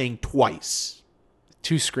only playing twice.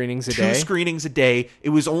 2 screenings a day? 2 screenings a day.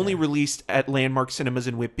 It was only released at Landmark Cinemas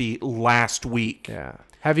in Whitby last week. Yeah.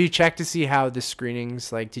 Have you checked to see how the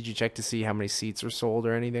screenings, like, did you check to see how many seats were sold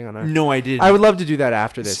or anything on it? No, I didn't. I would love to do that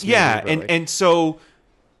after this. Yeah, and so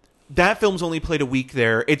that film's only played a week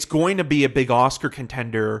there. It's going to be a big Oscar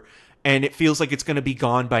contender, and it feels like it's going to be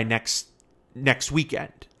gone by next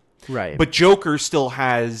weekend. Right. But Joker still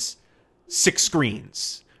has 6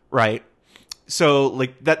 screens, right? So,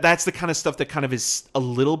 like, that's the kind of stuff that kind of is a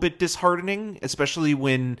little bit disheartening, especially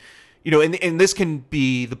when, and this can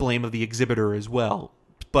be the blame of the exhibitor as well.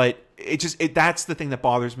 But that's the thing that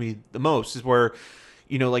bothers me the most, is where,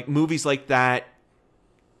 like movies like that.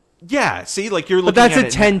 Yeah, see, like you're looking at it. But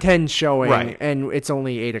that's a 10-10 showing, right? And it's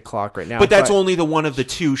only 8 o'clock right now. But that's only the one of the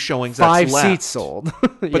 2 showings that's 5 left. seats sold.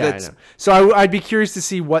 But I know. So I'd be curious to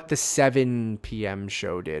see what the 7 p.m.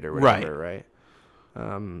 show did or whatever, right?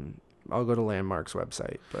 I'll go to Landmark's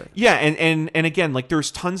website, but yeah, and again, like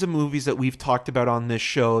there's tons of movies that we've talked about on this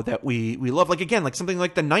show that we love. Like again, like something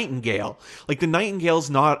like The Nightingale. Like The Nightingale's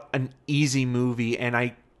not an easy movie, and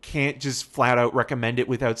I can't just flat out recommend it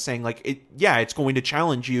without saying like it. Yeah, it's going to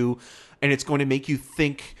challenge you, and it's going to make you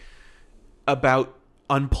think about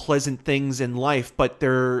unpleasant things in life. But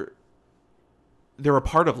they're a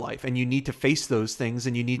part of life, and you need to face those things,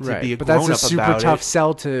 and you need to be a but grown up about it. that's a super tough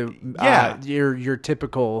sell to your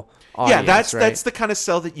typical audience. That's the kind of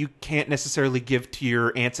sell that you can't necessarily give to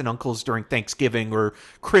your aunts and uncles during Thanksgiving or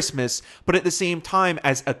Christmas. But at the same time,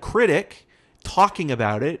 as a critic talking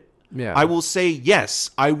about it, I will say,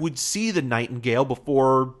 yes, I would see the Nightingale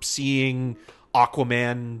before seeing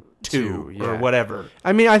Aquaman 2 or whatever.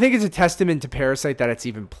 I mean, I think it's a testament to Parasite that it's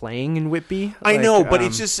even playing in Whitby. I know, but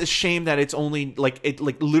it's just a shame that it's only it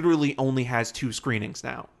literally only has 2 screenings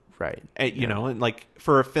now. Right. And, you know, and like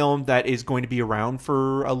for a film that is going to be around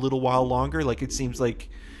for a little while longer, like it seems like,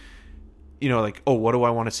 you know, like, oh, what do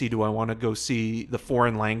I want to see? Do I want to go see the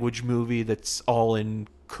foreign language movie that's all in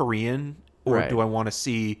Korean, or do I want to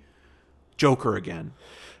see Joker again?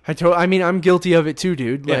 I mean, I'm guilty of it too,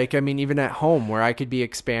 dude. Like, I mean, even at home, where I could be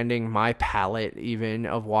expanding my palette, even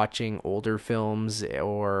of watching older films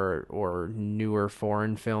or newer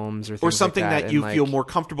foreign films, or something like that you feel more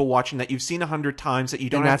comfortable watching, that you've seen 100 times, that you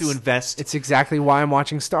don't have to invest. It's exactly why I'm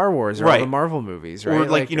watching Star Wars or all the Marvel movies, right? Or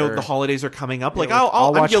like, you know, the holidays are coming up. Like,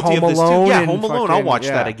 I'm guilty of this too. Yeah, Home Alone. I'll watch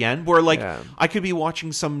that again. Where like I could be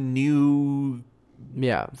watching some new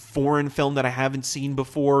foreign film that I haven't seen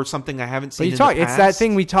before, or something I haven't seen in the past. It's that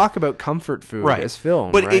thing we talk about, comfort food as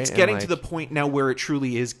film, but it's getting to the point now where it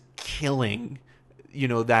truly is killing, you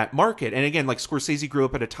know, that market. And again, like Scorsese grew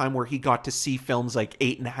up at a time where he got to see films like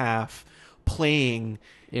 8.5 playing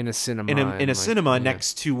in a cinema in a cinema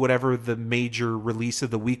next to whatever the major release of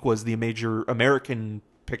the week was, the major American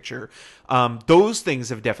picture. Those things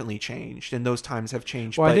have definitely changed, and those times have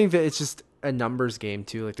changed. Well, I think that it's just a numbers game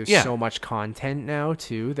too. Like, there's so much content now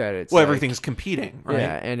too that it's everything's competing, right?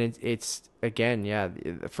 Yeah, and it's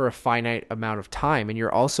again, for a finite amount of time, and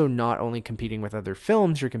you're also not only competing with other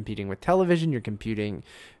films, you're competing with television, you're competing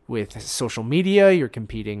with social media, you're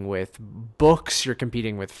competing with books, you're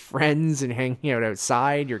competing with friends and hanging out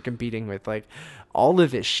outside, you're competing with like all of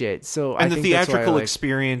this shit. So and the theatrical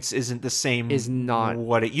experience isn't the same. Is not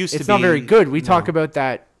what it used to be. It's not very good. We talk about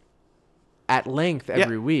that at length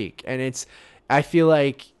every week, and I feel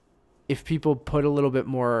like if people put a little bit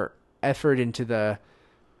more effort into the,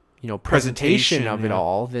 you know, presentation of it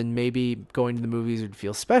all, then maybe going to the movies would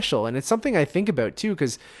feel special. And it's something I think about too,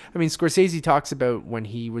 because I mean, Scorsese talks about when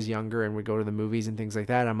he was younger and would go to the movies and things like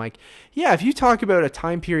that. I'm like, yeah, if you talk about a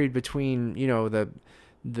time period between, you know, the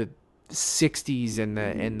 60s and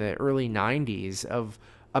the early 90s, of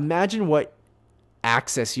imagine what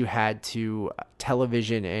access you had to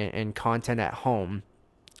television and content at home,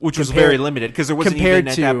 which was very limited, because there wasn't even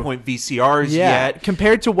at that point VCRs yet,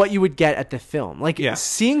 compared to what you would get at the film. Like,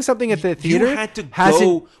 seeing something at the theater, you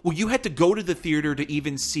had to go to the theater to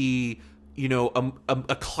even see, you know,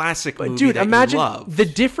 a classic movie. Dude, that imagine you love. The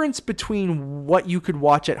difference between what you could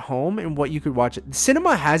watch at home and what you could watch at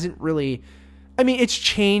cinema hasn't really. I mean, it's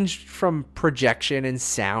changed from projection, and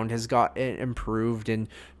sound has got improved, and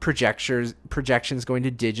projections going to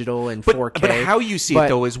digital and 4K. But how you see it,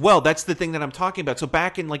 though, as well, that's the thing that I'm talking about. So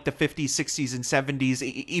back in like the 50s, 60s, and 70s,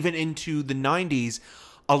 even into the 90s,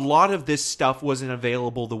 a lot of this stuff wasn't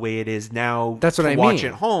available the way it is now. That's what I mean. Watch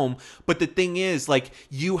at home. But the thing is, like,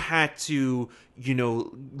 you had to, you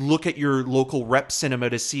know, look at your local rep cinema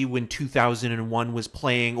to see when 2001 was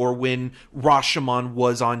playing, or when Rashomon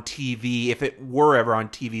was on TV, if it were ever on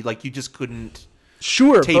TV. Like, you just couldn't.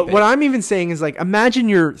 Sure, but what I'm even saying is, like, imagine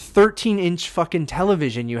your 13-inch fucking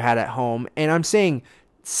television you had at home, and I'm saying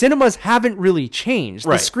cinemas haven't really changed.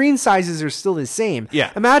 Right. The screen sizes are still the same.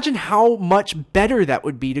 Yeah. Imagine how much better that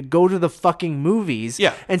would be to go to the fucking movies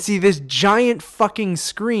and see this giant fucking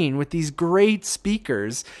screen with these great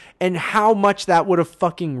speakers, and how much that would have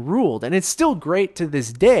fucking ruled. And it's still great to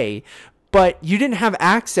this day, but you didn't have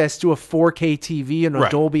access to a 4K TV and a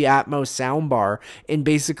Dolby Atmos soundbar in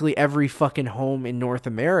basically every fucking home in North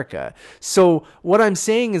America. So what I'm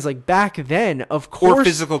saying is, like, back then, of course, or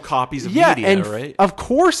physical copies of media, and right? Of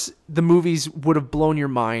course, the movies would have blown your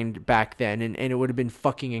mind back then, and it would have been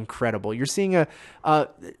fucking incredible. You're seeing a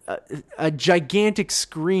gigantic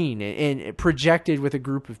screen and projected with a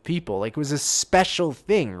group of people. Like, it was a special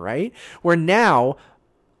thing, right? Where now,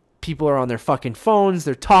 people are on their fucking phones,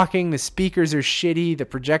 they're talking, the speakers are shitty, the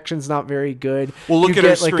projection's not very good. Well, look at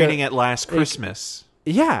our screening at last Christmas.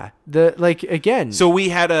 Again. So we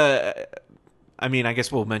had I mean, I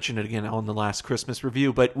guess we'll mention it again on the last Christmas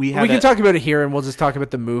review, but we can talk about it here, and we'll just talk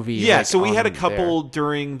about the movie. Yeah, like, so we had a couple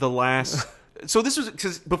during the last. So this was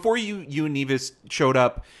because before you and Nevis showed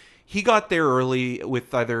up, he got there early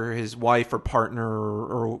with either his wife or partner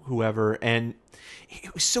or whoever, and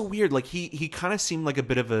it was so weird. Like, he kind of seemed like a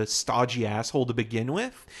bit of a stodgy asshole to begin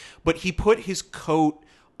with, but he put his coat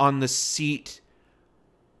on the seat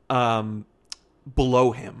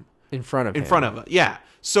below him. In front of him. In front of him, yeah.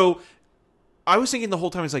 So I was thinking the whole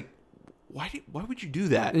time, I was like, why would you do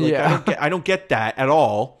that? Like, yeah. I don't get that at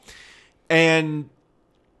all. And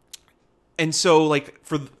so, like,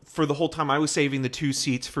 for the whole time, I was saving the 2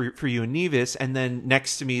 seats for you and Nevis, and then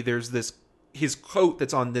next to me, there's his coat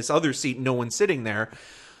that's on this other seat, no one's sitting there.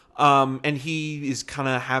 And he is kind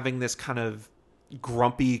of having this kind of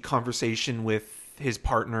grumpy conversation with his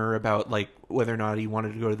partner about like whether or not he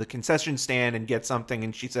wanted to go to the concession stand and get something,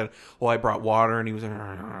 and she said, "Well, I brought water," and he was like,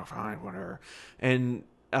 "Oh, fine, whatever." And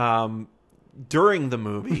during the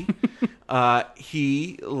movie,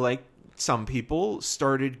 he, like some people,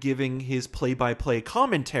 started giving his play-by-play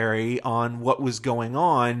commentary on what was going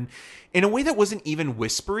on in a way that wasn't even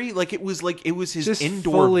whispery. Like it was his just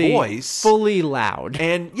indoor voice, fully loud.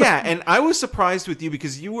 And yeah, and I was surprised with you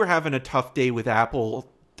because you were having a tough day with Apple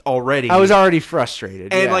already. I was already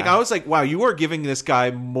frustrated. And like I was like, wow, you are giving this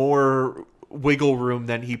guy more wiggle room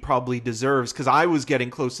than he probably deserves, because I was getting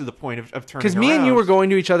close to the point of turning around. Because me and you were going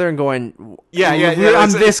to each other and going, yeah,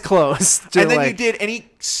 I'm this close to, and then you did, and he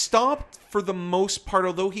stopped for the most part,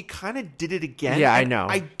 although he kind of did it again. Yeah, and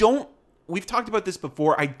I know. We've talked about this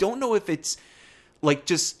before. I don't know if it's like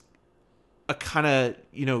just a kind of,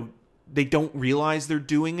 they don't realize they're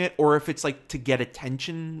doing it, or if it's like to get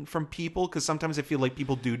attention from people, because sometimes I feel like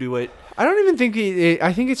people do it. I don't even think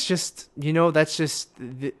I think it's just, that's just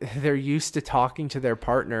they're used to talking to their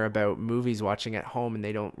partner about movies watching at home, and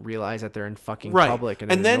they don't realize that they're in fucking public, and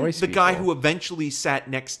then the people. Guy who eventually sat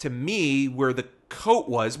next to me where the coat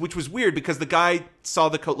was, which was weird because the guy saw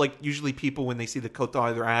the coat. Like usually people, when they see the coat, they'll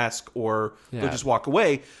either ask or they'll just walk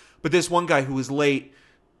away. But this one guy who was late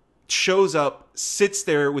shows up, sits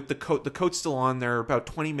there with the coat. The coat's still on there. About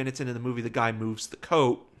 20 minutes into the movie, the guy moves the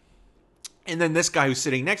coat. And then this guy who's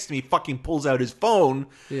sitting next to me fucking pulls out his phone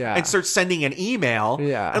and starts sending an email.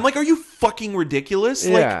 Yeah. I'm like, are you fucking ridiculous?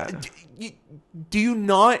 Yeah. Like, do you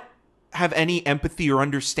not have any empathy or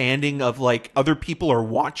understanding of like other people are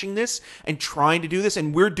watching this and trying to do this,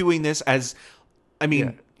 and we're doing this as,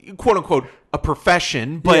 quote unquote, a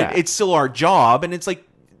profession, but it's still our job. And it's like,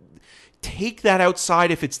 take that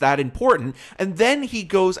outside if it's that important. And then he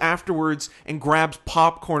goes afterwards and grabs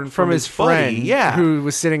popcorn from his friend, buddy, who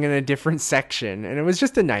was sitting in a different section, and it was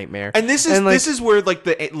just a nightmare. And this is where like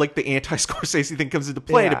the anti-Scorsese thing comes into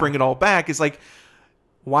play to bring it all back. Is like,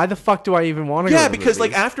 why the fuck do I even want to go to the because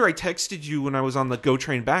movies? like after I texted you when I was on the GO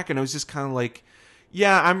train back, and I was just kind of like,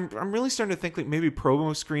 yeah, I'm really starting to think like maybe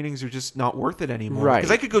promo screenings are just not worth it anymore. Right.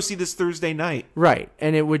 Because I could go see this Thursday night. Right.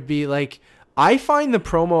 And it would be like, I find the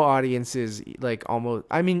promo audiences like almost,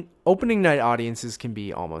 opening night audiences can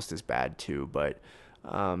be almost as bad too, but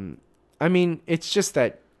it's just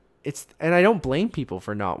that and I don't blame people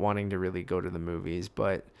for not wanting to really go to the movies,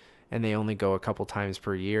 and they only go a couple times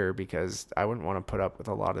per year, because I wouldn't want to put up with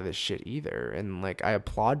a lot of this shit either. And like, I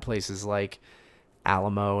applaud places like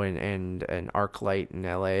Alamo and ArcLight in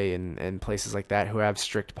LA and places like that who have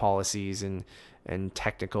strict policies and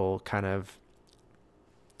technical kind of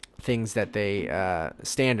things that they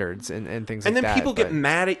standards and things like that. And then people get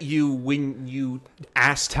mad at you when you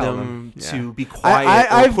ask them to be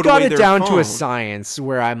quiet. I've put got away it their down phone. to a science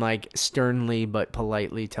where I'm like sternly but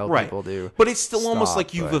politely tell people to. But it's still almost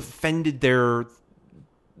like you've offended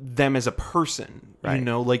them as a person. Right.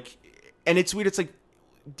 Like, and it's weird. It's like,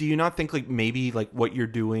 do you not think like maybe like what you're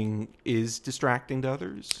doing is distracting to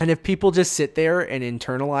others? And if people just sit there and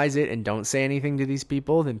internalize it and don't say anything to these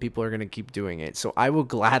people, then people are going to keep doing it. So I will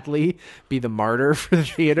gladly be the martyr for the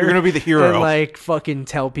theater. You're going to be the hero. And like fucking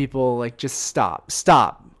tell people like, just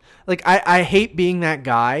stop. Like I hate being that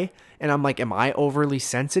guy. And I'm like, am I overly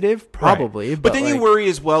sensitive? Probably. Right. But then you worry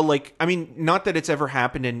as well, like, not that it's ever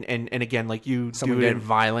happened, and again, like someone do it get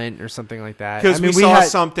violent or something like that. Because we saw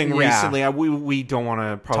something recently. We don't want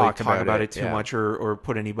to probably talk about it too much or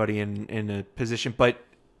put anybody in a position, but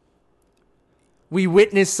we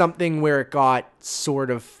witnessed something where it got sort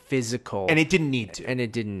of physical. And it didn't need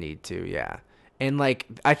to. Yeah. And like,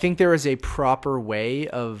 I think there is a proper way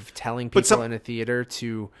of telling people in a theater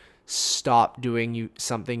to stop doing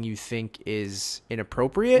something you think is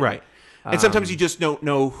inappropriate. Right. And sometimes you just don't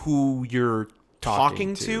know who you're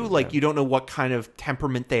talking to. Like, you don't know what kind of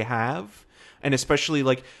temperament they have. And especially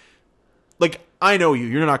like I know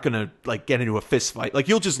you're not going to like get into a fist fight. Like,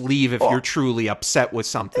 you'll just leave if you're truly upset with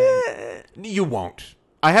something. You won't.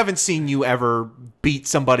 I haven't seen you ever beat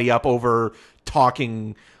somebody up over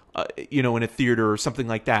talking in a theater or something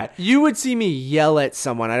like that. You would see me yell at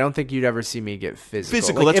someone. I don't think you'd ever see me get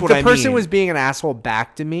physical. Like, that's what I mean. If the person was being an asshole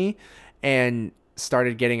back to me and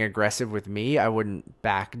started getting aggressive with me, I wouldn't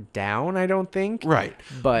back down, I don't think. Right.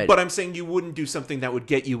 But I'm saying you wouldn't do something that would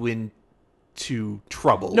get you in to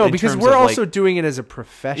trouble. No, because we're also doing it as a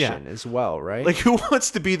profession as well, right? Like, who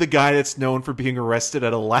wants to be the guy that's known for being arrested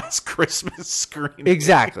at a Last Christmas screening?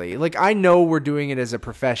 Exactly. Like, I know we're doing it as a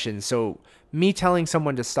profession, so me telling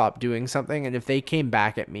someone to stop doing something, and if they came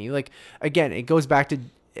back at me, like, again, it goes back to,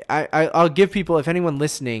 I'll give people, if anyone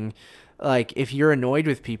listening, like, if you're annoyed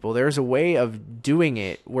with people, there's a way of doing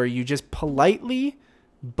it where you just politely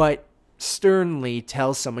but sternly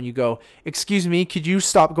tell someone, you go, excuse me, could you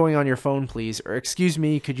stop going on your phone, please? Or excuse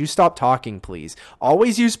me, could you stop talking, please?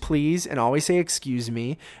 Always use please and always say excuse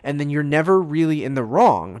me. And then you're never really in the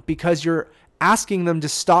wrong because you're asking them to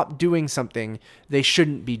stop doing something they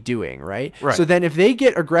shouldn't be doing, right? So then if they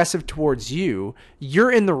get aggressive towards you,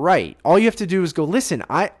 you're in the right. All you have to do is go, listen,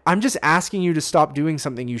 I'm just asking you to stop doing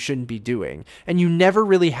something you shouldn't be doing. And you never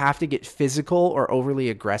really have to get physical or overly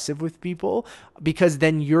aggressive with people because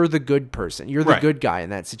then you're the good person. You're the good guy in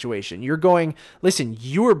that situation. You're going, listen,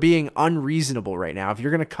 you are being unreasonable right now. If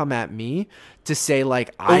you're going to come at me to say,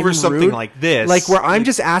 like, I'm over something rude, like this, like where I'm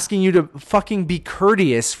just asking you to fucking be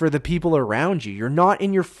courteous for the people around you. You're not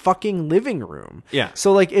in your fucking living room. Yeah.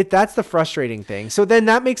 So like that's the frustrating thing. So then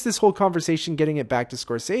that makes this whole conversation, getting it back to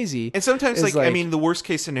Scorsese. And sometimes like, I mean, the worst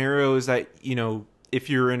case scenario is that, you know, if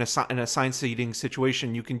you're in an assigned seating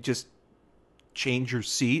situation, you can just change your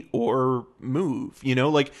seat or move, you know,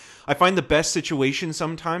 like I find the best situation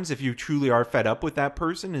sometimes if you truly are fed up with that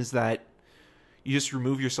person is that you just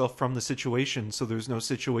remove yourself from the situation. So there's no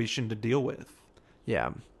situation to deal with.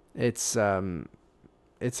 Yeah. It's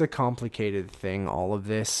a complicated thing, all of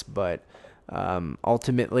this, but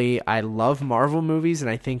ultimately I love Marvel movies and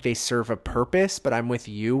I think they serve a purpose, but I'm with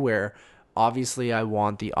you where obviously I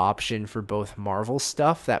want the option for both Marvel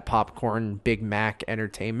stuff, that popcorn Big Mac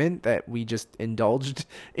entertainment that we just indulged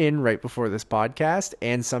in right before this podcast,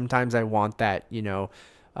 and sometimes I want that,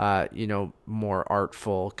 more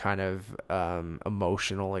artful kind of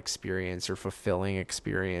emotional experience or fulfilling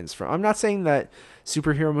experience. I'm not saying that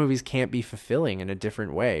superhero movies can't be fulfilling in a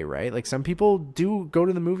different way, right? Like some people do go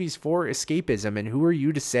to the movies for escapism, and who are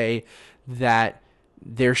you to say that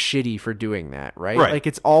they're shitty for doing that, right? Like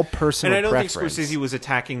it's all personal preference. And I don't think Scorsese was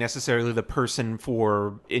attacking necessarily the person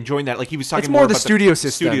for enjoying that. Like he was talking it's more about the studio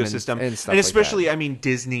system and stuff, and especially, like that. I mean,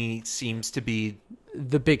 Disney seems to be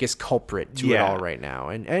the biggest culprit to it all right now,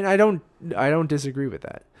 and I don't disagree with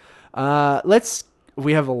that.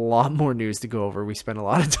 We have a lot more news to go over. We spent a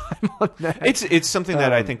lot of time on that. It's something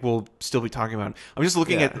that I think we'll still be talking about. I'm just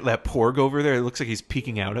looking at that Porg over there. It looks like he's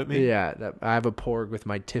peeking out at me. Yeah, I have a Porg with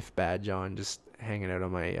my TIFF badge on, just hanging out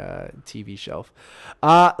on my TV shelf.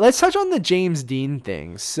 Let's touch on the James Dean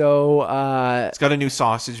thing. So it's got a new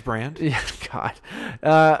sausage brand. Yeah,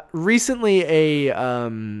 God. Recently,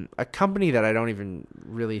 a company that I don't even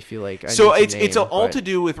really feel like. It's all to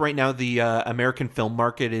do with right now. The American film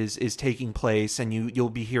market is taking place, and you'll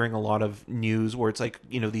be hearing a lot of news where it's like,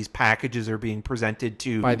 you know, these packages are being presented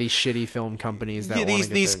to by these shitty film companies that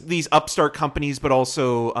these upstart companies, but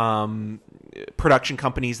also production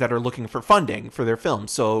companies that are looking for funding for their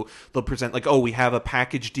films. So they'll present like, oh, we have a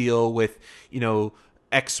package deal with, you know,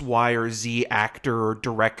 X, Y, or Z actor or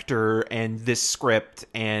director and this script,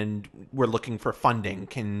 and we're looking for funding.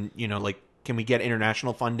 Can we get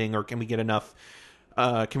international funding, or can we get enough?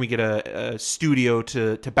 Can we get a studio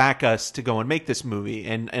to back us to go and make this movie?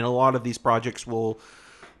 And a lot of these projects will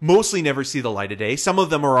mostly never see the light of day. Some of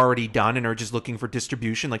them are already done and are just looking for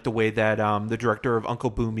distribution, like the way that the director of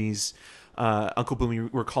Uncle Boomy's Uncle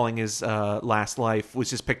Boomy, we're calling his Last Life, was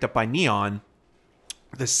just picked up by Neon,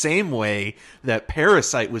 the same way that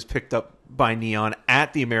Parasite was picked up by Neon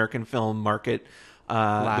at the American film market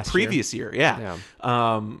the previous year. Yeah.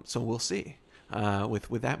 So we'll see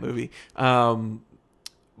with that movie. But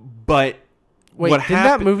wait, what didn't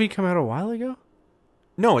happened, that movie come out a while ago?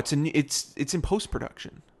 No, it's in post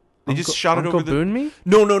production. They just shot it over the. Boon Me?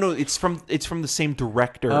 No. It's from the same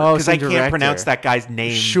director. Because I can't pronounce that guy's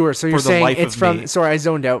name. Sure. So you're saying it's from. Sorry, I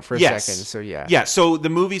zoned out for a second. So yeah. Yeah. So the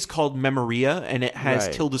movie's called Memoria, and it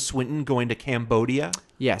has Tilda Swinton going to Cambodia.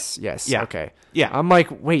 Yes. Yeah. Okay. Yeah. I'm like,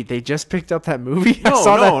 wait, they just picked up that movie? No.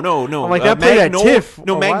 I'm like, that played at TIFF.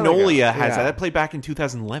 No, Magnolia has that. That played back in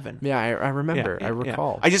 2011. Yeah, I remember. I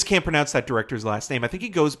recall. I just can't pronounce that director's last name. I think he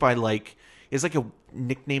goes by is like a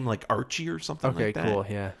nickname like Archie or something like that. Okay, cool.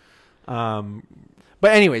 Yeah.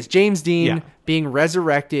 But anyways, James Dean being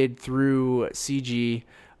resurrected through CG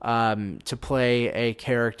to play a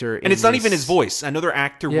character, and it's not even his voice. Another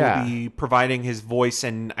actor will be providing his voice,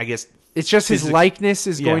 and I guess it's just his likeness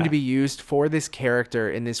is going to be used for this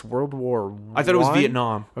character in this World War I thought it was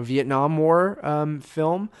Vietnam, a Vietnam War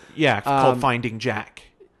film. Yeah, called Finding Jack.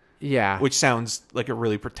 Yeah. Which sounds like a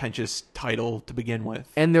really pretentious title to begin with.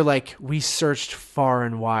 And they're like, we searched far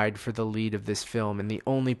and wide for the lead of this film, and the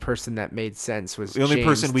only person that made sense was the only James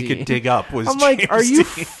person we Dean. could dig up was I'm like, James are you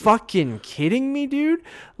Dean. fucking kidding me, dude?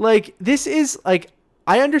 Like, this is, like,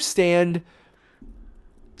 I understand.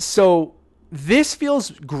 So this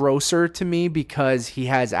feels grosser to me because he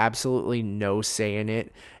has absolutely no say in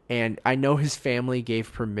it. And I know his family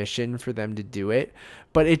gave permission for them to do it,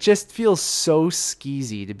 but it just feels so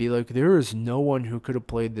skeezy to be like, there is no one who could have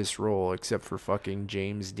played this role except for fucking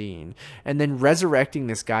James Dean. And then resurrecting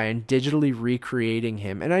this guy and digitally recreating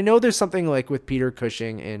him. And I know there's something like with Peter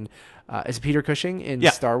Cushing in, is it Peter Cushing in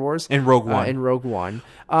Star Wars? In Rogue One. In Rogue One.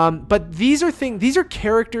 But these are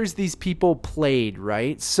characters these people played,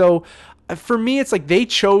 right? So for me, it's like they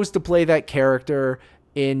chose to play that character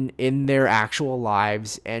in their actual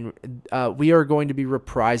lives, and we are going to be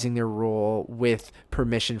reprising their role with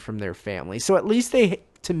permission from their family. So at least they,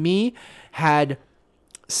 to me, had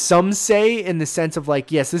some say in the sense of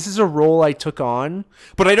like, yes, this is a role I took on.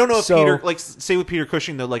 But I don't know if Peter, like, say with Peter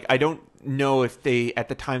Cushing though, like I don't know if they, at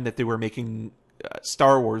the time that they were making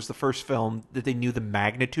Star Wars, the first film, that they knew the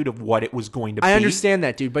magnitude of what it was going to be. I understand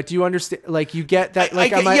that, dude. But do you understand? Like, you get that?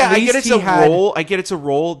 Like, I get it's a role. I get it's a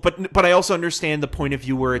role, but I also understand the point of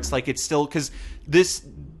view where it's like it's still because this.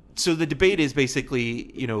 So the debate is basically,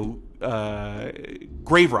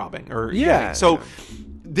 grave robbing or So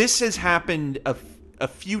this has happened a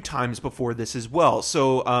few times before this as well.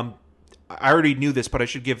 So I already knew this, but I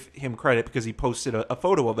should give him credit because he posted a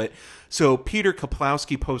photo of it. So Peter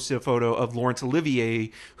Kaplowski posted a photo of Laurence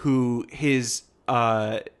Olivier, who his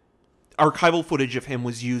archival footage of him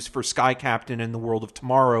was used for Sky Captain in The World of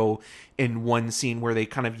Tomorrow in one scene where they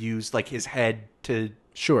kind of used like his head to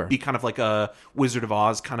be kind of like a Wizard of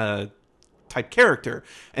Oz kind of type character.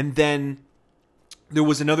 And then there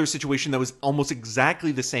was another situation that was almost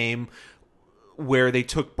exactly the same where they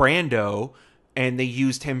took Brando and they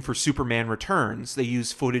used him for Superman Returns. They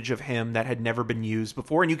used footage of him that had never been used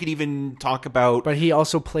before. And you could even talk about... But he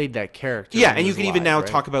also played that character. Yeah, and you can even now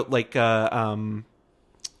talk about, like, Carrie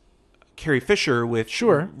Fisher with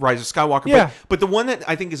Rise of Skywalker. Yeah. But the one that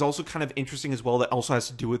I think is also kind of interesting as well that also has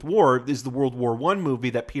to do with war is the World War I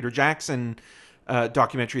movie, that Peter Jackson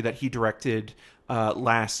documentary that he directed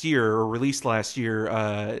last year, or released last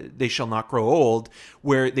year, They Shall Not Grow Old,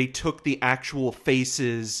 where they took the actual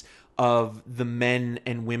faces of the men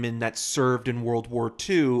and women that served in World War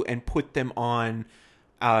II and put them on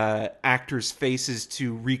actors' faces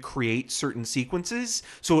to recreate certain sequences.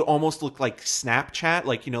 So it almost looked like Snapchat,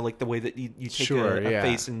 like, like the way that you take a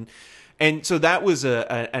face. And so that was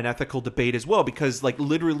an ethical debate as well, because like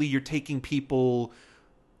literally you're taking people,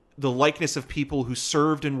 the likeness of people who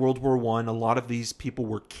served in World War I. A lot of these people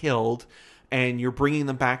were killed, and you're bringing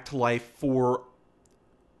them back to life for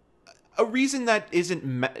a reason that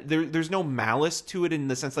isn't there's no malice to it, in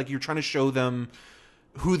the sense like you're trying to show them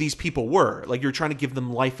who these people were. Like you're trying to give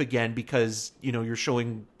them life again because you're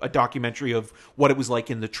showing a documentary of what it was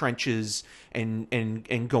like in the trenches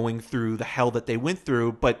and going through the hell that they went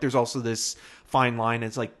through. But there's also this fine line.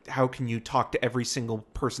 It's like, how can you talk to every single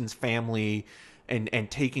person's family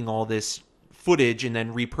and taking all this footage and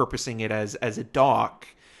then repurposing it as a doc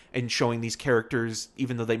and showing these characters,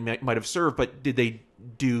 even though they might have served, but did they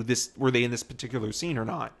do this? Were they in this particular scene or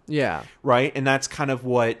not? Yeah. Right? And that's kind of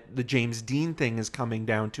what the James Dean thing is coming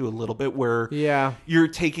down to a little bit, where you're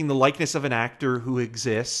taking the likeness of an actor who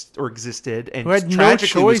exists or existed and who had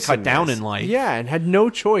tragically no choice was cut down in life. Yeah, and had no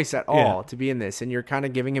choice at all to be in this. And you're kind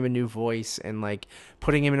of giving him a new voice and like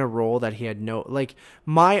putting him in a role that he had no... Like,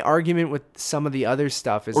 my argument with some of the other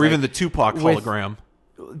stuff is... Or even the Tupac hologram.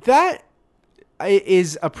 That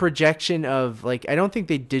is a projection of, like, I don't think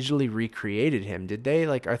they digitally recreated him, did they?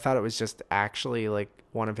 Like, I thought it was just actually like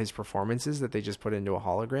one of his performances that they just put into a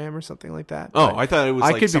hologram or something like that. Oh, but I thought it was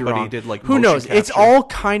like somebody did like who knows? Capture. It's all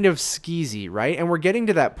kind of skeezy, right? And we're getting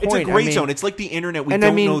to that point. It's a gray zone. It's like the internet. We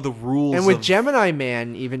don't know the rules. And with Gemini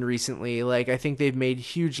Man, even recently, like I think they've made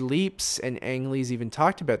huge leaps, and Ang Lee's even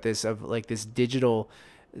talked about this, of like this digital...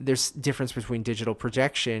 There's difference between digital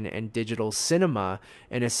projection and digital cinema,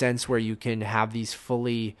 in a sense where you can have these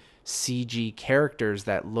fully CG characters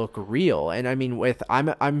that look real. And I mean,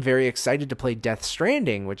 I'm very excited to play Death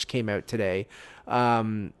Stranding, which came out today,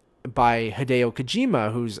 by Hideo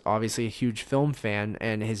Kojima, who's obviously a huge film fan,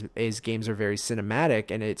 and his games are very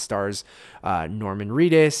cinematic, and it stars Norman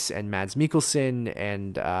Reedus and Mads Mikkelsen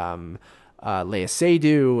and Lea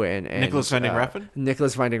Seydoux and Nicholas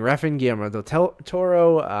Winding Refn, Guillermo del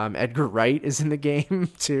Toro, Edgar Wright is in the game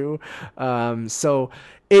too. So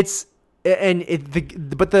it's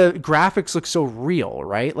but the graphics look so real,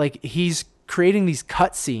 right? Like he's creating these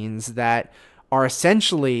cutscenes that are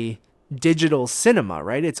essentially digital cinema,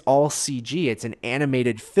 right? It's all CG. It's an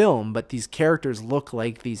animated film, but these characters look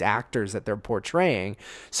like these actors that they're portraying.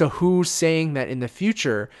 So who's saying that in the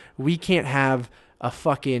future we can't have a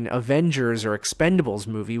fucking Avengers or Expendables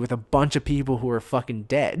movie with a bunch of people who are fucking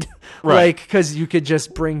dead? Right. Like, because you could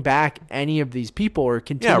just bring back any of these people or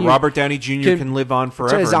continue. Yeah, Robert Downey Jr. can live on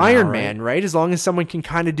forever as now, Iron right? Man, right? As long as someone can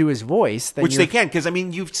kind of do his voice, then which they can, because I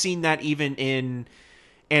mean, you've seen that even in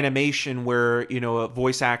animation where, you know, a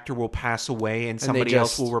voice actor will pass away and somebody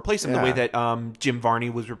else will replace him, the way that Jim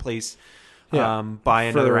Varney was replaced by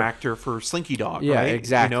another actor for Slinky Dog, right?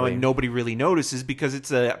 Exactly. You know, and nobody really notices because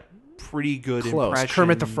it's a pretty good impression.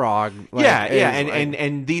 Kermit the Frog. Like,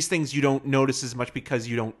 and these things you don't notice as much because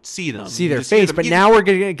you don't see them. See their face, but now we're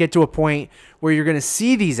going to get to a point where you're going to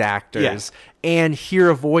see these actors and hear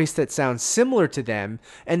a voice that sounds similar to them,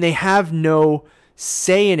 and they have no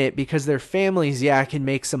say in it because their families, can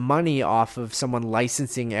make some money off of someone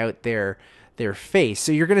licensing out their face.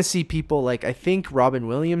 So you're going to see people like, I think Robin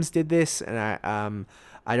Williams did this, and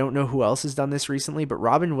I don't know who else has done this recently, but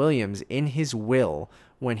Robin Williams, in his will,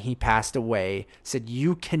 when he passed away, said,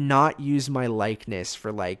 you cannot use my likeness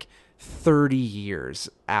for like 30 years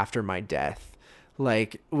after my death.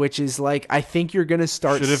 Like, which is like, I think you're going to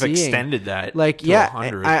start seeing. Should have extended that. Like, to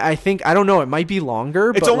 100. I think, I don't know, it might be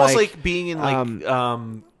longer. It's but almost like being in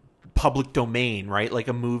like public domain, right? Like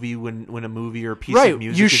a movie, when a movie or a piece of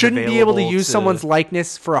music you is shouldn't be able to use to... someone's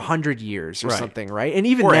likeness for 100 years or something, right? And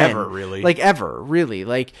even or then, ever, really. Like ever, really.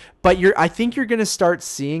 Like, but I think you're going to start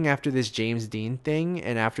seeing after this James Dean thing,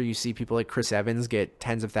 and after you see people like Chris Evans get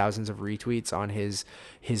tens of thousands of retweets on his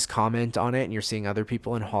comment on it, and you're seeing other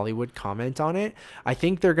people in Hollywood comment on it, I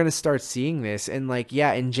think they're going to start seeing this. And like,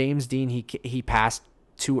 in James Dean, he passed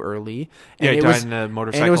too early, and he died in a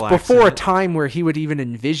motorcycle and it was before accident. a time where he would even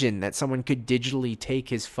envision that someone could digitally take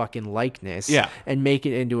his fucking likeness and make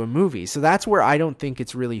it into a movie. So that's where I don't think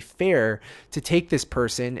it's really fair to take this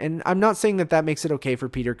person. And I'm not saying that makes it okay for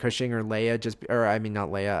Peter Cushing or Leia,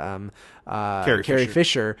 Carrie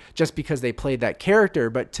Fisher, just because they played that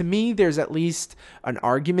character. But to me, there's at least an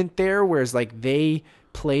argument there, whereas like they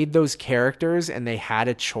played those characters and they had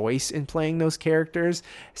a choice in playing those characters.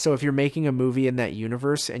 So if you're making a movie in that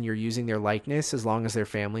universe and you're using their likeness, as long as their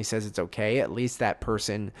family says it's okay, at least that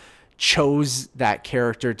person chose that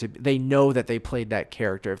character they know that they played that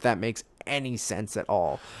character, if that makes any sense at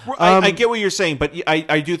all. I get what you're saying, but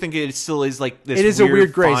I do think it still is like this. It is weird, a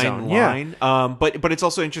weird gray fine zone, line. But it's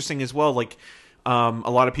also interesting as well. Like a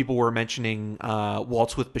lot of people were mentioning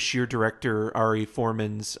Waltz with Bashir director Ari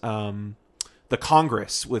Foreman's The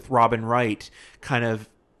Congress with Robin Wright, kind of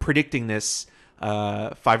predicting this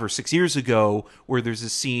 5 or 6 years ago, where there's a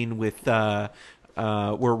scene with where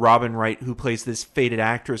Robin Wright, who plays this faded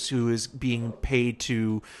actress who is being paid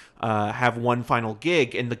to have one final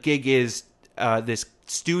gig, and the gig is this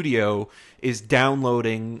studio is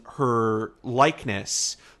downloading her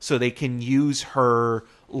likeness so they can use her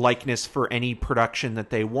likeness for any production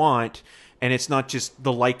that they want. And it's not just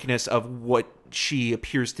the likeness of what she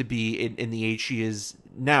appears to be in the age she is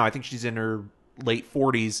now. I think she's in her late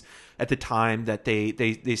 40s at the time that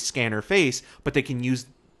they scan her face, but they can use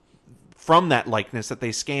from that likeness that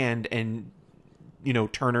they scanned and, you know,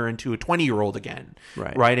 turn her into a 20-year-old again.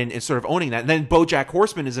 Right. And sort of owning that. And then BoJack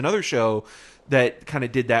Horseman is another show that kind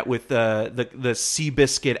of did that with the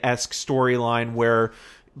Seabiscuit-esque storyline where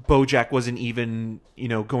BoJack wasn't even, you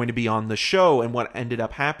know, going to be on the show. And what ended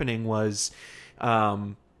up happening was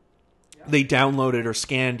they downloaded or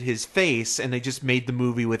scanned his face and they just made the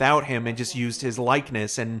movie without him and just used his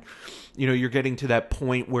likeness. And, you know, you're getting to that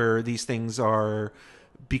point where these things are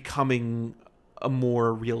becoming a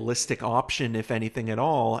more realistic option, if anything at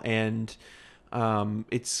all. And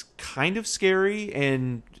it's kind of scary,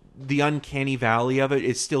 and the uncanny valley of it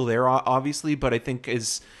is still there, obviously. But I think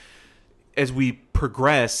as we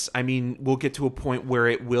progress, I mean, we'll get to a point where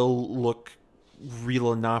it will look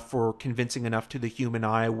real enough or convincing enough to the human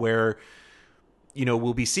eye where, you know,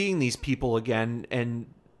 we'll be seeing these people again. And,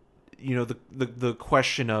 you know, the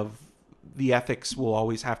question of the ethics will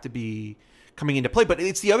always have to be coming into play. But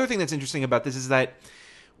it's the other thing that's interesting about this is that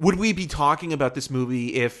would we be talking about this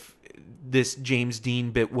movie if this James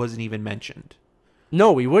Dean bit wasn't even mentioned?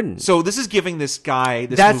 No, we wouldn't. So this is giving this guy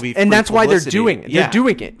movie free and that's why they're publicity. doing it. They're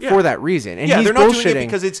doing it for that reason. And he's they're not bullshitting. doing it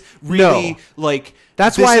because it's really like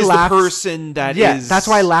that's this why is I laughed. The person that is. That's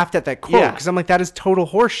why I laughed at that quote, because I'm like, that is total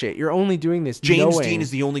horseshit. You're only doing this. James Dean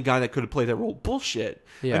is the only guy that could have played that role. Bullshit.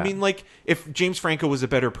 Yeah. I mean, like, if James Franco was a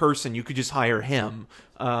better person, you could just hire him.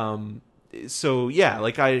 So yeah,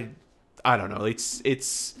 like I don't know.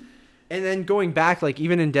 It's And then going back, like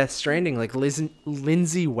even in Death Stranding, like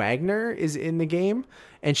Lindsay Wagner is in the game,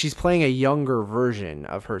 and she's playing a younger version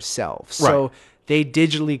of herself. So Right. they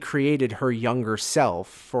digitally created her younger self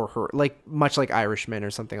for her, like much like Irishman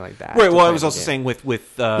or something like that. Right. Well, I was also saying with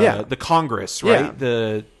Yeah. the Congress, right?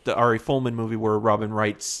 Yeah. The Ari Folman movie where Robin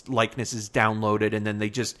Wright's likeness is downloaded, and then they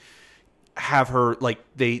just have her like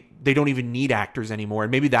they don't even need actors anymore,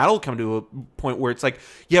 and maybe that'll come to a point where it's like,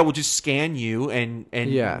 yeah, we'll just scan you and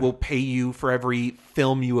we'll pay you for every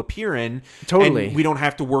film you appear in. Totally. And we don't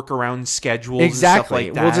have to work around schedules. Exactly. And stuff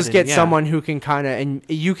like that. We'll just get someone who can kind of, and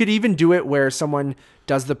you could even do it where someone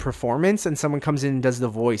does the performance and someone comes in and does the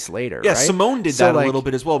voice later. Yeah, right? Simone did that a little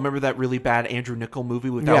bit as well. Remember that really bad Andrew Niccol movie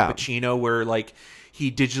with Al Pacino where like he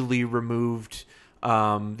digitally removed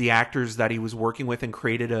the actors that he was working with and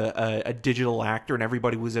created a digital actor, and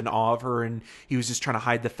everybody was in awe of her, and he was just trying to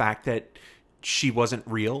hide the fact that she wasn't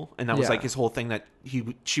real, and that was like his whole thing, that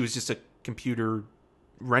she was just a computer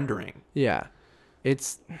rendering. Yeah,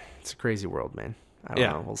 it's a crazy world, man. I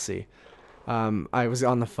don't know. We'll see. I was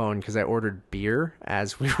on the phone because I ordered beer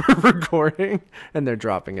as we were recording, and they're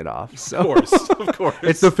dropping it off. So. Of course.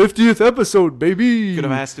 It's the 50th episode, baby. Could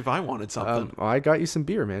have asked if I wanted something. I got you some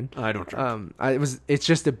beer, man. I don't drink. It's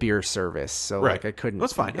just a beer service, so like I couldn't.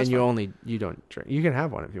 That's fine. You don't drink. You can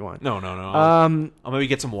have one if you want. No. I'll maybe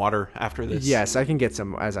get some water after this. Yes, I can get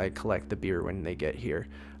some as I collect the beer when they get here,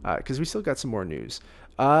 because we still got some more news.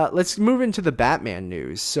 Let's move into the Batman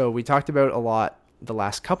news. So we talked about a lot the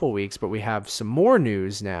last couple weeks, but we have some more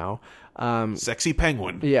news now. Sexy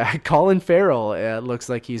Penguin. Yeah, Colin Farrell looks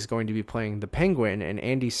like he's going to be playing the Penguin, and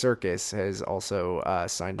Andy Serkis has also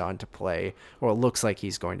signed on to play, or it looks like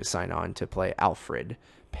he's going to sign on to play Alfred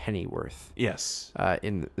Pennyworth. Yes.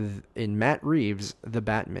 In Matt Reeves' The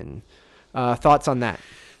Batman. Thoughts on that?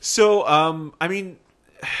 So, I mean,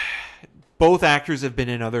 both actors have been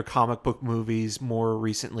in other comic book movies. More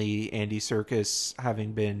recently, Andy Serkis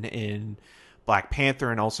having been in Black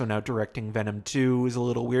Panther and also now directing Venom 2 is a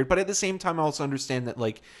little weird. But at the same time, I also understand that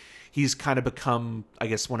like he's kind of become, I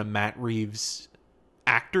guess, one of Matt Reeves'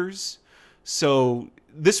 actors. So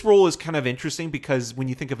this role is kind of interesting because when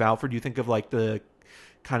you think of Alfred, you think of like the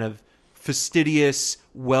kind of fastidious,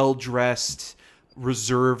 well-dressed,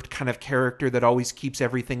 reserved kind of character that always keeps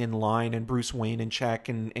everything in line and Bruce Wayne in check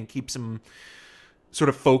and keeps him sort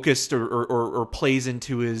of focused or plays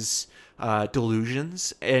into his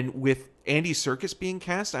delusions. And with Andy Serkis being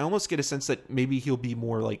cast, I almost get a sense that maybe he'll be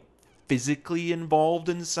more like physically involved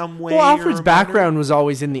in some way. Well, Alfred's background was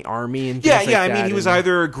always in the army and things like that. I mean, he was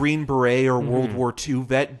either a Green Beret or World War II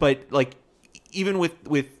vet, but like even with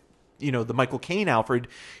you know the Michael Caine Alfred,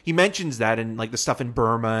 he mentions that in like the stuff in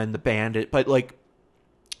Burma and the Bandit, but like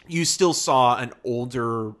you still saw an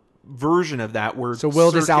older version of that where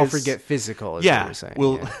will this Alfred get physical, is what you're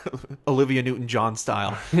saying. Olivia Newton-John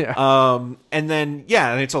style. And then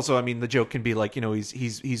and it's also, I mean, the joke can be like, you know,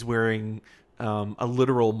 he's wearing a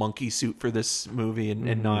literal monkey suit for this movie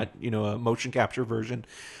and not, you know, a motion capture version.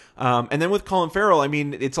 And then with Colin Farrell, I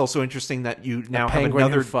mean, it's also interesting that you now have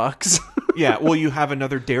another fucks. You have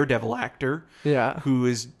another Daredevil actor who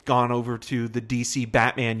has gone over to the DC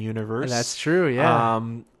Batman universe. That's true,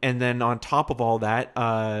 and then on top of all that,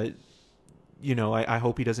 you know, I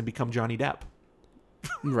hope he doesn't become Johnny Depp.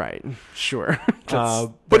 Right, sure.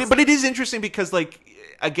 But it is interesting because, like,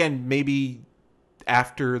 again, maybe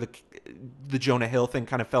after the Jonah Hill thing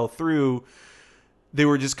kind of fell through, they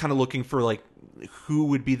were just kind of looking for, like, who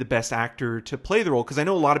would be the best actor to play the role. Because I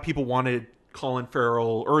know a lot of people wanted Colin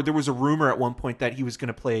Farrell, or there was a rumor at one point that he was going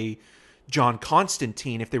to play John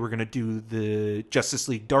Constantine if they were going to do the Justice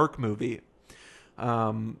League Dark movie.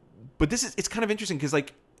 But it's kind of interesting because,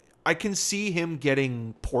 like, I can see him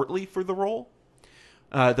getting portly for the role,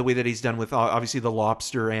 the way that he's done with obviously The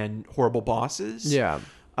Lobster and Horrible Bosses.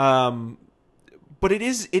 But it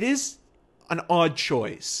is an odd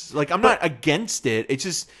choice. Like, I'm not against it. It's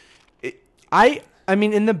just I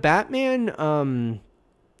mean, in the Batman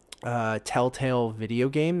Telltale video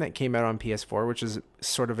game that came out on PS4, which is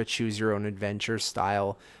sort of a choose your own adventure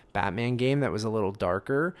style Batman game that was a little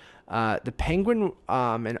darker, the Penguin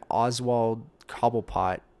and Oswald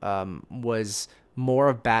Cobblepot was more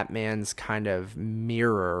of Batman's kind of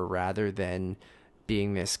mirror rather than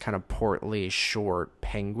being this kind of portly, short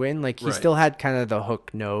penguin. Like, he still had kind of the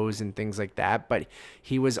hook nose and things like that, but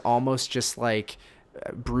he was almost just like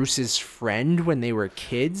Bruce's friend when they were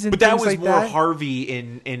kids. And but that was like more Harvey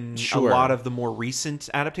in a lot of the more recent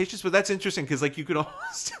adaptations. But that's interesting because, like, you could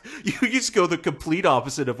almost you could just go the complete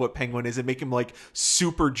opposite of what Penguin is and make him like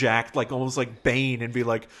super jacked, like almost like Bane, and be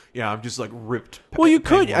like, yeah, I'm just like ripped. Well, you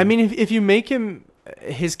Penguin. could. I mean, if you make him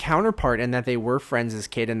his counterpart, and that they were friends as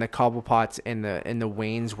kid, and the Cobblepots and the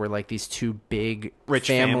Waynes were like these two big rich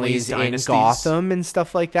families in Gotham and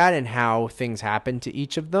stuff like that, and how things happened to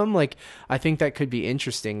each of them. Like, I think that could be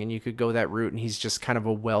interesting, and you could go that route, and he's just kind of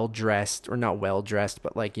a well-dressed, or not well-dressed,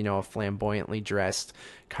 but like, a flamboyantly dressed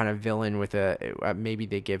kind of villain with maybe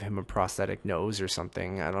they give him a prosthetic nose or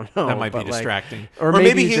something. I don't know. That might be distracting. Like, or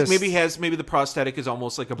maybe the prosthetic is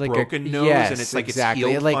almost like a broken nose, yes, and it's like exactly.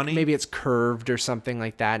 it's healed like funny. Maybe it's curved or something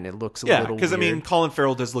like that, and it looks a little weird. Because I mean, Colin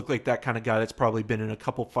Farrell does look like that kind of guy that's probably been in a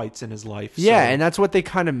couple fights in his life. Yeah, and that's what they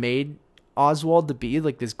kind of made Oswald to be,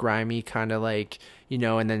 like this grimy kind of like,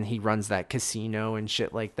 and then he runs that casino and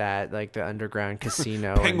shit like that, like the underground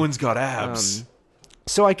casino. Penguin's got abs.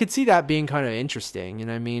 So I could see that being kind of interesting,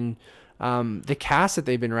 and I mean, the cast that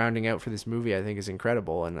they've been rounding out for this movie, I think, is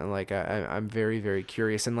incredible, and like I'm very, very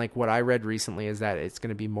curious. And like what I read recently is that it's going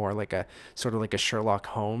to be more like a sort of like a Sherlock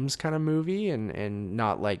Holmes kind of movie, and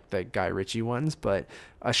not like the Guy Ritchie ones, but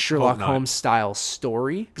a Sherlock Holmes style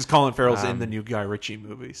story. Because Colin Farrell's in the new Guy Ritchie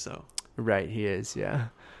movie, so right, he is, yeah.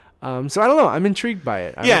 So I don't know, I'm intrigued by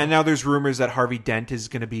it. And now there's rumors that Harvey Dent is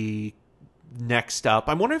going to be next up.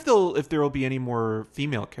 I wonder if there will be any more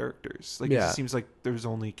female characters. Like, it seems like there's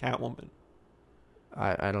only Catwoman.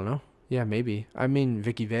 I don't know. Yeah, maybe. I mean,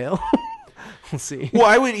 Vicky Vale. We'll see. Well,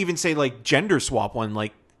 I would even say like gender swap one.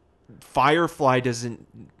 Like Firefly doesn't.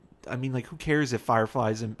 I mean, like, who cares if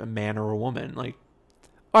Firefly is a man or a woman? Like,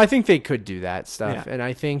 I think they could do that stuff, and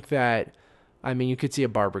I think that. I mean, you could see a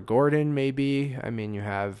Barbara Gordon, maybe. I mean, you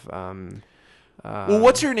have. Well,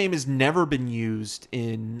 what's her name has never been used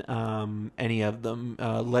in any of them.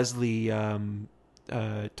 Leslie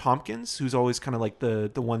Tompkins, who's always kind of like the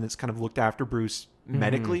one that's kind of looked after Bruce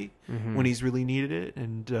medically when he's really needed it.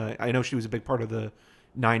 And I know she was a big part of the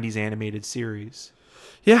 90s animated series.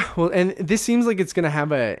 Yeah, well, and this seems like it's going to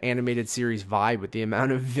have an animated series vibe with the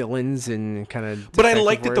amount of villains and kind of... But I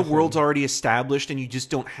like that the world's already established and you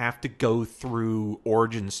just don't have to go through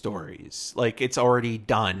origin stories. Like, it's already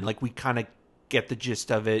done. Like, we kind of get the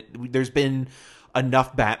gist of it. There's been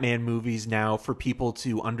enough Batman movies now for people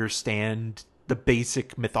to understand the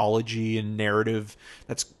basic mythology and narrative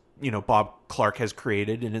that's, Bob Clark has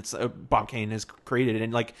created, and it's Bob Kane has created,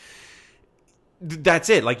 and like that's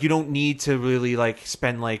it. Like, you don't need to really like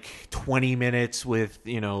spend like 20 minutes with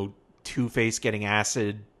Two-Face getting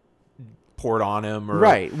acid poured on him, or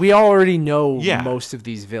right. We already know most of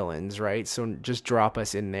these villains, right? So just drop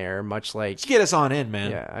us in there, much like just get us on in,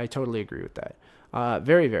 man. Yeah, I totally agree with that.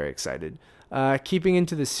 Very, very excited. Keeping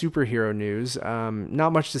into the superhero news,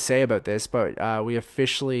 not much to say about this, but we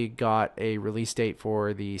officially got a release date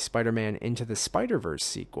for the Spider-Man Into the Spider-Verse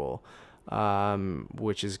sequel,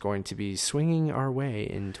 which is going to be swinging our way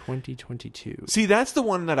in 2022. See, that's the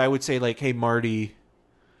one that I would say, like, hey, Marty,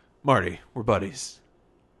 we're buddies.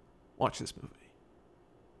 Watch this movie.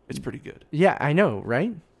 It's pretty good. Yeah, I know,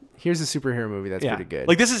 right? Here's a superhero movie that's pretty good.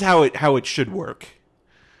 Like, this is how it should work.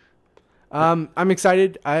 I'm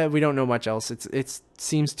excited. We don't know much else. It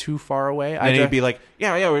seems too far away. And it'd be like, it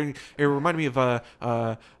reminded me of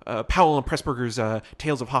Powell and Pressburger's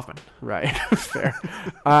Tales of Hoffman. Right, fair.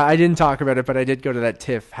 I didn't talk about it, but I did go to that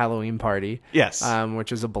TIFF Halloween party. Yes,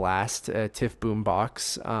 which was a blast. TIFF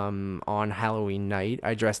Boombox on Halloween night.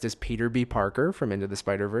 I dressed as Peter B. Parker from Into the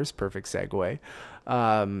Spider-Verse. Perfect segue.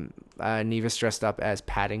 Nevis dressed up as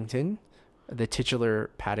Paddington, the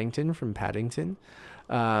titular Paddington from Paddington.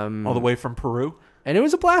 All the way from Peru. And it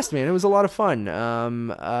was a blast, man. It was a lot of fun.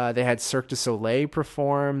 They had Cirque du Soleil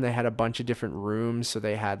perform. They had a bunch of different rooms. So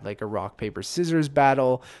they had like a rock, paper, scissors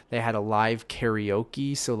battle. They had a live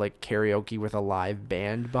karaoke. So like karaoke with a live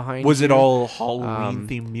band behind Was you. it all Halloween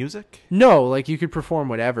themed music? No, like you could perform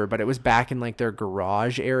whatever, but it was back in like their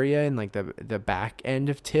garage area and like the back end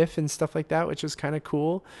of TIFF and stuff like that, which was kind of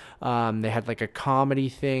cool. They had like a comedy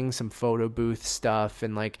thing, some photo booth stuff,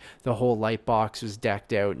 and like the whole light box was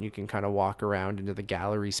decked out and you can kind of walk around into the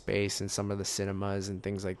gallery space and some of the cinemas and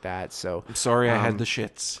things like that. So I'm sorry I had the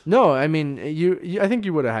shits. No, I mean you I think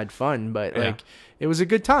you would have had fun, but like it was a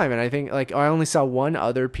good time, and I think like I only saw one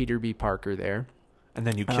other Peter B. Parker there. And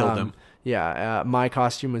then you killed him. Yeah, my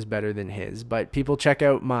costume was better than his. But people check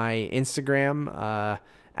out my Instagram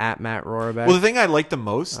at Matt Rohrbeck. Well, the thing I like the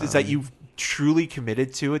most is that you've truly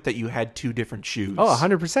committed to it, that you had two different shoes. Oh,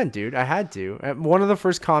 100%, dude. I had to. One of the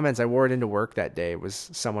first comments, I wore it into work that day, was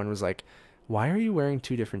someone was like, why are you wearing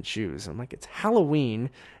two different shoes? I'm like, it's Halloween,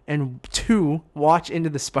 and two, watch Into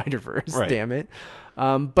the Spider-Verse, damn it.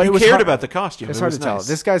 But you cared about the costume. It's hard to tell.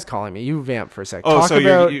 This guy's calling me. You vamp for a second. Oh,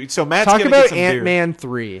 so Matt's talk gonna about get some Ant-Man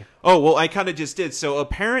 3. Oh, well, I kind of just did. So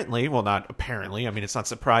apparently, well, not apparently. I mean, it's not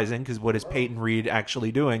surprising because what is Peyton Reed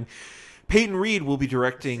actually doing? Peyton Reed will be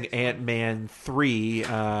directing Ant-Man 3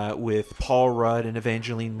 with Paul Rudd and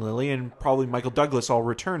Evangeline Lilly and probably Michael Douglas all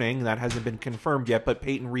returning. That hasn't been confirmed yet, but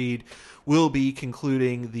Peyton Reed will be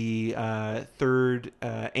concluding the third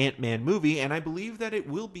Ant-Man movie, and I believe that it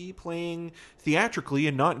will be playing theatrically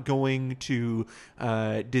and not going to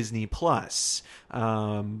Disney+. It's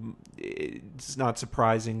not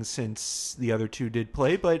surprising since the other two did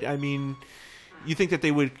play, but I mean... You think that they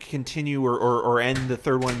would continue or end the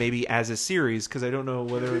third one maybe as a series? Because I don't know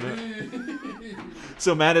whether or not...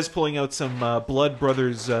 So Matt is pulling out some Blood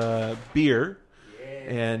Brothers beer. Yeah.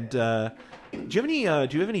 And do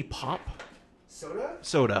you have any pop?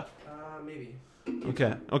 Soda? Maybe.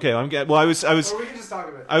 Okay. I'm getting... Well, I was... Or we can just talk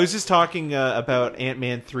about it. I was just talking about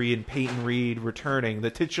Ant-Man 3 and Peyton Reed returning, the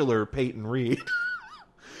titular Peyton Reed,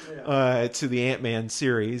 to the Ant-Man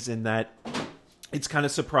series, and that it's kind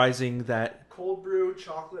of surprising that... Cold brew,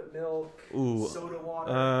 chocolate milk, soda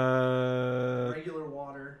water, regular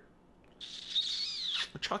water.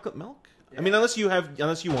 Chocolate milk? Yeah. I mean, unless you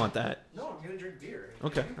want that. No, I'm gonna drink beer.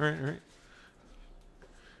 Okay, all right.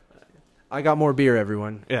 I got more beer,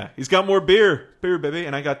 everyone. Yeah, he's got more beer, baby,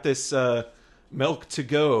 and I got this milk to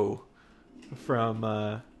go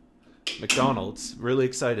from McDonald's. Really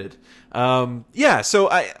excited. So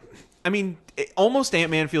I mean, almost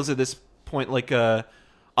Ant-Man feels at this point like a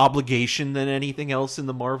obligation than anything else in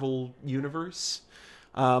the Marvel universe.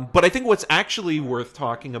 But I think what's actually worth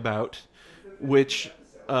talking about, which...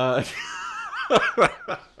 as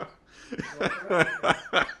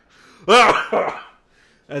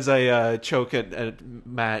I choke at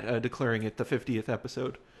Matt declaring it the 50th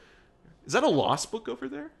episode. Is that a Lost book over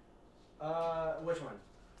there? Which one?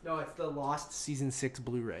 No, it's the Lost Season 6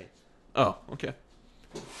 Blu-ray. Oh, okay.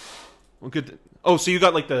 Well, good. Oh, so you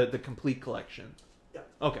got like the complete collection.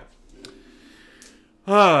 Okay.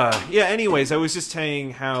 Anyways, I was just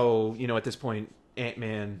saying how, at this point,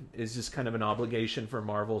 Ant-Man is just kind of an obligation for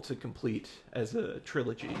Marvel to complete as a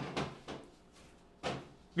trilogy.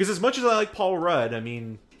 Because as much as I like Paul Rudd, I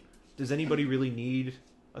mean, does anybody really need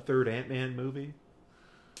a third Ant-Man movie?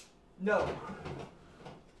 No.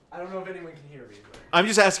 I don't know if anyone can hear me. But... I'm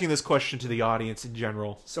just asking this question to the audience in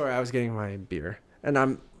general. Sorry, I was getting my beer. And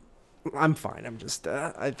I'm fine. I'm just,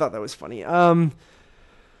 I thought that was funny.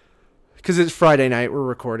 Because it's Friday night, we're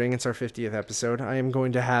recording. It's our 50th episode. I am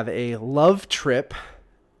going to have a Love Trip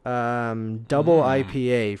double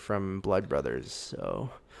IPA from Blood Brothers.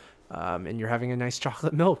 So, and you're having a nice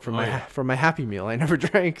chocolate milk from my Happy Meal. I never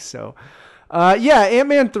drank. So,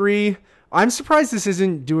 Ant-Man 3. I'm surprised this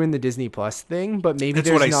isn't doing the Disney Plus thing, but maybe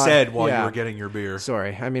that's what I said while you were getting your beer.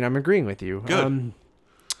 Sorry, I mean I'm agreeing with you. Good.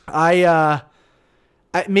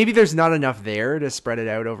 Maybe there's not enough there to spread it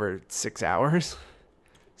out over 6 hours.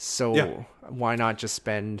 So why not just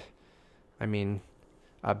spend, a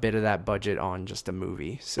bit of that budget on just a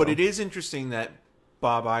movie? So. But it is interesting that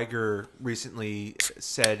Bob Iger recently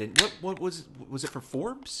said, and what was it for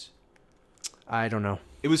Forbes? I don't know.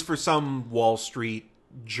 It was for some Wall Street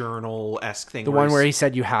Journal-esque thing. The one where he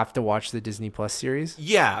said you have to watch the Disney Plus series?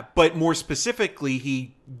 Yeah, but more specifically,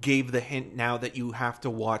 he gave the hint now that you have to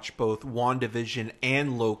watch both WandaVision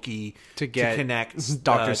and Loki to connect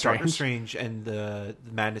Doctor Strange and the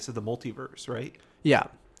madness of the multiverse, right? Yeah,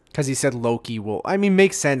 because he said Loki will...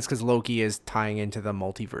 makes sense because Loki is tying into the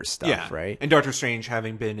multiverse stuff, right? And Doctor Strange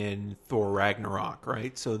having been in Thor Ragnarok,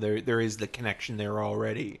 right? So there is the connection there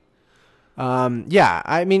already.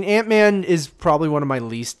 Ant-Man is probably one of my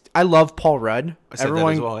least... I love Paul Rudd. I said that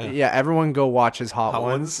as well, yeah. Everyone go watch his Hot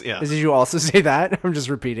Ones. Yeah. Did you also say that? I'm just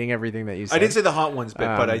repeating everything that you said. I didn't say the Hot Ones bit,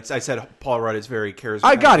 but I said Paul Rudd is very charismatic.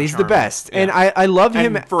 I got he's the best. Yeah. And I love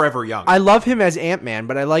him... And forever young. I love him as Ant-Man,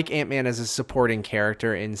 but I like Ant-Man as a supporting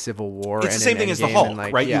character in Civil War. It's the same thing as the Hulk,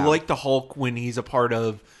 right? Yeah. You like the Hulk when he's a part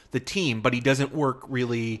of the team, but he doesn't work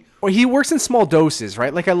really... Or he works in small doses,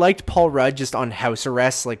 right? Like, I liked Paul Rudd just on house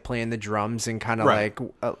arrest, like, playing the drums and kind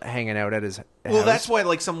of, hanging out at his house. Well, that's why,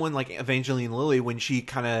 like, someone like Evangeline Lilly, when she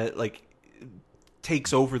kind of, like,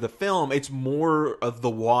 takes over the film, it's more of the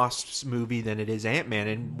Wasp's movie than it is Ant-Man,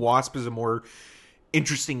 and Wasp is a more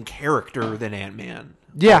interesting character than Ant-Man.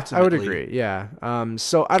 Yeah, ultimately. I would agree. Yeah.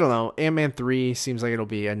 So I don't know. Ant-Man 3 seems like it'll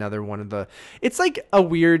be another one of the... It's like a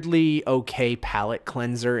weirdly okay palate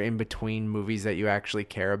cleanser in between movies that you actually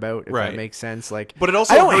care about, if that makes sense. Like, but it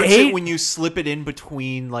also hurts it when you slip it in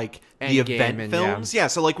between like the event films. Yeah.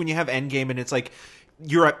 So like when you have Endgame and it's like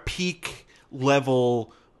you're at peak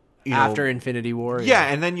level... after Infinity War. Yeah,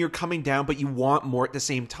 and then you're coming down, but you want more at the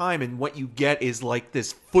same time, and what you get is like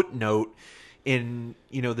this footnote in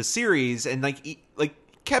the series, and like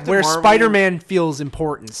Captain where Marvel, Spider-Man feels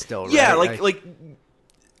important still, right? Yeah, like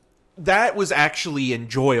that was actually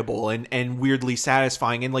enjoyable and weirdly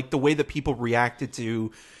satisfying. And like the way that people reacted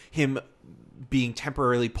to him being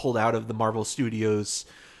temporarily pulled out of the Marvel Studios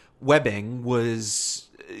webbing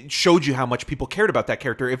showed you how much people cared about that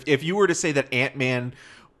character. If you were to say that Ant-Man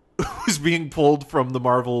was being pulled from the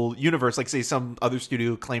Marvel universe, like say some other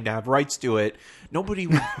studio claimed to have rights to it, nobody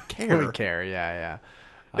would care. Would care, yeah.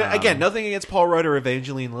 Again, nothing against Paul Rudd or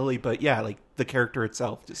Evangeline Lilly, but yeah, like the character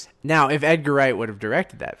itself just... Now, if Edgar Wright would have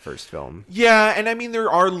directed that first film... Yeah, and I mean, there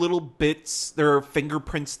are little bits, there are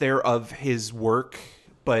fingerprints there of his work,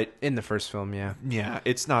 but... In the first film, yeah. Yeah,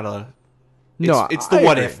 it's not a... It's the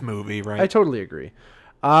What If movie, right? I totally agree.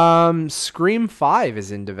 Scream 5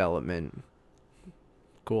 is in development.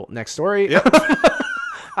 Cool. Next story. Yep.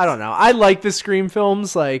 I don't know. I like the Scream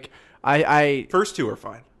films. Like, I First two are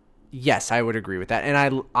fine. Yes, I would agree with that.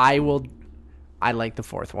 And I like the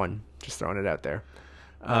fourth one. Just throwing it out there.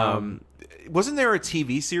 Wasn't there a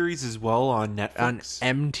TV series as well on Netflix?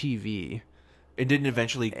 On MTV. It didn't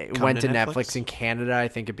eventually It went to Netflix in Canada. I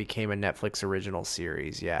think it became a Netflix original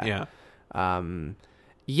series. Yeah. Yeah.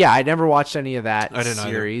 Yeah, I never watched any of that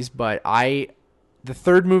series, either. But the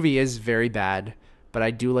third movie is very bad, but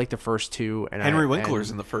I do like the first two. And Henry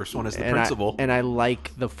Winkler's in the first one as the principal. And I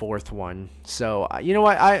like the fourth one. So, you know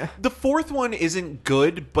what? The fourth one isn't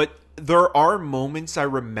good, but there are moments I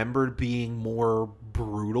remembered being more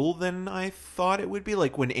brutal than I thought it would be.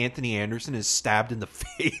 Like when Anthony Anderson is stabbed in the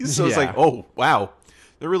face. So I was like, oh, wow.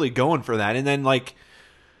 They're really going for that. And then, like,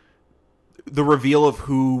 the reveal of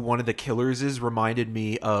who one of the killers is reminded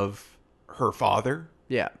me of her father.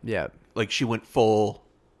 Yeah. Like she went full...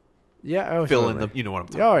 Yeah, fill in the, you know what I'm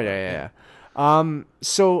talking about. Oh, yeah.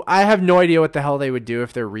 So I have no idea what the hell they would do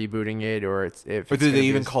if they're rebooting it, or if. Or do they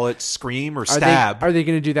even call it Scream or Stab? Are they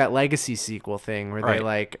going to do that legacy sequel thing where they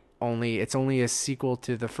like it's only a sequel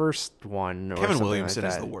to the first one? Or Kevin something Williamson like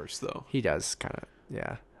is that. the worst, though. He does kind of,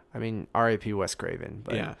 yeah. I mean, R.I.P. Wes Craven.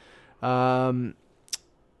 But, yeah.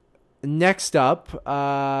 Next up,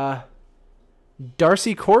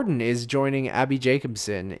 Darcy Corden is joining Abby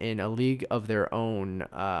Jacobson in A League of Their Own.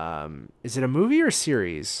 Is it a movie or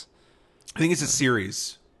series? I think it's a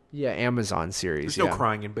series. Yeah, Amazon series. There's no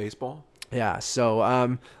crying in baseball. Yeah,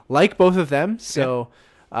 so like both of them. So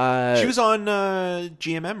she was on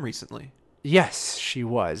GMM recently. Yes, she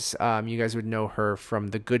was. You guys would know her from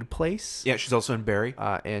The Good Place. Yeah, she's also in Barry.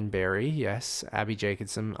 And Barry, yes. Abby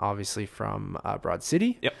Jacobson, obviously from Broad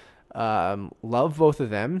City. Yep. Love both of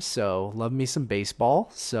them, so love me some baseball.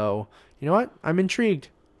 So, you know what? I'm intrigued.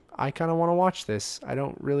 I kind of want to watch this. I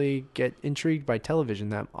don't really get intrigued by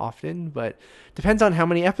television that often, but depends on how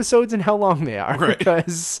many episodes and how long they are. Right.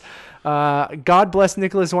 Because God bless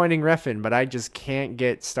Nicholas Winding Refn, but I just can't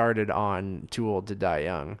get started on Too Old to Die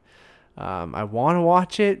Young. I want to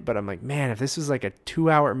watch it, but I'm like, man, if this was like a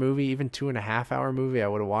 2-hour movie, even 2.5-hour movie, I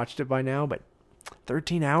would have watched it by now, but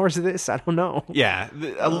 13 hours of this? I don't know. Yeah,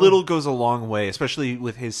 a little goes a long way, especially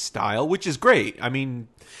with his style, which is great. I mean,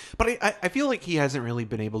 but I feel like he hasn't really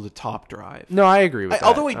been able to top Drive. No, I agree with that.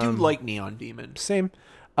 Although I do like Neon Demon. Same.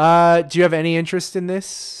 Do you have any interest in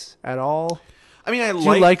this at all? I mean, Do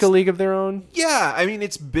you like A League of Their Own? Yeah, I mean,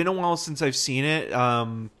 it's been a while since I've seen it.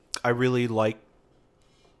 I really like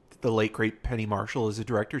the late, great Penny Marshall as a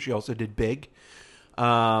director. She also did Big.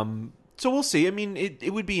 So we'll see. I mean,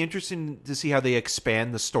 it would be interesting to see how they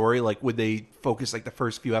expand the story. Like, would they focus like the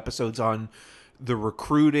first few episodes on the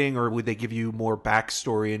recruiting, or would they give you more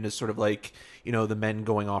backstory into sort of like, you know, the men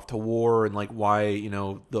going off to war and like why, you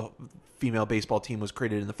know, the female baseball team was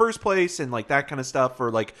created in the first place and like that kind of stuff?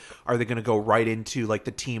 Or like, are they going to go right into like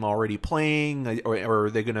the team already playing, or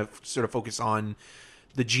are they going to sort of focus on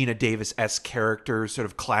the Gina Davis-esque character sort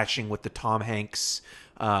of clashing with the Tom Hanks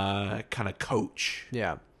kind of coach?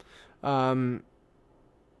 Yeah.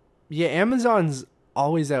 Yeah, Amazon's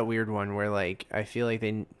always that weird one where like I feel like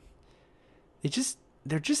they're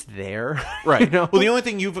just there, right? You know? Well, the only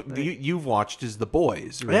thing you've watched is The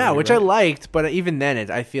Boys, really, yeah, which right? I liked, but even then,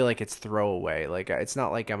 I feel like it's throwaway. Like it's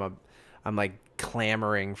not like I'm like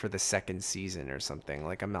clamoring for the second season or something.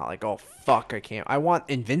 Like I'm not like, oh fuck, I can't. I want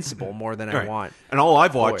Invincible more than I want. And all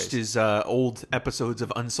I've watched is old episodes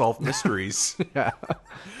of Unsolved Mysteries. Yeah.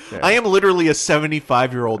 I am literally a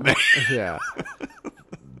 75-year-old man. Yeah.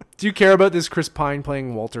 Do you care about this Chris Pine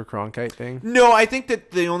playing Walter Cronkite thing? No, I think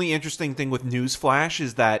that the only interesting thing with Newsflash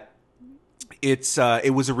is that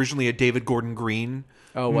it was originally a David Gordon Green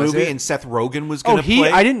movie, and Seth Rogen was going to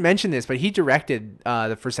play. I didn't mention this, but he directed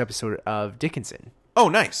the first episode of Dickinson. Oh,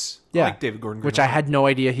 nice. Yeah. I like David Gordon Green. Which I had no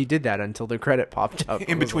idea he did that until the credit popped up.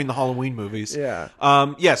 In between the Halloween movies. Yeah.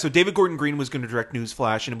 So David Gordon Green was going to direct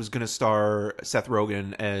Newsflash, and it was going to star Seth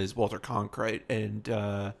Rogen as Walter Cronkite.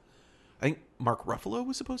 And I think Mark Ruffalo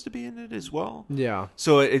was supposed to be in it as well. Yeah.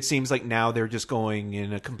 So it seems like now they're just going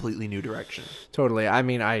in a completely new direction. Totally. I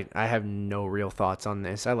mean, I have no real thoughts on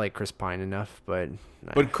this. I like Chris Pine enough, but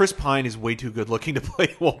Chris Pine is way too good looking to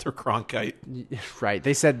play Walter Cronkite. Right.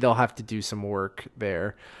 They said they'll have to do some work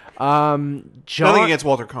there. Nothing against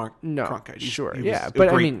Walter Cronkite. Sure. He yeah, was but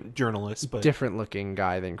a great I mean, journalist, but different looking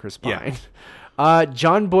guy than Chris Pine. Yeah.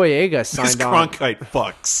 John Boyega signed on. Cronkite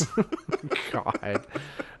fucks. God.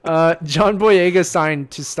 John Boyega signed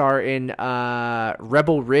to star in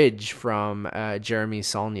Rebel Ridge from Jeremy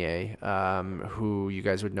Saulnier, who you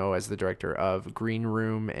guys would know as the director of Green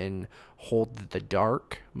Room and Hold the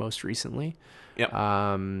Dark most recently. Yep.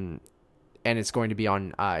 And it's going to be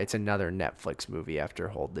on. It's another Netflix movie after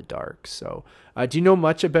Hold the Dark. So, do you know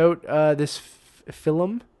much about this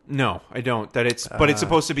film? No, I don't. But it's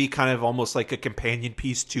supposed to be kind of almost like a companion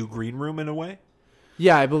piece to Green Room in a way.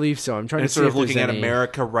 Yeah, I believe so. I'm trying to see sort of looking at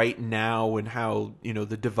America right now and how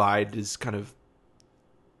the divide is kind of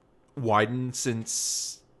widened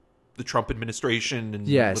since the Trump administration and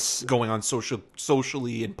what's going on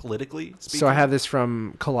socially and politically speaking. So I have this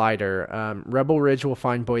from Collider. Rebel Ridge will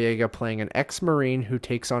find Boyega playing an ex-Marine who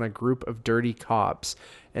takes on a group of dirty cops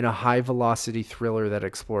in a high-velocity thriller that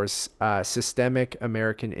explores systemic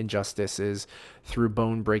American injustices through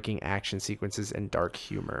bone-breaking action sequences and dark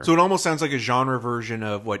humor. So it almost sounds like a genre version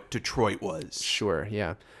of what Detroit was. Sure,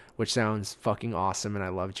 yeah. Which sounds fucking awesome, and I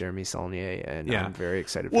love Jeremy Saulnier, and I'm very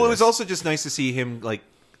excited for this. Well, it was also just nice to see him,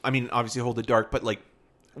 obviously Hold the Dark, but,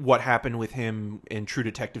 what happened with him in True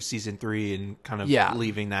Detective Season 3 and kind of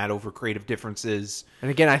leaving that over creative differences. And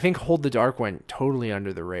again, I think Hold the Dark went totally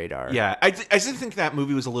under the radar. Yeah, I just think that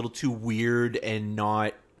movie was a little too weird and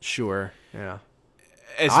not... Sure, yeah.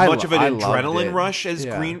 As much of an adrenaline rush as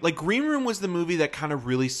Green... Green Room was the movie that kind of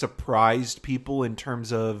really surprised people in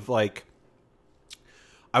terms of, I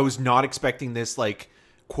was not expecting this,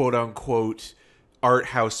 quote-unquote... art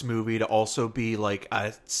house movie to also be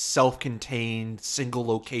a self-contained single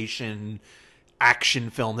location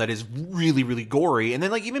action film that is really, really gory. And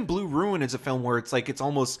then even Blue Ruin is a film where it's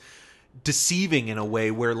almost deceiving in a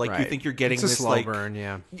way where you think you're getting this slow burn.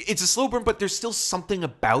 Yeah, it's a slow burn, but there's still something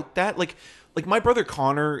about that. Like my brother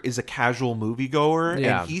Connor is a casual moviegoer,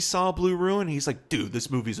 and he saw Blue Ruin. He's like, "Dude,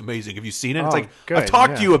 this movie's amazing. Have you seen it?" It's good. I've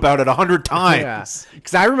talked to you about it 100 times.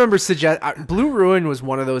 Because I remember Blue Ruin was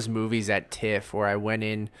one of those movies at TIFF where I went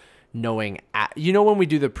in knowing, when we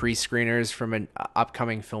do the pre-screeners from an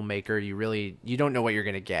upcoming filmmaker, you don't know what you're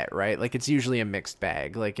gonna get, right? It's usually a mixed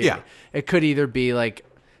bag. It could either be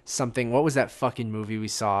something. What was that fucking movie we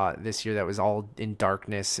saw this year that was all in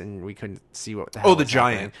darkness and we couldn't see what the hell? The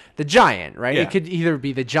Giant. Happening? The Giant, right? Yeah. It could either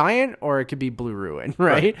be The Giant or it could be Blue Ruin,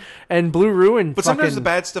 right? And Blue Ruin, but sometimes the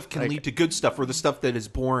bad stuff can lead to good stuff, or the stuff that is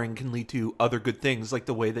boring can lead to other good things, like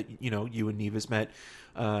the way that you and Neva's met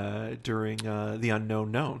during The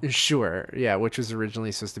Unknown Known. Sure, yeah, which was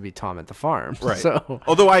originally supposed to be Tom at the Farm, right? So,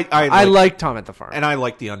 although I like Tom at the Farm, and I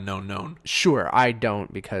like The Unknown Known. Sure, I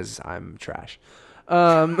don't because I'm trash.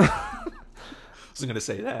 I wasn't going to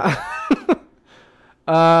say that.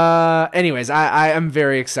 Anyways, I am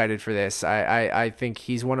very excited for this. I think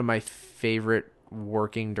he's one of my favorite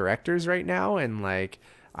working directors right now, and I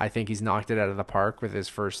think he's knocked it out of the park with his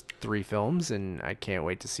first 3 films, and I can't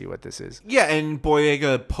wait to see what this is. Yeah, and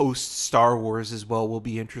Boyega post Star Wars as well will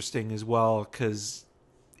be interesting as well, because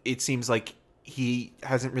it seems like he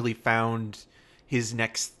hasn't really found his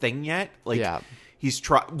next thing yet. He's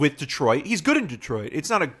with Detroit. He's good in Detroit.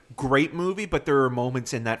 It's not a great movie, but there are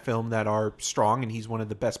moments in that film that are strong, and he's one of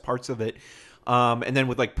the best parts of it. And then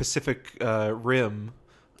with Pacific Rim,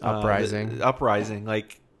 Uprising.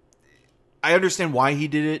 I understand why he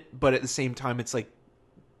did it, but at the same time, it's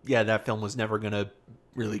that film was never going to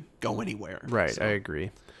really go anywhere. Right, so. I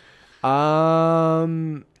agree.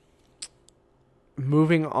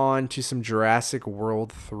 Moving on to some Jurassic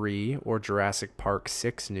World 3 or Jurassic Park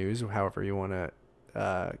 6 news, however you want to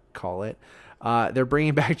call it. They're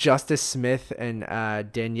bringing back Justice Smith and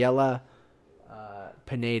Daniela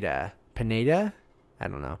Pineda. I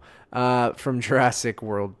don't know. From Jurassic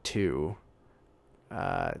World 2.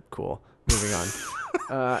 Cool. Moving on.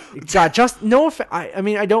 God, just no. I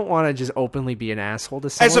mean, I don't want to just openly be an asshole to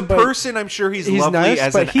someone. As a person, I'm sure he's lovely. Nice,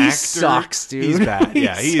 as but an he actor, sucks, dude. He's bad.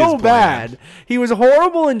 Yeah, he's so bad. He was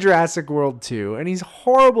horrible in Jurassic World 2, and he's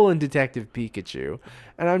horrible in Detective Pikachu.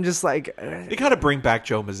 And I'm just like, they gotta bring back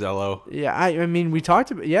Joe Mazzello. Yeah, I mean, we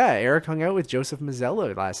talked about Eric hung out with Joseph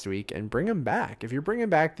Mazzello last week, and bring him back. If you're bringing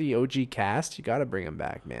back the OG cast, you gotta bring him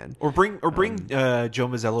back, man. Or bring Joe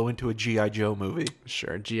Mazzello into a G.I. Joe movie.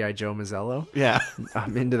 Sure, G.I. Joe Mazzello. Yeah,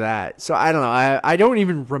 I'm into that. So I don't know. I don't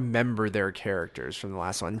even remember their characters from the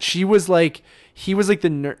last one. He was like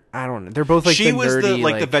the I don't know. They're both like she the was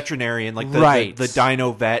nerdy, the veterinarian, like the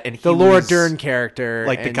dino vet, and he the Laura was Dern character,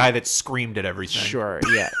 like the guy that screamed at everything. Sure.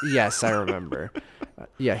 Yeah. Yes, I remember.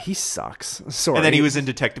 Yeah, he sucks. Sorry. And then he was in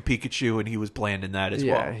Detective Pikachu, and he was bland in that as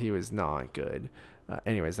well. Yeah, he was not good.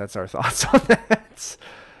 Anyways, that's our thoughts on that.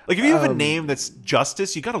 Like, if you have a name that's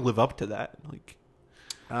Justice, you got to live up to that. Like,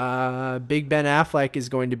 Big Ben Affleck is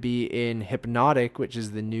going to be in Hypnotic, which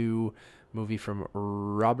is the new movie from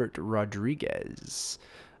Robert Rodriguez,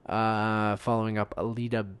 following up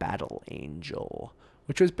Alita Battle Angel,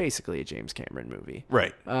 which was basically a James Cameron movie.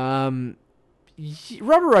 Right.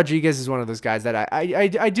 Robert Rodriguez is one of those guys that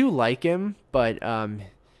I do like him, but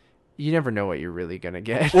you never know what you're really gonna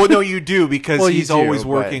get. Well, no, you do, because he's always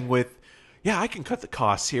working with. Yeah, I can cut the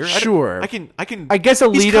costs here. Sure, I can. I guess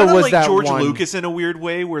Alita he's was like that George one. Lucas in a weird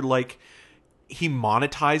way, where like he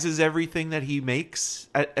monetizes everything that he makes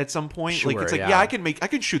at some point. Sure, like it's like, I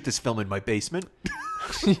can shoot this film in my basement.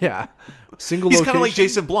 Yeah, single. He's kind of like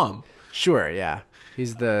Jason Blum. Sure, yeah.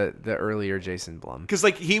 He's the earlier Jason Blum. Because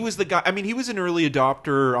like he was the guy. I mean, he was an early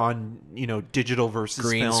adopter on digital versus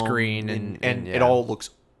green film, screen, and it all looks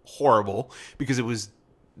horrible because it was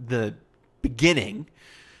the beginning,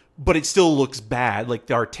 but it still looks bad. Like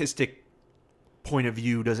the artistic point of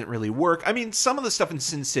view doesn't really work. I mean, some of the stuff in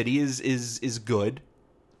Sin City is good,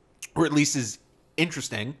 or at least is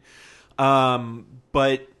interesting.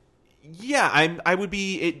 But yeah,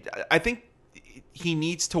 I think he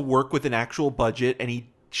needs to work with an actual budget, and he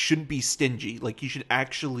shouldn't be stingy. Like, he should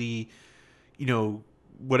actually,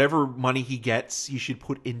 whatever money he gets, he should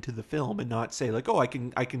put into the film, and not say like, oh, I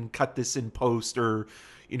can cut this in post, or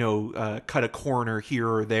cut a corner here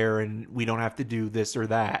or there, and we don't have to do this or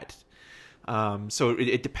that. So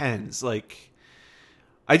it depends. Like,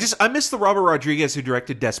 I miss the Robert Rodriguez who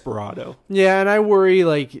directed Desperado. Yeah, and I worry,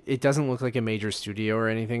 like, it doesn't look like a major studio or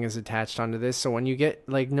anything is attached onto this. So when you get,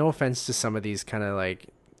 like, no offense to some of these kind of, like...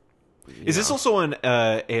 Is this also an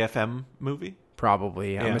AFM movie?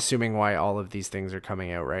 Probably. Yeah. I'm assuming why all of these things are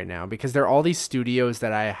coming out right now. Because they're all these studios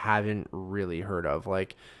that I haven't really heard of.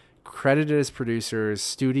 Like, credited as producers,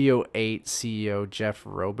 Studio 8 CEO Jeff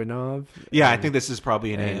Robinov. Yeah, I think this is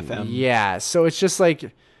probably an AFM. Yeah, so it's just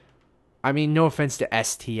like... I mean, no offense to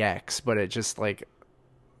STX, but it just, like,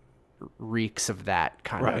 reeks of that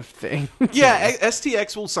kind of thing. Yeah,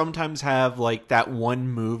 STX will sometimes have, like, that one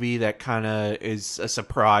movie that kind of is a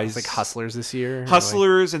surprise. It's like Hustlers this year.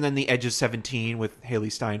 Hustlers, and then The Edge of 17 with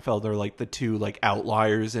Haley Steinfeld are, like, the two, like,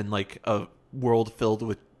 outliers in, like, a world filled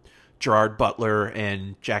with Gerard Butler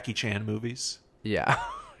and Jackie Chan movies. Yeah.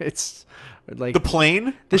 It's... like The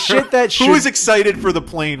Plane? The shit that Who is excited for The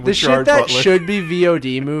Plane with Gerard Butler? The shit that should be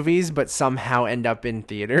VOD movies, but somehow end up in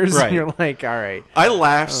theaters. Right. And you're like, all right. I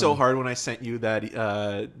laughed so hard when I sent you that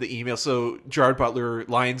the email. So Gerard Butler,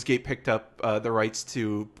 Lionsgate picked up the rights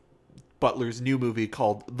to Butler's new movie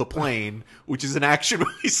called The Plane, which is an action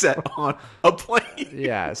movie set on a plane.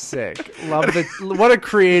 Yeah, sick. Love what a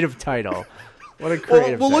creative title. What a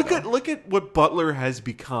creative title. Look at what Butler has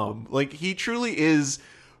become. Like, he truly is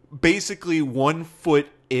basically 1 foot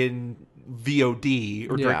in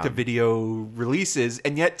VOD or direct-to-video releases,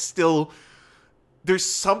 and yet still there's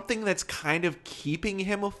something that's kind of keeping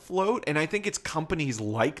him afloat, and I think it's companies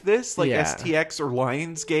like this, like STX or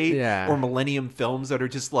Lionsgate or Millennium Films, that are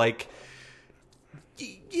just like,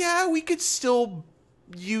 yeah, we could still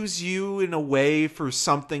use you in a way for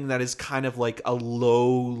something that is kind of like a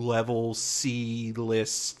low-level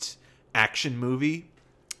C-list action movie.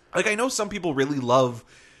 Like, I know some people really love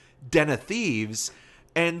Den of Thieves,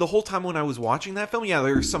 and the whole time when I was watching that film,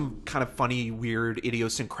 there were some kind of funny, weird,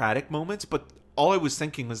 idiosyncratic moments, but all I was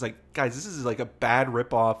thinking was like, guys, this is like a bad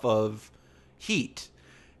ripoff of Heat.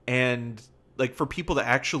 And like, for people to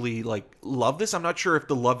actually like love this, I'm not sure if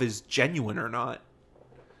the love is genuine or not.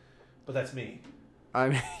 But that's me.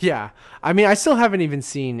 I mean, I still haven't even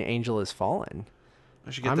seen Angel Has Fallen.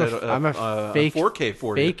 I should get I'm a fake 4K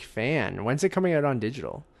for you. Fake fan. When's it coming out on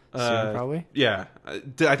digital? Soon, probably. Yeah,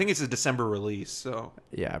 I think it's a December release. So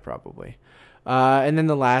yeah, probably. And then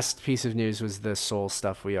the last piece of news was the Soul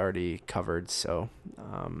stuff we already covered. So,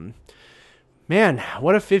 man,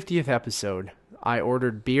 what a 50th episode! I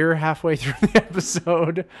ordered beer halfway through the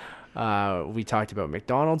episode. We talked about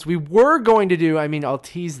McDonald's. We were going to do, I'll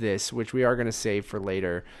tease this, which we are going to save for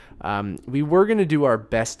later. We were going to do our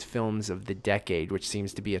best films of the decade, which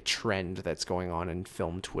seems to be a trend that's going on in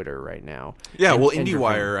film Twitter right now. Yeah,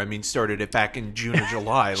 IndieWire, started it back in June or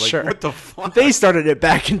July. Like, sure. What the fuck? They started it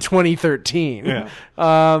back in 2013. Yeah.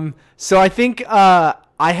 So I think, I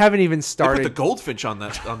I haven't even They started. put the Goldfinch on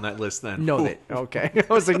that list then. No, okay.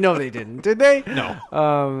 I was like, no, they didn't. Did they?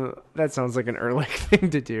 No. That sounds like an Ehrlich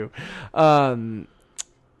thing to do.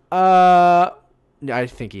 I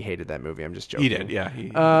think he hated that movie. I'm just joking. He did, yeah. He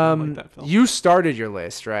didn't like that film. You started your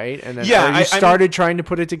list, right? And then you started trying to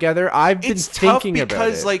put it together. I've been thinking about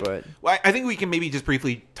it. Like, but... I think we can maybe just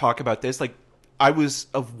briefly talk about this. Like, I was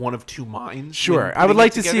of one of two minds. Sure. I would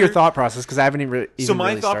like to see your thought process because I haven't even So my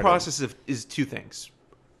really thought started. process is two things.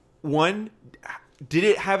 One, did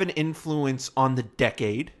it have an influence on the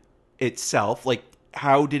decade itself? Like,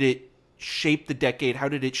 how did it shape the decade? How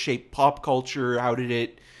did it shape pop culture? How did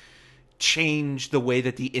it change the way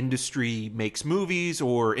that the industry makes movies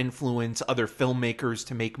or influence other filmmakers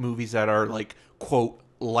to make movies that are like, quote,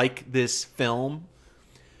 like this film?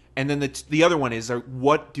 And then the other one is,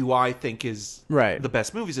 what do I think is the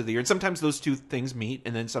best movies of the year? And sometimes those two things meet,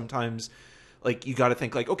 and then sometimes like you got to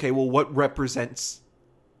think like, okay, well, what represents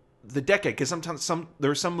the decade? Because sometimes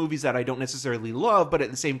there are some movies that I don't necessarily love, but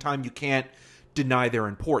at the same time you can't deny their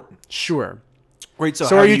importance. Sure. Right.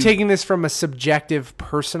 So are you taking this from a subjective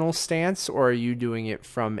personal stance, or are you doing it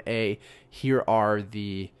from a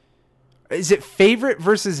is it favorite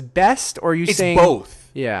versus best, or are you saying both?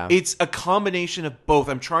 Yeah. It's a combination of both.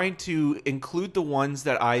 I'm trying to include the ones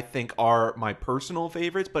that I think are my personal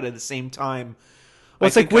favorites, but at the same time, well,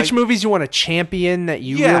 it's like which movies you want to champion that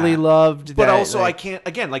you really loved. But also I can't,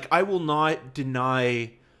 again, like I will not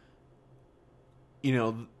deny,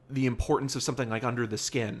 the importance of something like Under the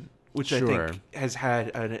Skin, which I think has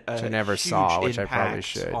had a which I never huge saw, which I impact probably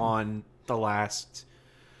should, on the last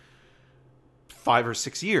 5 or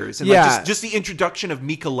 6 years. And like just the introduction of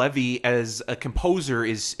Mika Levy as a composer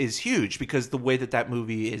is huge, because the way that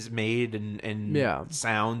movie is made and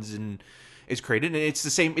sounds and is created. And it's the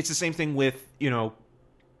same thing with,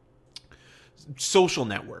 Social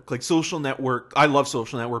Network. Like Social Network, I love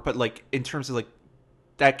Social Network, but like in terms of like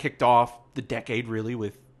that kicked off the decade really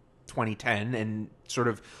with 2010, and sort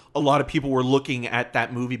of a lot of people were looking at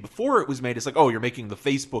that movie before it was made. It's like, oh, you're making the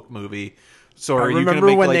Facebook movie. So I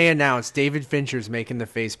remember when they announced David Fincher's making the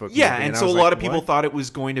Facebook movie. Yeah, and so a lot of people thought it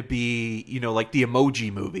was going to be, like the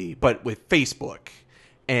Emoji Movie, but with Facebook.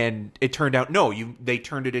 And it turned out, no, they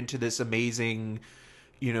turned it into this amazing,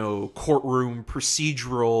 courtroom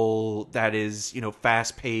procedural that is,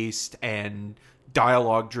 fast-paced and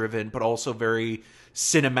dialogue-driven, but also very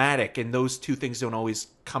cinematic. And those two things don't always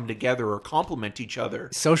come together or complement each other.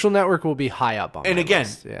 Social Network will be high up on my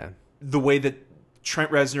list. The way that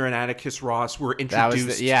Trent Reznor and Atticus Ross were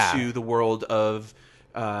introduced to the world of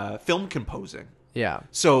film composing. Yeah.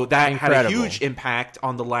 So that had a huge impact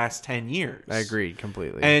on the last 10 years. I agreed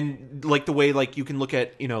completely. And like the way like you can look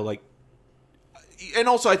at, and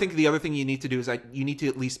also I think the other thing you need to do is you need to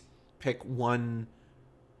at least pick one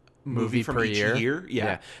movie from each year.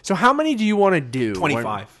 Yeah. So how many do you want to do?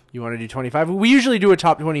 25. You want to do 25? We usually do a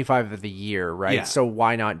top 25 of the year, right? Yeah. So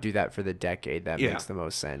why not do that for the decade? That makes the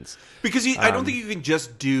most sense. Because I don't think you can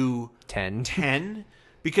just do 10.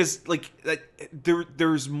 Because like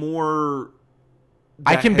there's more.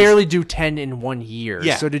 I can barely do 10 in 1 year.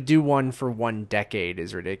 Yeah. So to do one for 1 decade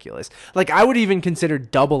is ridiculous. Like I would even consider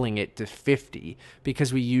doubling it to 50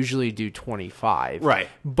 because we usually do 25. Right.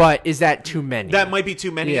 But is that too many? That might be too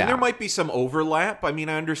many. Yeah. And there might be some overlap. I mean,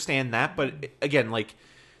 I understand that. But again, like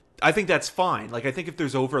I think that's fine. Like I think if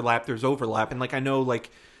there's overlap, there's overlap. And like I know like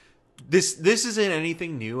this isn't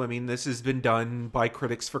anything new. I mean, this has been done by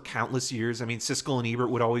critics for countless years. I mean, Siskel and Ebert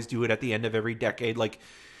would always do it at the end of every decade. Like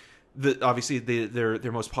obviously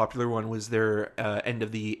their most popular one was their end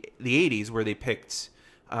of the 80s, where they picked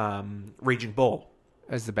Raging Bull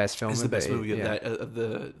as the best film, as the best movie of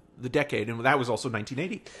the decade, and that was also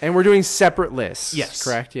 1980. And we're doing separate lists. Yes,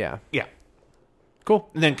 correct. Yeah. Cool.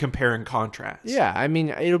 And then compare and contrast. Yeah, I mean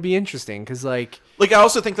it'll be interesting because like I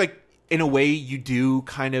also think like in a way you do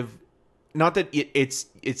kind of, not that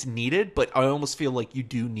it's needed, but I almost feel like you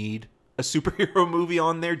do need a superhero movie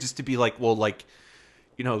on there just to be like, well, like,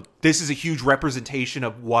 this is a huge representation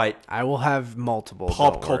of what I will have multiple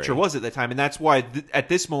pop culture was at the time. And that's why at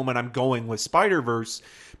this moment I'm going with Spider-Verse,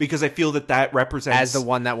 because I feel that represents as the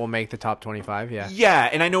one that will make the top 25. Yeah.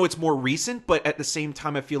 And I know it's more recent, but at the same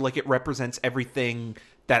time, I feel like it represents everything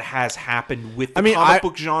that has happened with the comic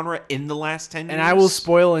book genre in the last 10 years. And I will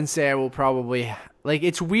spoil and say I will probably, like,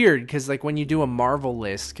 it's weird because like when you do a Marvel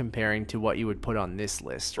list comparing to what you would put on this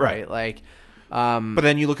list, right? Like, but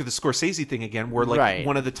then you look at the Scorsese thing again, where like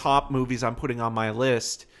one of the top movies I'm putting on my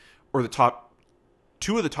list, or the top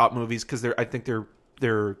 2 of the top movies, because I think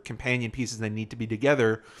they're companion pieces and they need to be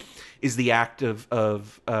together, is The Act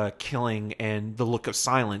of Killing and The Look of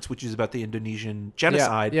Silence, which is about the Indonesian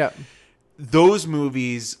genocide. Yeah. those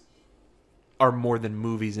movies are more than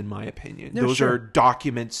movies, in my opinion. Yeah, those sure. are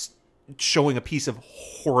documents showing a piece of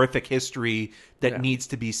horrific history that needs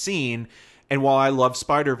to be seen. And while I love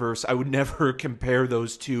Spider-Verse, I would never compare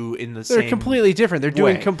those two in the same They're completely different. They're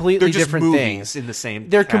doing completely They're just different movies things. in the same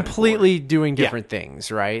They're category. completely doing different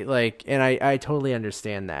things, right? Like, and I totally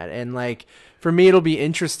understand that. And like, for me, it'll be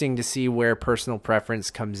interesting to see where personal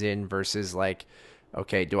preference comes in versus like,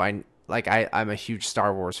 okay, I'm a huge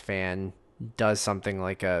Star Wars fan. Does something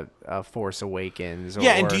like a Force Awakens or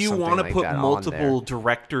and do you want to put multiple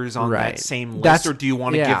directors on that same list, or do you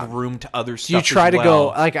want to give room to other stuff? Do you try as to well?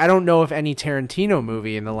 go, like, I don't know if any Tarantino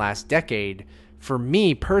movie in the last decade, for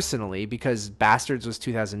me personally, because Bastards was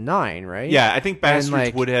 2009, right? Yeah, I think Bastards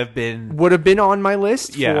like, would have been on my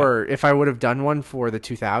list for if I would have done one for the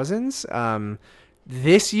 2000s.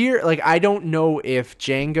 This year, like, I don't know if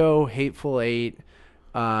Django, Hateful Eight,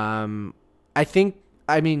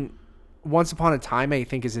 Once Upon a Time, I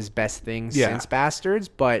think, is his best thing since Bastards,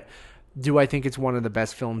 but do I think it's one of the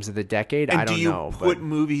best films of the decade? And I don't know. Do you put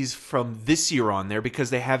movies from this year on there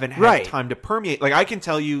because they haven't had time to permeate? Like, I can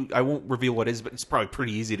tell you, I won't reveal what it is, but it's probably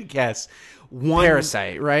pretty easy to guess.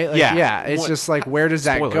 Parasite, right? Like, it's just like, where does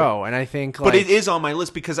that go? And I think, like, but it is on my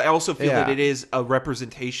list because I also feel that it is a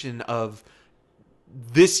representation of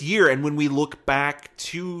this year. And when we look back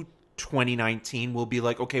to 2019, we'll be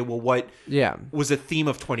like, okay, well, what was a theme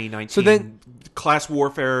of 2019? So then, class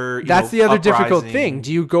warfare. That's the other difficult thing.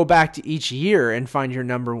 Do you go back to each year and find your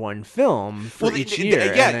number one film for each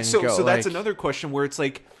year? Yeah, so that's another question where it's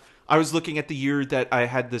like, I was looking at the year that I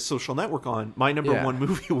had the Social Network on. My number one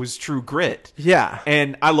movie was True Grit. Yeah,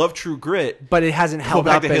 and I love True Grit, but it hasn't held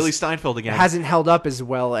up. Go back to Haley Steinfeld again. It hasn't held up as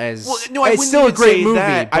well as. Well, no, it's still a great movie.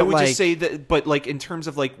 I would just say that, but like in terms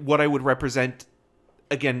of like what I would represent.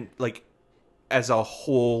 Again, like as a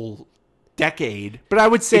whole decade, but I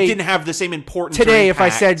would say it didn't have the same importance today. If I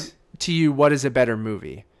said to you, "What is a better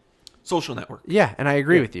movie?" Social Network. Yeah, and I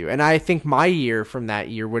agree with you. And I think my year from that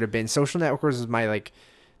year would have been Social Network was my like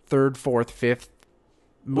third, fourth, fifth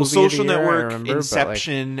movie. Well, Social of the year, Network, remember,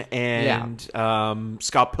 Inception, and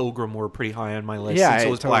Scott Pilgrim were pretty high on my list. Yeah, and so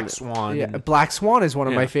was Black Swan. Yeah, Black Swan is one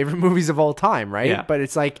of my favorite movies of all time, right? Yeah. But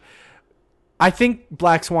it's like, I think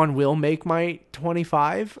Black Swan will make my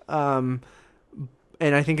 25. And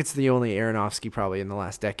I think it's the only Aronofsky probably in the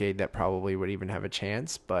last decade that probably would even have a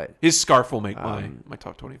chance. But his Scarf will make my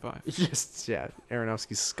top 25. Just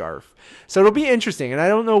Aronofsky's Scarf. So it'll be interesting, and I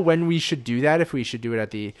don't know when we should do that. If we should do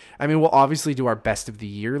it we'll obviously do our best of the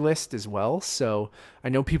year list as well. So I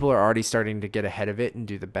know people are already starting to get ahead of it and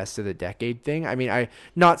do the best of the decade thing. I mean, I'm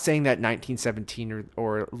not saying that 1917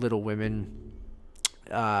 or Little Women.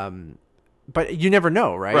 But you never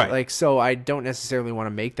know, right? Like, so I don't necessarily want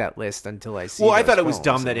to make that list until I see. Well, I thought it was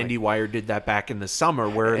dumb that IndieWire did that back in the summer,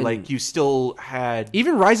 where like you still had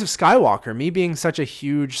even Rise of Skywalker. Me being such a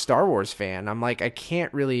huge Star Wars fan, I'm like, I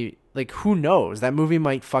can't really like. Who knows? That movie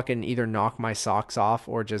might fucking either knock my socks off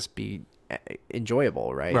or just be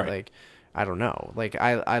enjoyable, right? Like, I don't know. Like,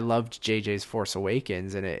 I loved JJ's Force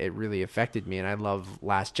Awakens, and it really affected me, and I love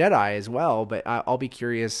Last Jedi as well. But I'll be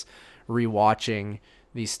curious rewatching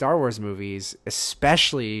these Star Wars movies,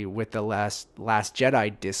 especially with the Last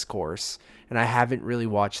Jedi discourse, and I haven't really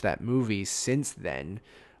watched that movie since then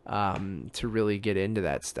to really get into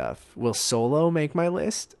that stuff. Will Solo make my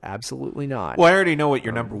list? Absolutely not. Well, I already know what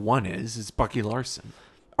your number one is. It's Bucky Larson.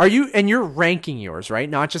 Are you? And you're ranking yours, right?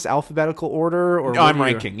 Not just alphabetical order, or no, I'm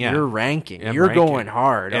ranking. Yeah, you're ranking. Yeah, you're ranking. Going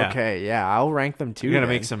hard. Yeah. Okay, yeah, I'll rank them too. You're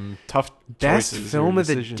gonna make some tough best choices film of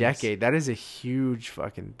the decisions. decade. That is a huge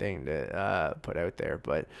fucking thing to put out there.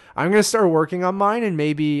 But I'm gonna start working on mine, and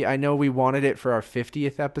maybe I know we wanted it for our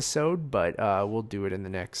 50th episode, but we'll do it in the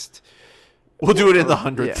next. We'll do it in the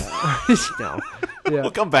 100th. Yeah. No. Yeah.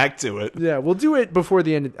 We'll come back to it. Yeah, we'll do it before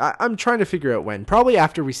the end. I'm trying to figure out when. Probably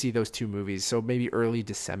after we see those two movies, so maybe early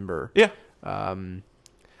December. Yeah. I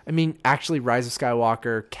mean, actually, Rise of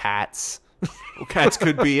Skywalker, Cats. Well, Cats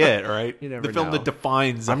could be it, right? You never the film know. that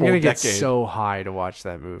defines the I'm whole gonna decade. get so high to watch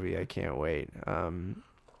that movie. I can't wait. All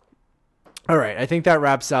right, I think that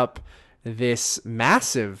wraps up this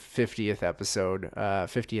massive 50th episode,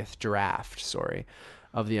 50th draft, sorry,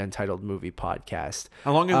 of the Untitled Movie Podcast.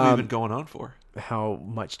 How long have we been going on for? How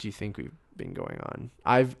much do you think we've been going on?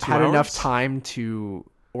 I've 2 had hours? enough time to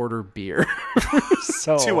order beer.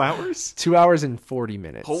 So 2 hours? 2 hours and 40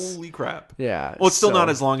 minutes. Holy crap. Yeah. Well, it's still not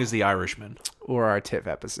as long as The Irishman. Or our TIFF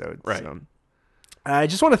episode. Right. So. I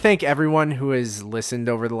just want to thank everyone who has listened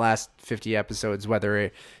over the last 50 episodes,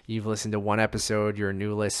 whether you've listened to one episode, you're a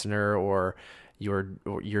new listener, or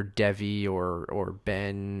your Devi or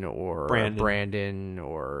Ben or Brandon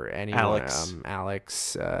or anyone,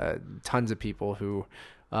 Alex, tons of people who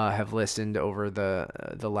have listened over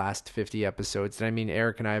the last 50 episodes. And I mean,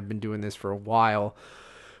 Eric and I have been doing this for a while,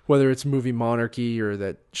 whether it's Movie Monarchy or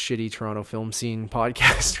that shitty Toronto Film Scene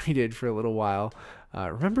podcast we did for a little while.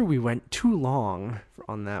 Remember, we went too long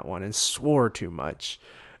on that one and swore too much.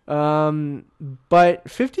 But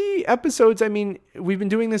 50 episodes, I mean, we've been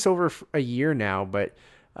doing this over a year now, but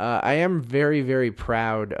I am very, very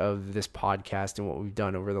proud of this podcast and what we've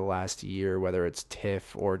done over the last year, whether it's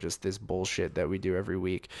TIFF or just this bullshit that we do every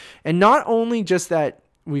week. And not only just that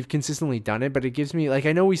we've consistently done it, but it gives me, like,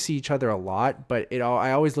 I know we see each other a lot, but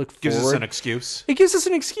I always look forward. Gives us an excuse. It gives us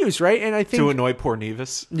an excuse, right? And I think... to annoy poor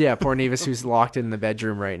Nevis. Yeah, poor Nevis, who's locked in the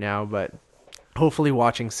bedroom right now, but hopefully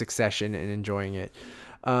watching Succession and enjoying it.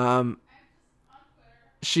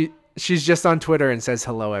 She's just on Twitter and says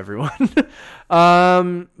hello, everyone.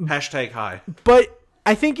 Hashtag hi. But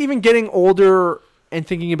I think even getting older and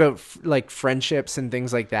thinking about like friendships and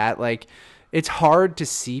things like that, like it's hard to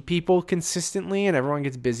see people consistently, and everyone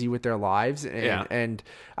gets busy with their lives. And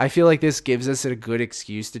I feel like this gives us a good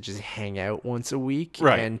excuse to just hang out once a week.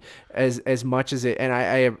 Right. And as much as it, and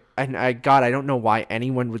I God, I don't know why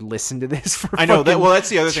anyone would listen to this for. I know that. Well, that's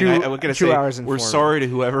the other thing. I was going to say. 2 hours and we're sorry to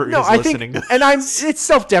whoever is listening. And it's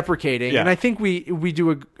self-deprecating, and I think we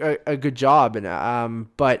do a good job. And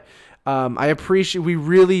but. I appreciate, we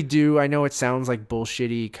really do. I know it sounds like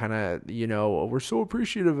bullshitty kind of, we're so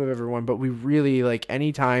appreciative of everyone, but we really, like,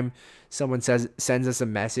 anytime someone sends us a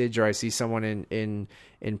message, or I see someone in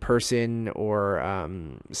person, or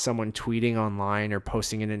someone tweeting online or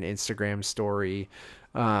posting in an Instagram story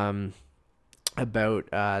about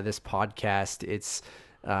this podcast, it's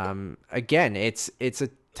again, it's a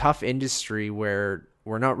tough industry where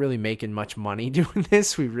we're not really making much money doing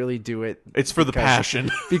this. We really do it. It's for the passion.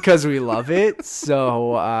 Because we love it.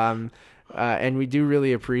 So, and we do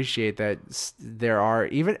really appreciate that there are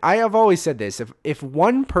even, I have always said this, if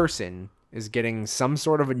one person is getting some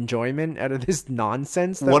sort of enjoyment out of this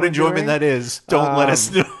nonsense, what enjoyment doing, that is, don't let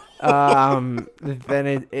us know.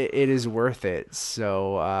 Then it is worth it.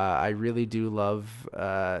 So, I really do love,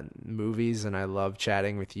 movies, and I love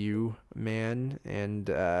chatting with you, man.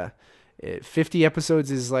 And, 50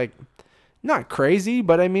 episodes is like not crazy,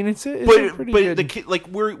 but I mean it's a pretty good.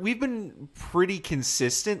 We've been pretty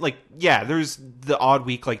consistent. Like, yeah, there's the odd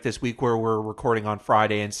week like this week where we're recording on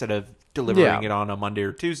Friday instead of delivering it on a Monday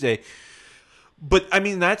or Tuesday. But I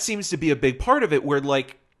mean, that seems to be a big part of it, where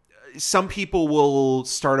like some people will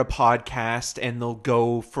start a podcast and they'll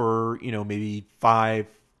go for, maybe 5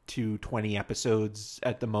 to 20 episodes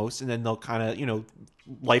at the most, and then they'll kind of,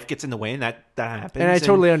 life gets in the way, and that happens. And I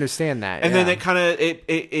totally understand that. And then it kind of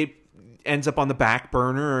it ends up on the back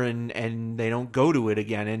burner, and they don't go to it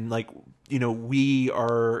again. And like, we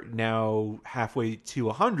are now halfway to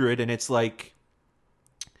 100, and it's like,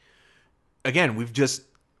 again, we've just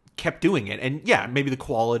kept doing it. And yeah, maybe the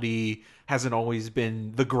quality hasn't always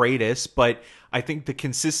been the greatest, but I think the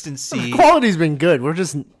consistency, the quality's been good. We're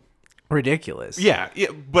just ridiculous. Yeah,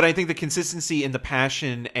 but I think the consistency and the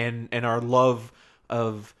passion and our love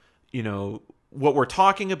of, what we're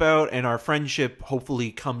talking about, and our friendship hopefully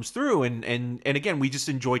comes through. And again, we just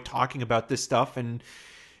enjoy talking about this stuff, and,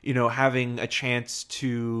 having a chance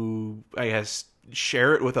to, I guess,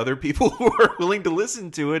 share it with other people who are willing to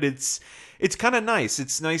listen to it. It's kind of nice.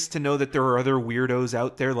 It's nice to know that there are other weirdos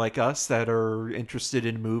out there like us that are interested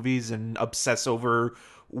in movies and obsess over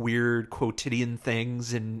weird quotidian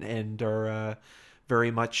things, and are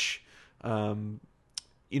very much, in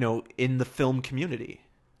the film community.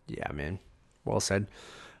 Yeah, man. Well said.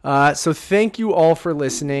 So thank you all for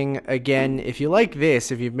listening. Again, if you like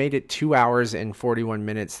this, if you've made it 2 hours and 41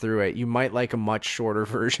 minutes through it, you might like a much shorter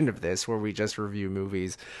version of this where we just review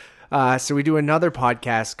movies. So we do another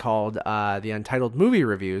podcast called The Untitled Movie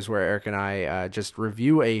Reviews, where Eric and I just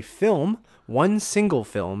review a film, one single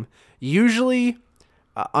film, usually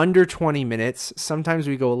under 20 minutes. Sometimes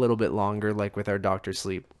we go a little bit longer, like with our Dr.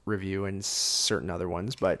 Sleep review and certain other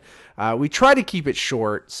ones, but we try to keep it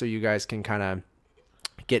short so you guys can kind of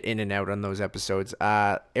get in and out on those episodes.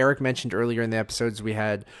 Eric mentioned earlier in the episodes we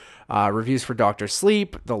had reviews for Dr.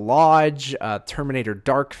 Sleep, The Lodge, Terminator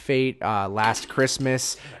Dark Fate, Last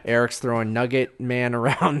Christmas. Eric's throwing Nugget Man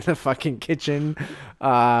around the fucking kitchen.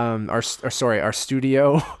 Our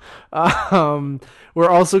studio. We're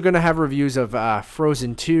also going to have reviews of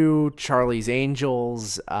Frozen 2, Charlie's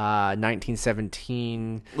Angels,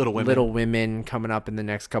 1917, Little Women coming up in the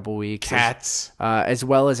next couple weeks. Cats. As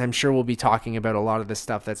well as I'm sure we'll be talking about a lot of the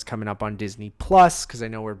stuff that's coming up on Disney Plus, because I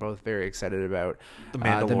know we're both very excited about The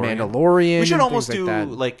Mandalorian. Mandalorian. We should and almost things do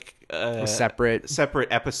like a separate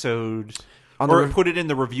episode, or put it in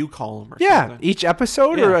the review column. Or something. Each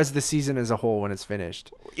episode or as the season as a whole when it's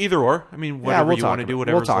finished. Either or. I mean, whatever you want to do,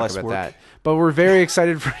 whatever's less work. That. But we're very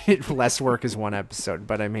excited for it. Less work is one episode,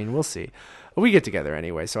 but I mean, we'll see. We get together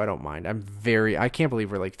anyway, so I don't mind. I can't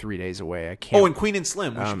believe we're like 3 days away. I can't. Oh, and Queen and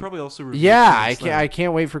Slim. We should probably also review I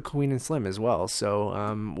can't wait for Queen and Slim as well.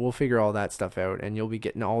 So we'll figure all that stuff out, and you'll be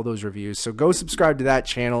getting all those reviews. So go subscribe to that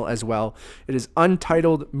channel as well. It is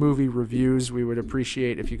Untitled Movie Reviews. We would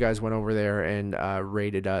appreciate if you guys went over there and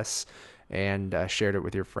rated us and shared it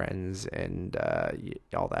with your friends and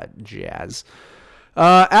all that jazz.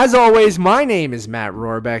 As always, my name is Matt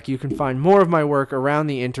Rohrbeck. You can find more of my work around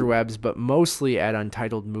the interwebs, but mostly at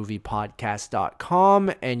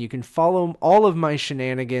untitledmoviepodcast.com, and you can follow all of my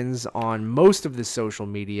shenanigans on most of the social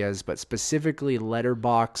medias, but specifically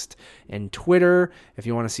Letterboxd and Twitter. If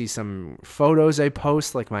you want to see some photos I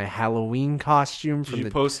post, like my Halloween costume. Did you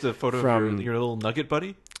post a photo of your little nugget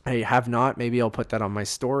buddy? I have not. Maybe I'll put that on my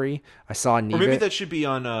story. I saw Neva. Or maybe that should be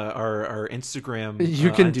on our Instagram you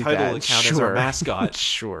can do that. account as our mascot.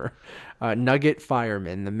 Sure. Nugget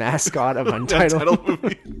Fireman, the mascot of Untitled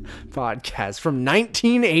Movie Podcast from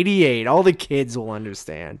 1988. All the kids will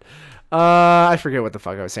understand. I forget what the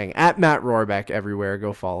fuck I was saying. At Matt Rohrbeck everywhere.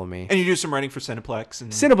 Go follow me. And you do some writing for Cineplex.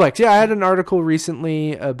 Cineplex, yeah. I had an article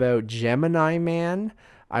recently about Gemini Man.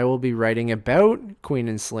 I will be writing about Queen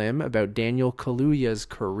and Slim, about Daniel Kaluuya's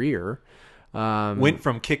career. Went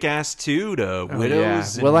from Kick-Ass 2 to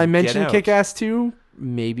Widows. Yeah. Will I mention Kick-Ass 2?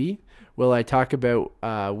 Maybe. Will I talk about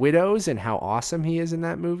Widows and how awesome he is in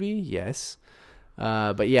that movie? Yes.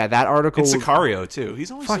 But yeah, that article. And Sicario too. He's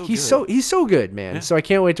always he's so good, man. Yeah. So I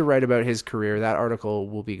can't wait to write about his career. That article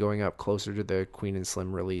will be going up closer to the Queen and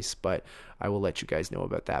Slim release, but I will let you guys know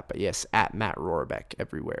about that. But yes, at Matt Rohrbeck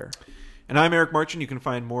everywhere. And I'm Eric Marchand. You can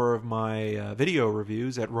find more of my video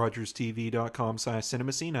reviews at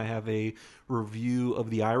rogerstv.com/cinemascene. I have a review of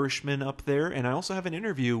The Irishman up there, and I also have an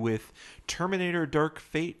interview with Terminator Dark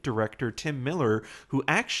Fate director Tim Miller, who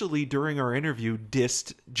actually, during our interview,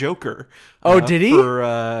 dissed Joker. Oh, did he?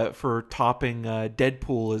 For topping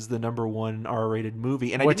Deadpool as the #1 R-rated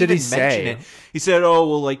movie. And what did he say? He said,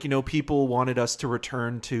 oh, well, people wanted us to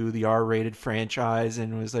return to the R-rated franchise,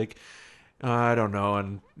 and was like, I don't know,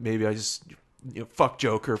 and maybe I just fuck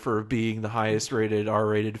Joker for being the highest rated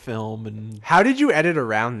R-rated film. And how did you edit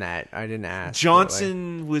around that? I didn't ask.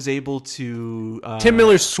 Johnson was able to. Tim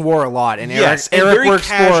Miller swore a lot, and yes, Eric very works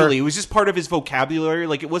casually. It was just part of his vocabulary.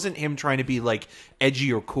 Like, it wasn't him trying to be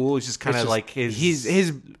edgy or cool. It's just kind of like his.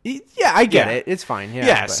 Yeah, I get it. It's fine.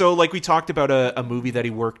 Yeah. So we talked about a movie that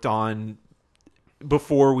he worked on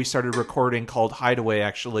before we started recording called Hideaway,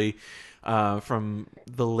 actually. From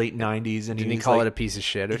the late 90s, and didn't he call it a piece of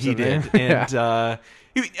shit or something? He did. And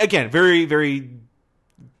again, very, very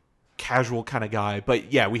casual kind of guy,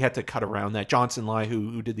 but yeah, we had to cut around that. Johnson Lai,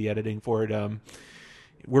 who did the editing for it,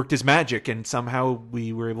 worked his magic, and somehow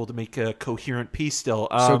we were able to make a coherent piece still.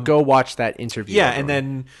 So go watch that interview. Yeah, and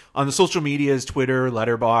then on the social medias, Twitter,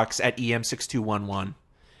 Letterboxd, at EM6211.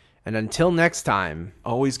 And until next time,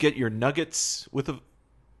 always get your nuggets with a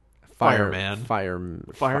Fireman.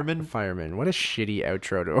 What a shitty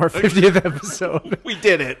outro to our 50th episode. We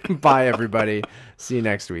did it. Bye, everybody. See you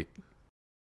next week.